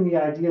having the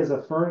idea is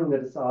affirming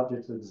that its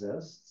object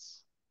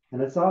exists,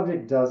 and its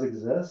object does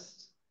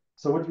exist.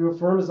 So what you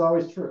affirm is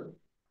always true.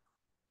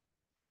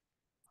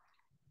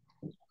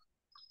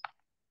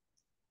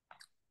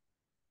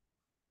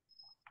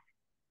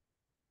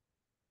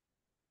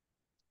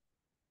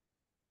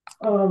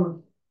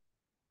 Um,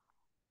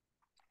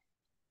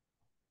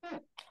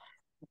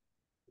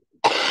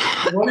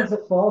 what is a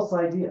false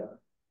idea?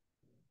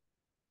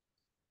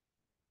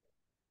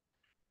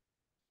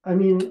 I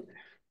mean,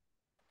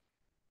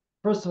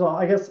 first of all,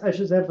 I guess I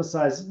should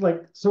emphasize,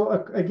 like, so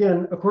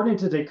again, according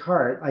to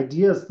Descartes,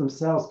 ideas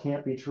themselves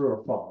can't be true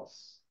or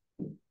false.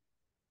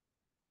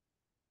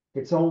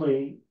 It's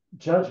only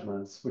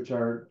judgments, which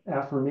are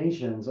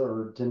affirmations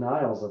or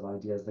denials of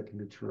ideas, that can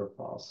be true or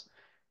false.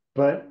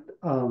 But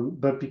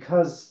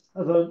because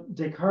although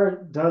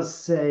Descartes does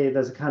say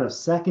there's a kind of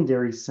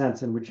secondary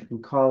sense in which you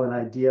can call an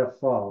idea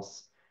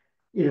false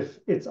if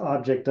its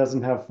object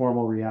doesn't have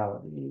formal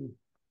reality,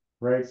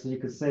 right? So you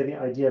could say the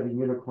idea of a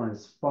unicorn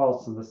is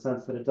false in the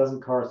sense that it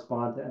doesn't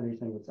correspond to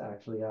anything that's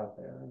actually out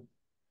there.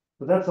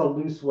 But that's a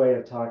loose way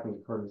of talking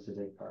according to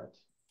Descartes.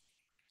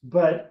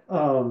 But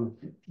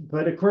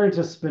according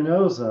to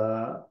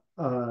Spinoza,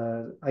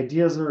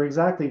 ideas are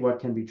exactly what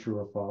can be true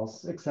or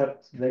false,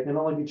 except they can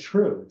only be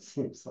true, it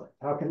seems like.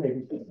 How can they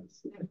be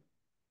false?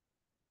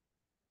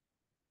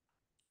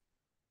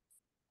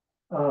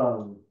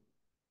 Um,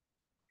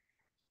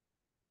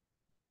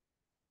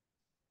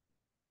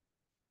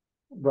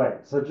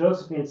 right. So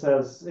Josephine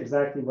says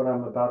exactly what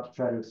I'm about to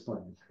try to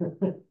explain.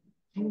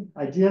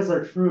 Ideas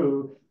are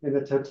true in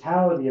the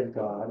totality of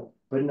God,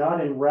 but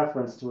not in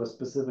reference to a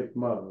specific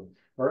mode.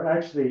 Or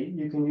actually,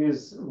 you can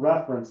use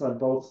reference on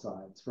both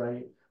sides,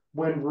 right?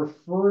 When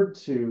referred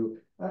to,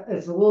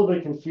 it's a little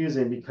bit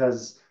confusing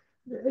because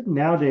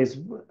nowadays,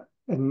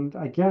 and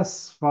I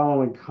guess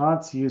following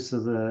Kant's use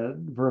of the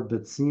verb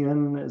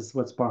beziehen is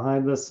what's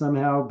behind this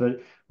somehow,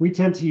 but we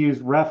tend to use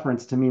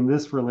reference to mean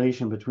this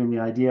relation between the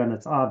idea and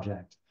its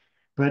object.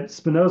 But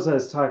Spinoza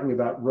is talking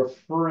about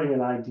referring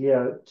an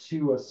idea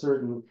to a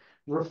certain,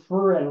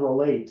 refer and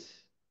relate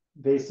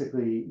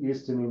basically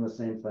used to mean the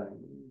same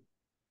thing.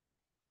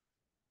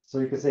 So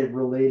you could say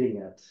relating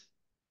it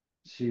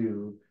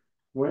to,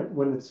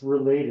 when it's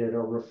related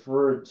or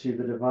referred to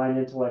the divine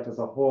intellect as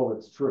a whole,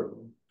 it's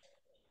true.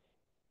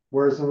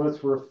 Whereas when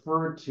it's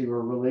referred to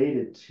or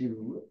related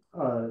to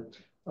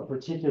a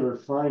particular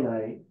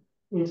finite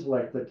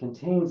intellect that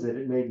contains it,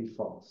 it may be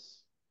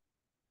false.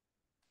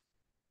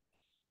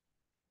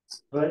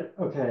 But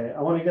okay,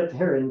 I want to get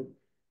there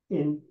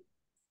in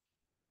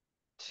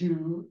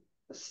two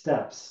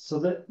steps. So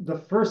the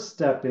first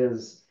step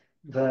is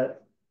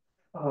that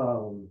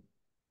um,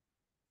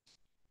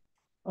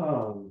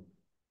 um,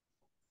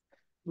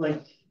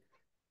 like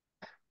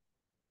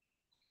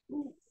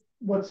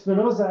what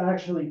Spinoza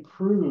actually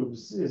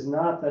proves is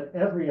not that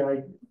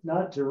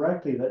not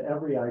directly that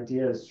every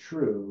idea is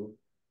true,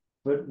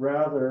 but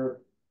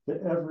rather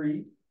that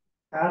every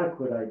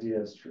adequate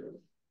idea is true.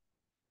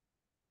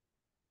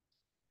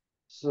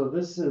 So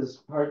this is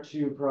part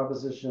two,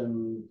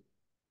 proposition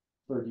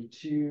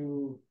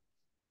 32.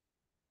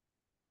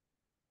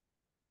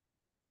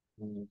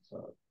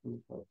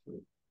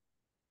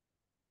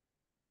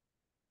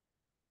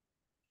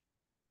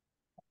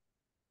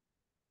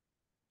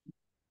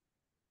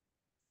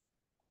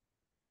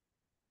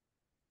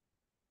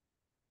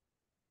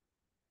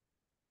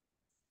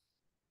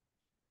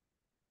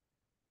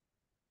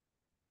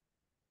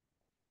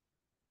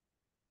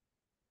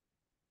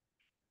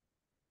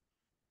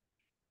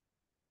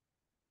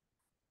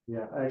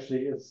 Yeah,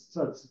 actually, it's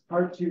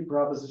part two,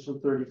 proposition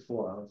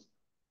 34.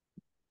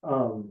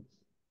 Um,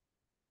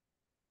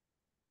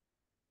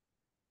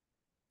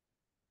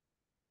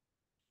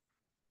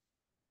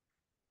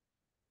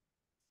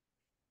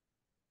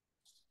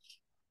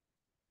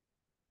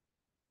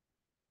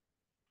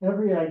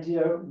 every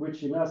idea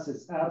which in us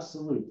is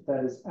absolute,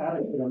 that is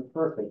adequate and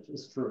perfect,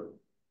 is true.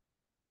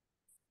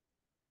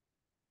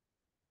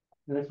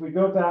 And if we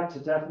go back to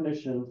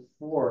definition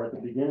 4 at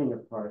the beginning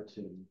of part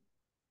 2,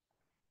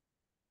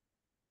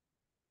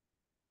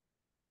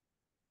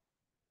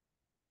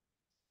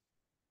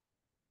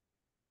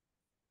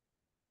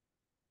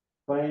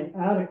 by an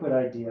adequate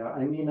idea,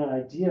 I mean an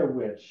idea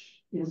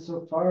which,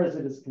 insofar as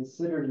it is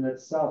considered in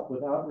itself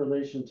without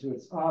relation to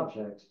its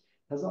object,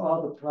 has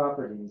all the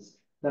properties,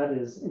 that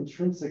is,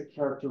 intrinsic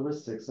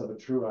characteristics of a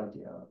true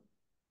idea.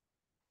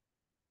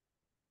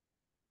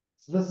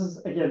 So this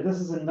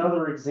is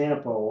another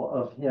example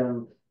of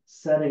him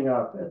setting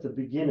up at the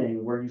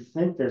beginning where you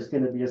think there's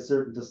going to be a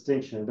certain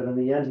distinction, but in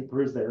the end he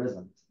proves there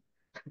isn't.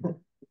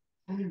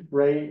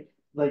 Right?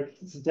 Like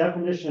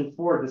definition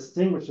 4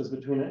 distinguishes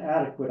between an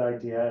adequate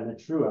idea and a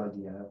true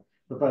idea.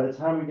 But by the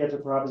time we get to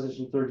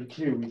proposition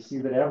 32, we see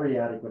that every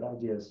adequate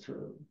idea is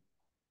true.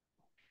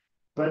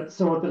 But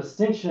so what the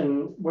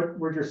distinction, what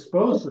you're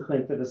supposed to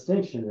think the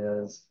distinction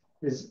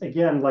is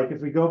again, like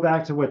if we go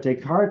back to what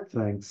Descartes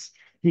thinks,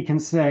 he can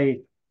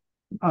say,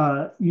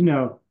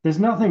 there's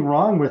nothing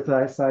wrong with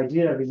this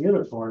idea of a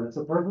unicorn. It's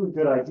a perfectly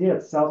good idea.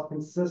 It's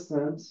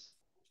self-consistent.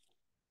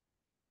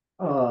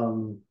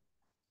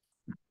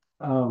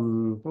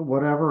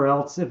 Whatever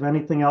else, if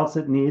anything else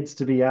it needs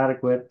to be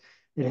adequate,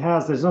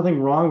 there's nothing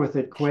wrong with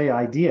it qua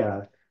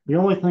idea. The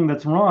only thing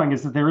that's wrong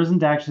is that there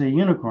isn't actually a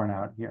unicorn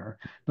out here,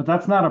 but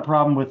that's not a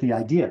problem with the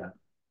idea.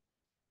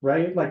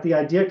 right? Like the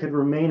idea could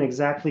remain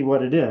exactly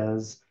what it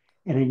is,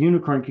 and a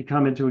unicorn could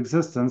come into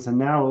existence, and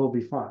now it'll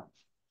be fine.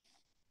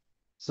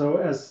 So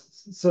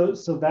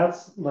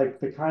that's like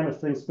the kind of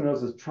thing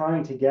Spinoza is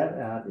trying to get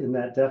at in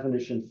that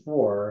definition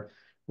 4,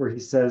 where he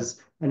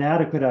says an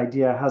adequate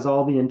idea has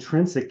all the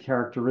intrinsic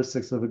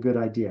characteristics of a good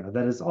idea.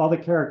 That is, all the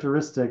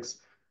characteristics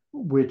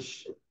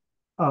which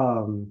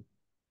um,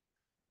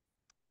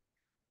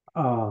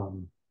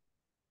 um,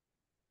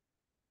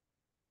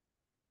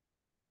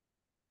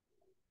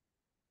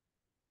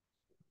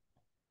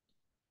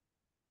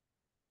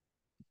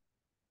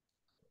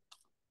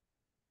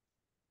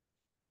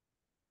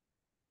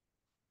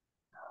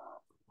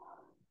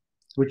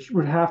 which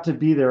would have to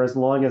be there as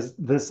long as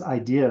this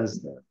idea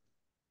is there.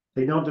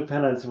 They don't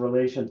depend on its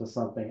relation to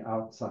something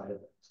outside of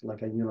it,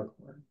 like a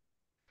unicorn.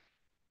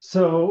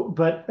 So,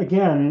 but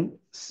again,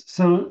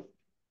 so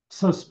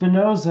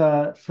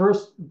Spinoza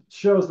first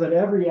shows that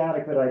every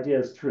adequate idea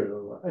is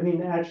true. I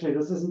mean, actually,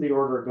 this isn't the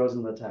order it goes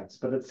in the text,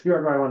 but it's the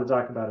order I want to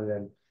talk about it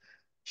in.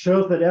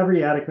 Shows that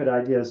every adequate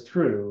idea is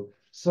true.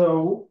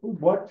 So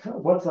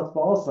what's a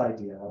false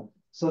idea?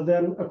 So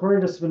then,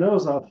 according to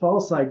Spinoza, a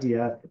false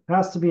idea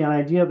has to be an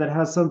idea that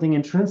has something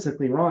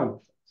intrinsically wrong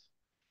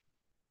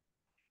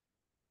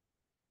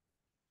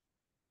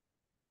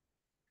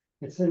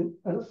with it.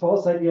 A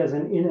false idea is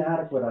an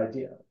inadequate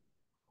idea.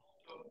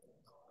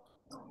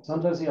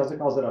 Sometimes he also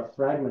calls it a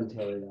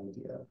fragmentary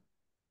idea.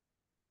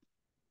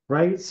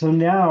 Right? So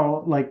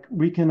now, like,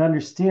 we can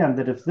understand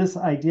that if this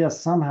idea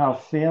somehow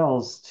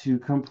fails to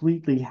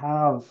completely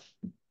have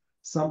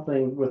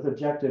something with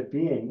objective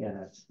being in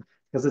it,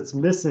 because it's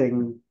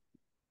missing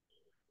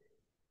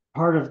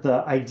part of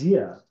the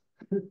idea,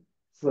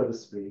 so to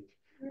speak,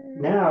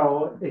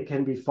 now it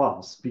can be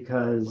false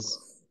because,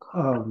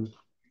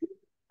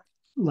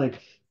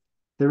 like,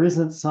 there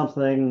isn't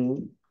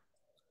something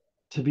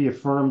to be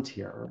affirmed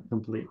here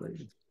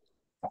completely.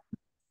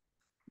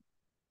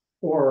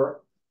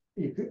 Or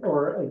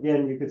or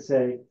again, you could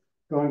say,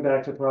 going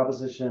back to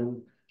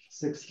proposition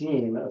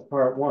 16 of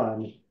part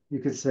 1, you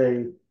could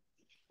say,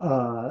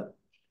 uh,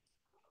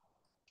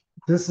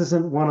 this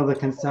isn't one of the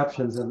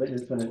conceptions of the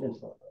infinite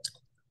intellect.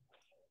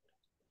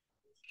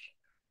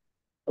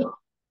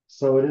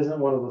 So it isn't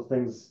one of the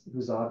things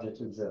whose object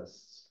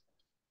exists.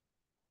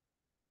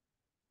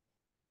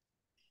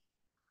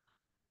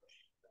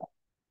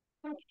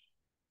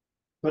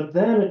 But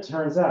then it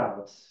turns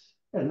out,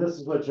 and this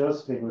is what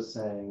Josephine was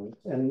saying,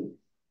 and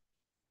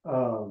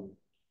um,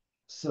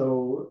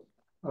 so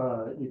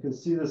you can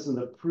see this in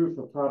the proof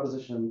of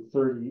proposition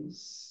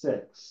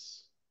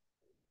 36,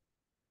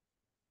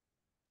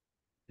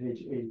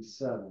 page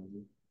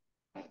 87.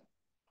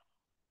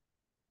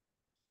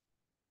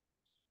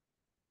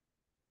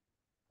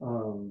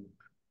 Um,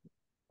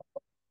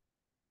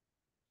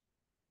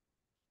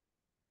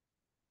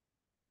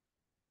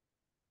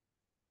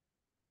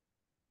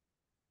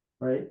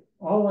 right?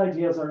 All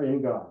ideas are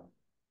in God.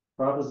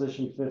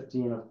 Proposition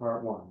 15 of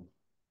part 1.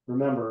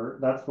 Remember,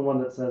 that's the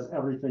one that says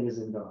everything is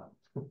in God.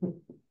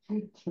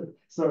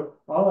 So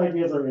all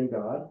ideas are in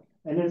God,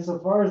 and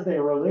insofar as they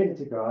are related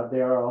to God, they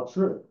are all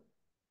true.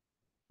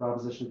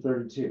 Proposition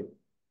 32.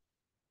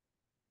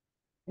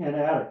 And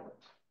adequate.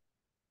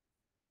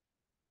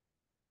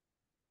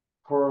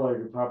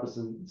 Corollary to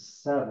proposition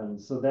 7.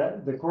 So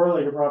that the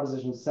corollary to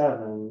proposition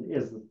 7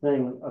 is the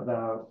thing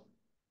about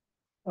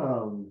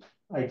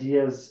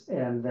ideas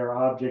and their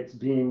objects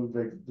being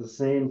the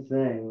same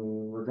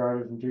thing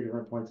regarded from 2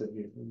 different points of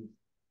view.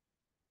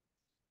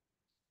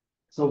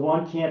 So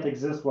one can't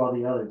exist while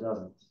the other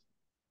doesn't.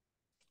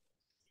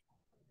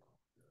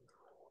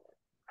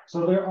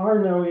 So there are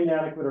no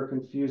inadequate or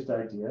confused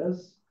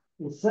ideas,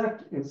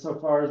 except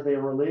insofar as they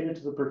are related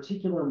to the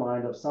particular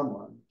mind of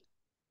someone.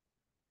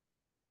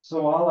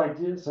 So all I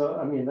did, so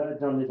I mean, I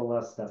don't need the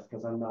last step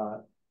because I'm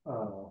not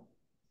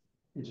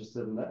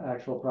interested in the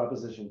actual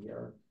proposition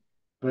here,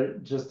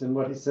 but just in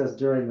what he says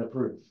during the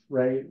proof,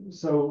 right?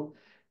 So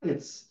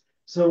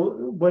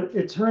what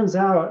it turns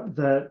out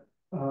that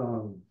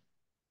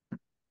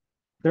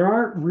there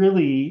aren't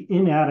really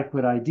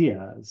inadequate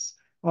ideas.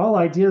 All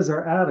ideas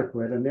are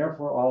adequate and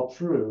therefore all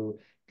true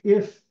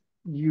if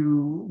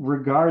you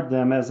regard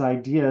them as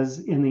ideas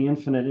in the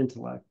infinite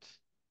intellect.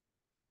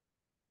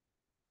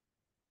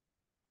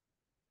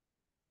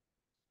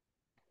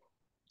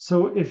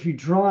 So if you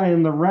draw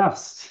in the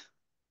rest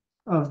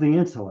of the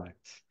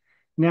intellect,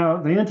 now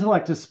the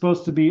intellect is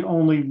supposed to be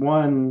only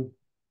one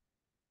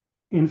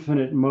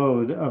infinite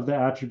mode of the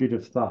attribute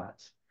of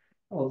thought.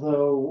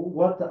 Although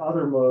what the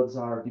other modes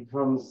are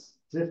becomes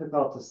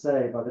difficult to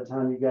say by the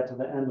time you get to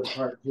the end of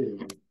part 2,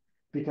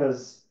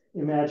 because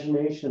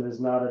imagination is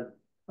not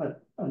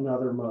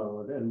another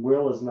mode, and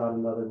will is not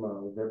another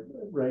mode,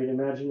 right?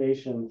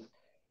 Imagination,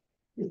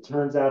 it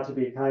turns out to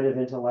be a kind of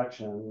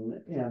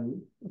intellection,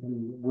 and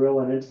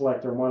will and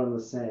intellect are one and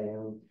the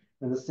same.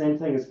 And the same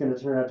thing is going to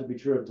turn out to be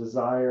true of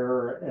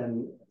desire.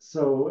 And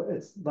so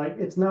it's like,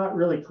 it's not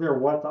really clear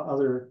what the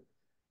other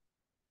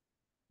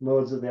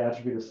modes of the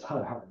attribute of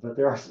thought are, but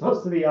there are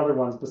supposed to be other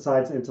ones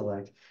besides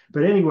intellect.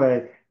 But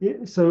anyway,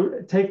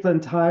 so take the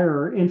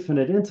entire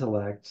infinite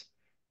intellect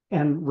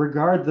and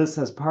regard this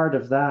as part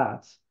of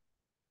that,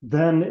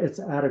 then it's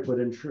adequate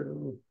and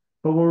true.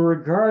 But when we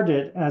regard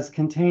it as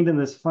contained in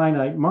this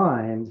finite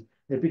mind,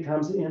 it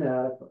becomes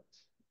inadequate.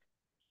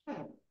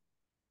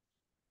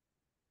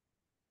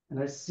 And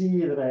I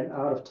see that I'm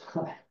out of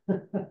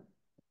time.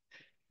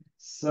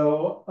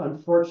 So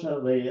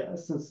unfortunately,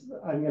 since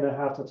I'm going to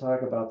have to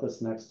talk about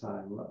this next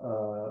time,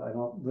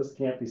 this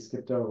can't be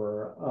skipped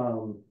over.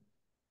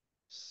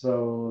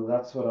 So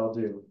that's what I'll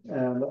do.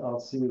 And I'll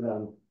see you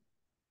then.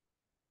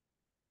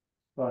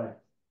 Bye.